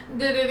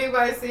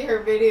anybody see her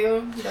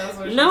video? That's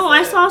what No,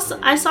 she said.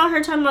 I saw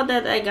her talking about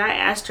that guy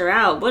asked her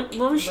out. What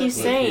was she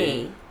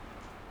saying?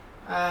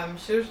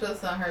 She was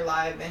just on her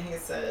live and he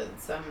said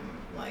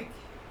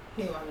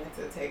he wanted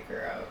to take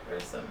her out or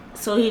something.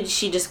 So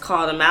she just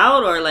called him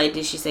out, or like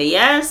did she say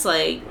yes?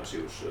 Like No, she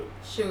was shook.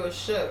 She was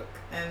shook,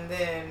 and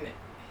then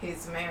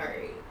he's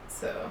married,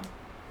 so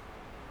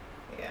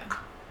yeah.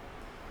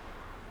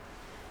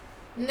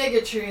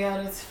 Niggatry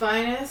at its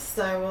finest,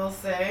 I will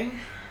say.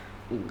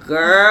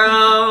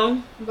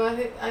 girl.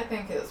 But I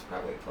think it was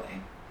probably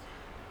playing.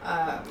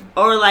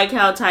 Or like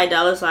how Ty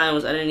Dolla $ign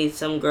was underneath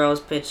some girl's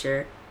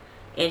picture,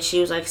 and she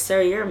was like,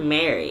 "Sir, you're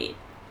married."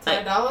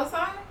 Ty Dolla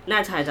 $ign?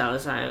 Not Ty Dolla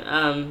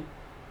 $ign.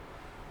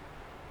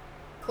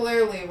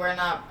 Clearly, we're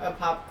not a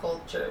pop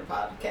culture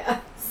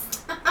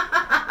podcast.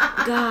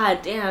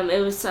 God damn, it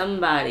was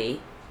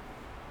somebody.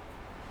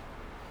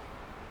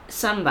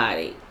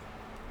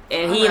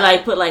 And he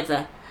like put like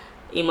the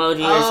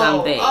emoji or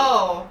something.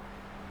 Oh.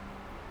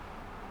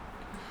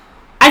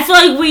 I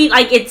feel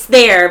like it's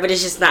there, but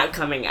it's just not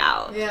coming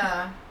out.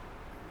 Yeah.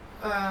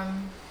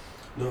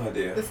 No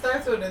idea. It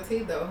starts with a T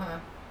though, huh?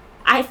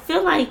 I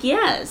feel like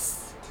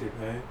yes.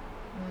 T-Pain?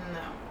 No.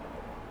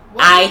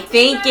 I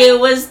think it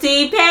was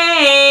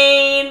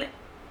T-Pain.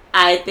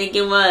 I think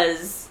it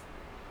was.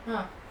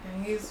 Huh.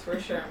 And he's for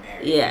sure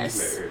married. Yes.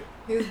 He's married.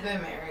 He's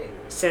been married.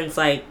 Since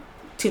like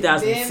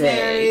 2006. Been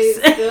married,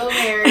 still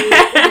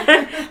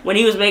married. When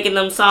he was making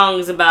them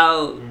songs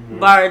about I'm in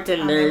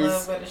bartenders.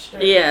 love with a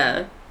stripper.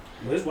 Yeah.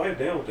 Well, his wife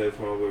down with that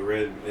from what we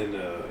read in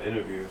the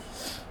interview.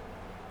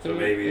 So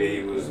maybe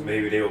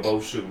they were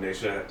both shooting their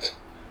shot.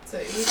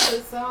 To each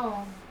his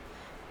own.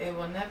 it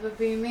will never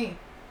be me.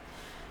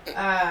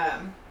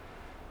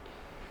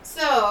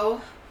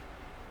 So,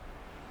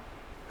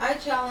 I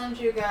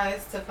challenge you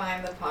guys to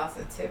find the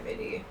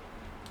positivity.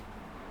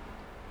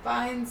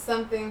 Find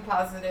something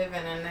positive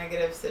in a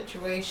negative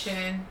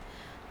situation,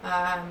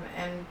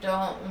 and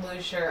don't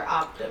lose your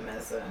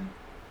optimism.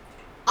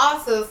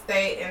 Also,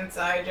 stay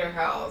inside your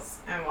house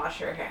and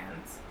wash your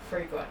hands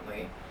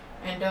frequently.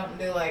 And don't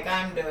do like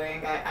I'm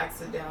doing. I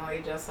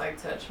accidentally just like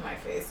touch my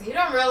face. You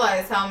don't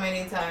realize how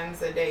many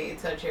times a day you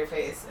touch your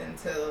face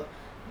until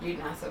you're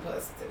not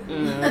supposed to.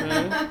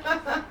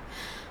 Mm-hmm.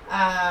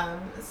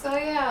 So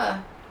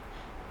yeah,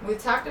 we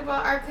talked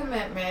about our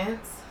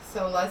commitments.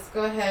 So let's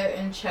go ahead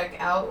and check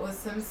out with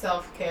some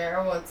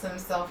self-care. What some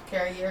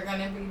self-care you're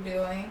going to be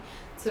doing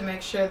to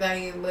make sure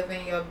that you're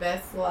living your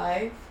best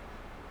life.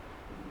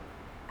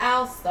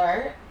 I'll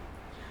start.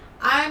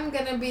 I'm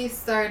going to be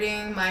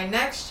starting my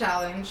next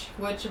challenge,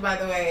 which, by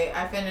the way,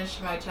 I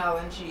finished my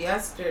challenge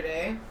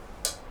yesterday.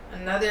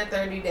 Another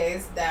 30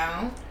 days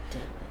down.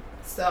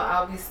 So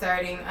I'll be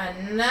starting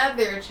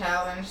another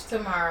challenge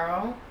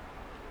tomorrow.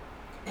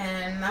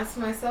 And that's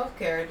my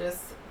self-care.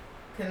 Just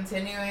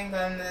continuing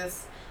on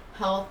this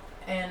health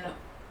and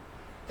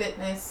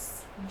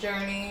fitness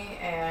journey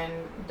and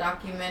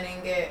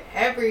documenting it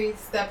every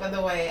step of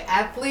the way.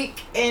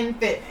 Athlete in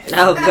fitness.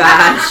 Oh,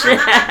 gosh.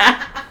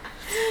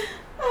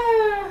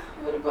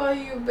 What about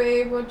you,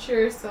 babe? What's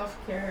your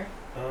self-care?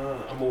 I'm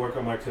going to work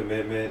on my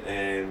commitment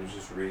and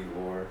just read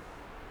more.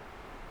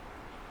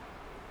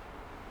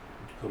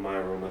 Put my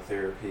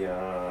aromatherapy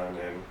on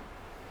and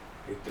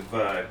get the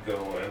vibe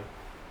going.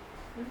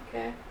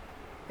 Okay.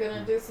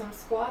 Gonna do some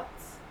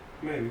squats?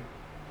 Maybe.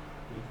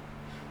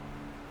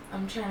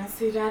 I'm trying to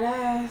see that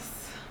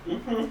ass.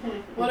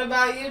 What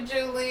about you,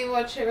 Julie?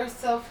 What's your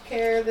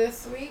self-care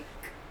this week?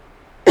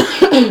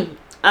 Coronavirus.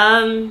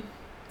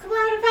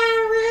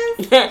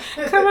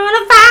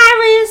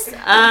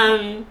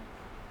 Coronavirus.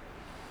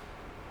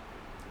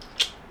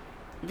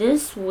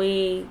 This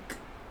week,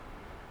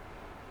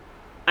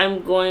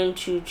 I'm going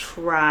to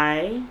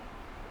try.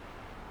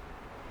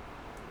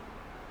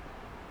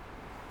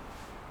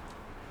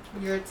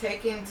 You're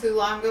taking too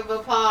long of a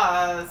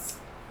pause.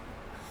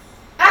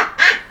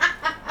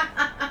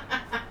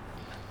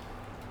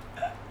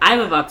 I'm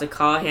about to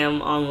call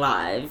him on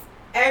live.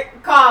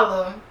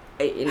 Call him.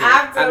 You know,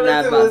 After I'm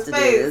not to about his to do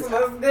face. this.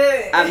 What's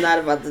good? I'm not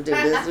about to do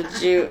this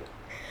with you.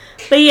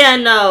 But yeah,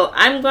 no,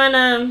 I'm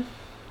gonna.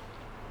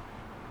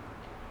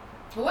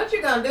 What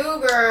you gonna do,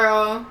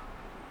 girl?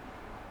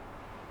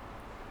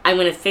 I'm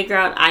gonna figure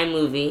out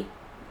iMovie,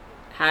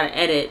 how to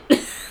edit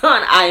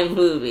on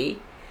iMovie,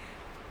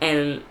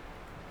 and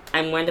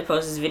I'm going to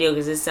post this video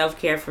because it's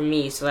self-care for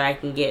me, so that I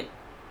can get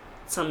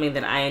something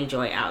that I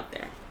enjoy out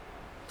there.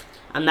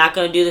 I'm not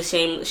gonna do the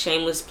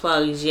shameless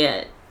plugs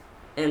yet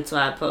until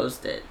I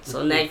post it.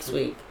 So next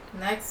week.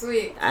 Next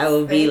week. I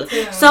will Stay be.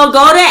 tuned. So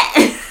go to.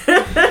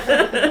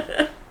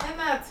 And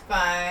that's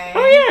fine.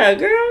 Oh yeah,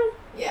 girl.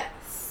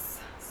 Yes.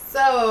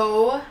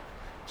 So,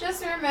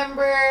 just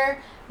remember,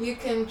 you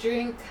can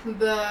drink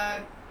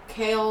the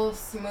kale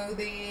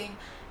smoothie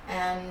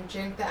and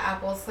drink the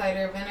apple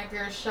cider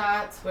vinegar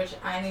shots, which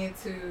I need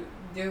to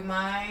do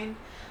mine.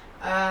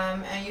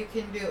 And you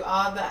can do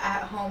all the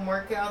at-home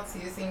workouts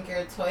using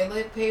your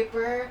toilet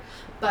paper.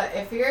 But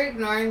if you're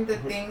ignoring the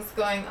things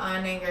going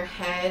on in your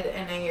head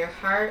and in your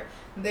heart,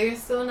 they're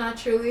still not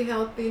truly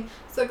healthy.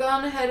 So go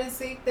on ahead and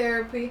seek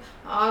therapy.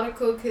 All the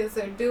cool kids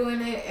are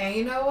doing it. And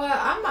you know what?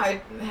 I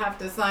might have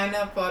to sign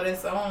up for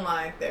this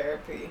online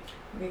therapy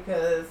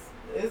because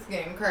it's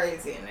getting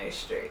crazy in these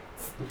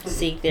streets.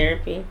 Seek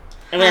therapy.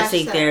 I'm gonna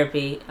seek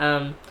therapy.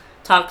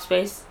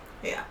 Talkspace.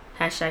 Yeah.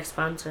 Hashtag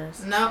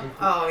sponsors. No.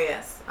 Oh,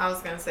 yes. I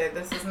was going to say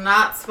this is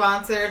not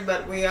sponsored,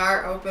 but we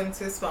are open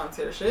to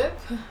sponsorship.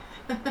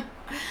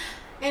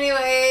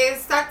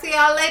 Anyways, talk to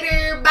y'all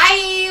later.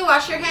 Bye.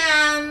 Wash your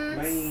hands.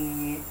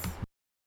 Bye.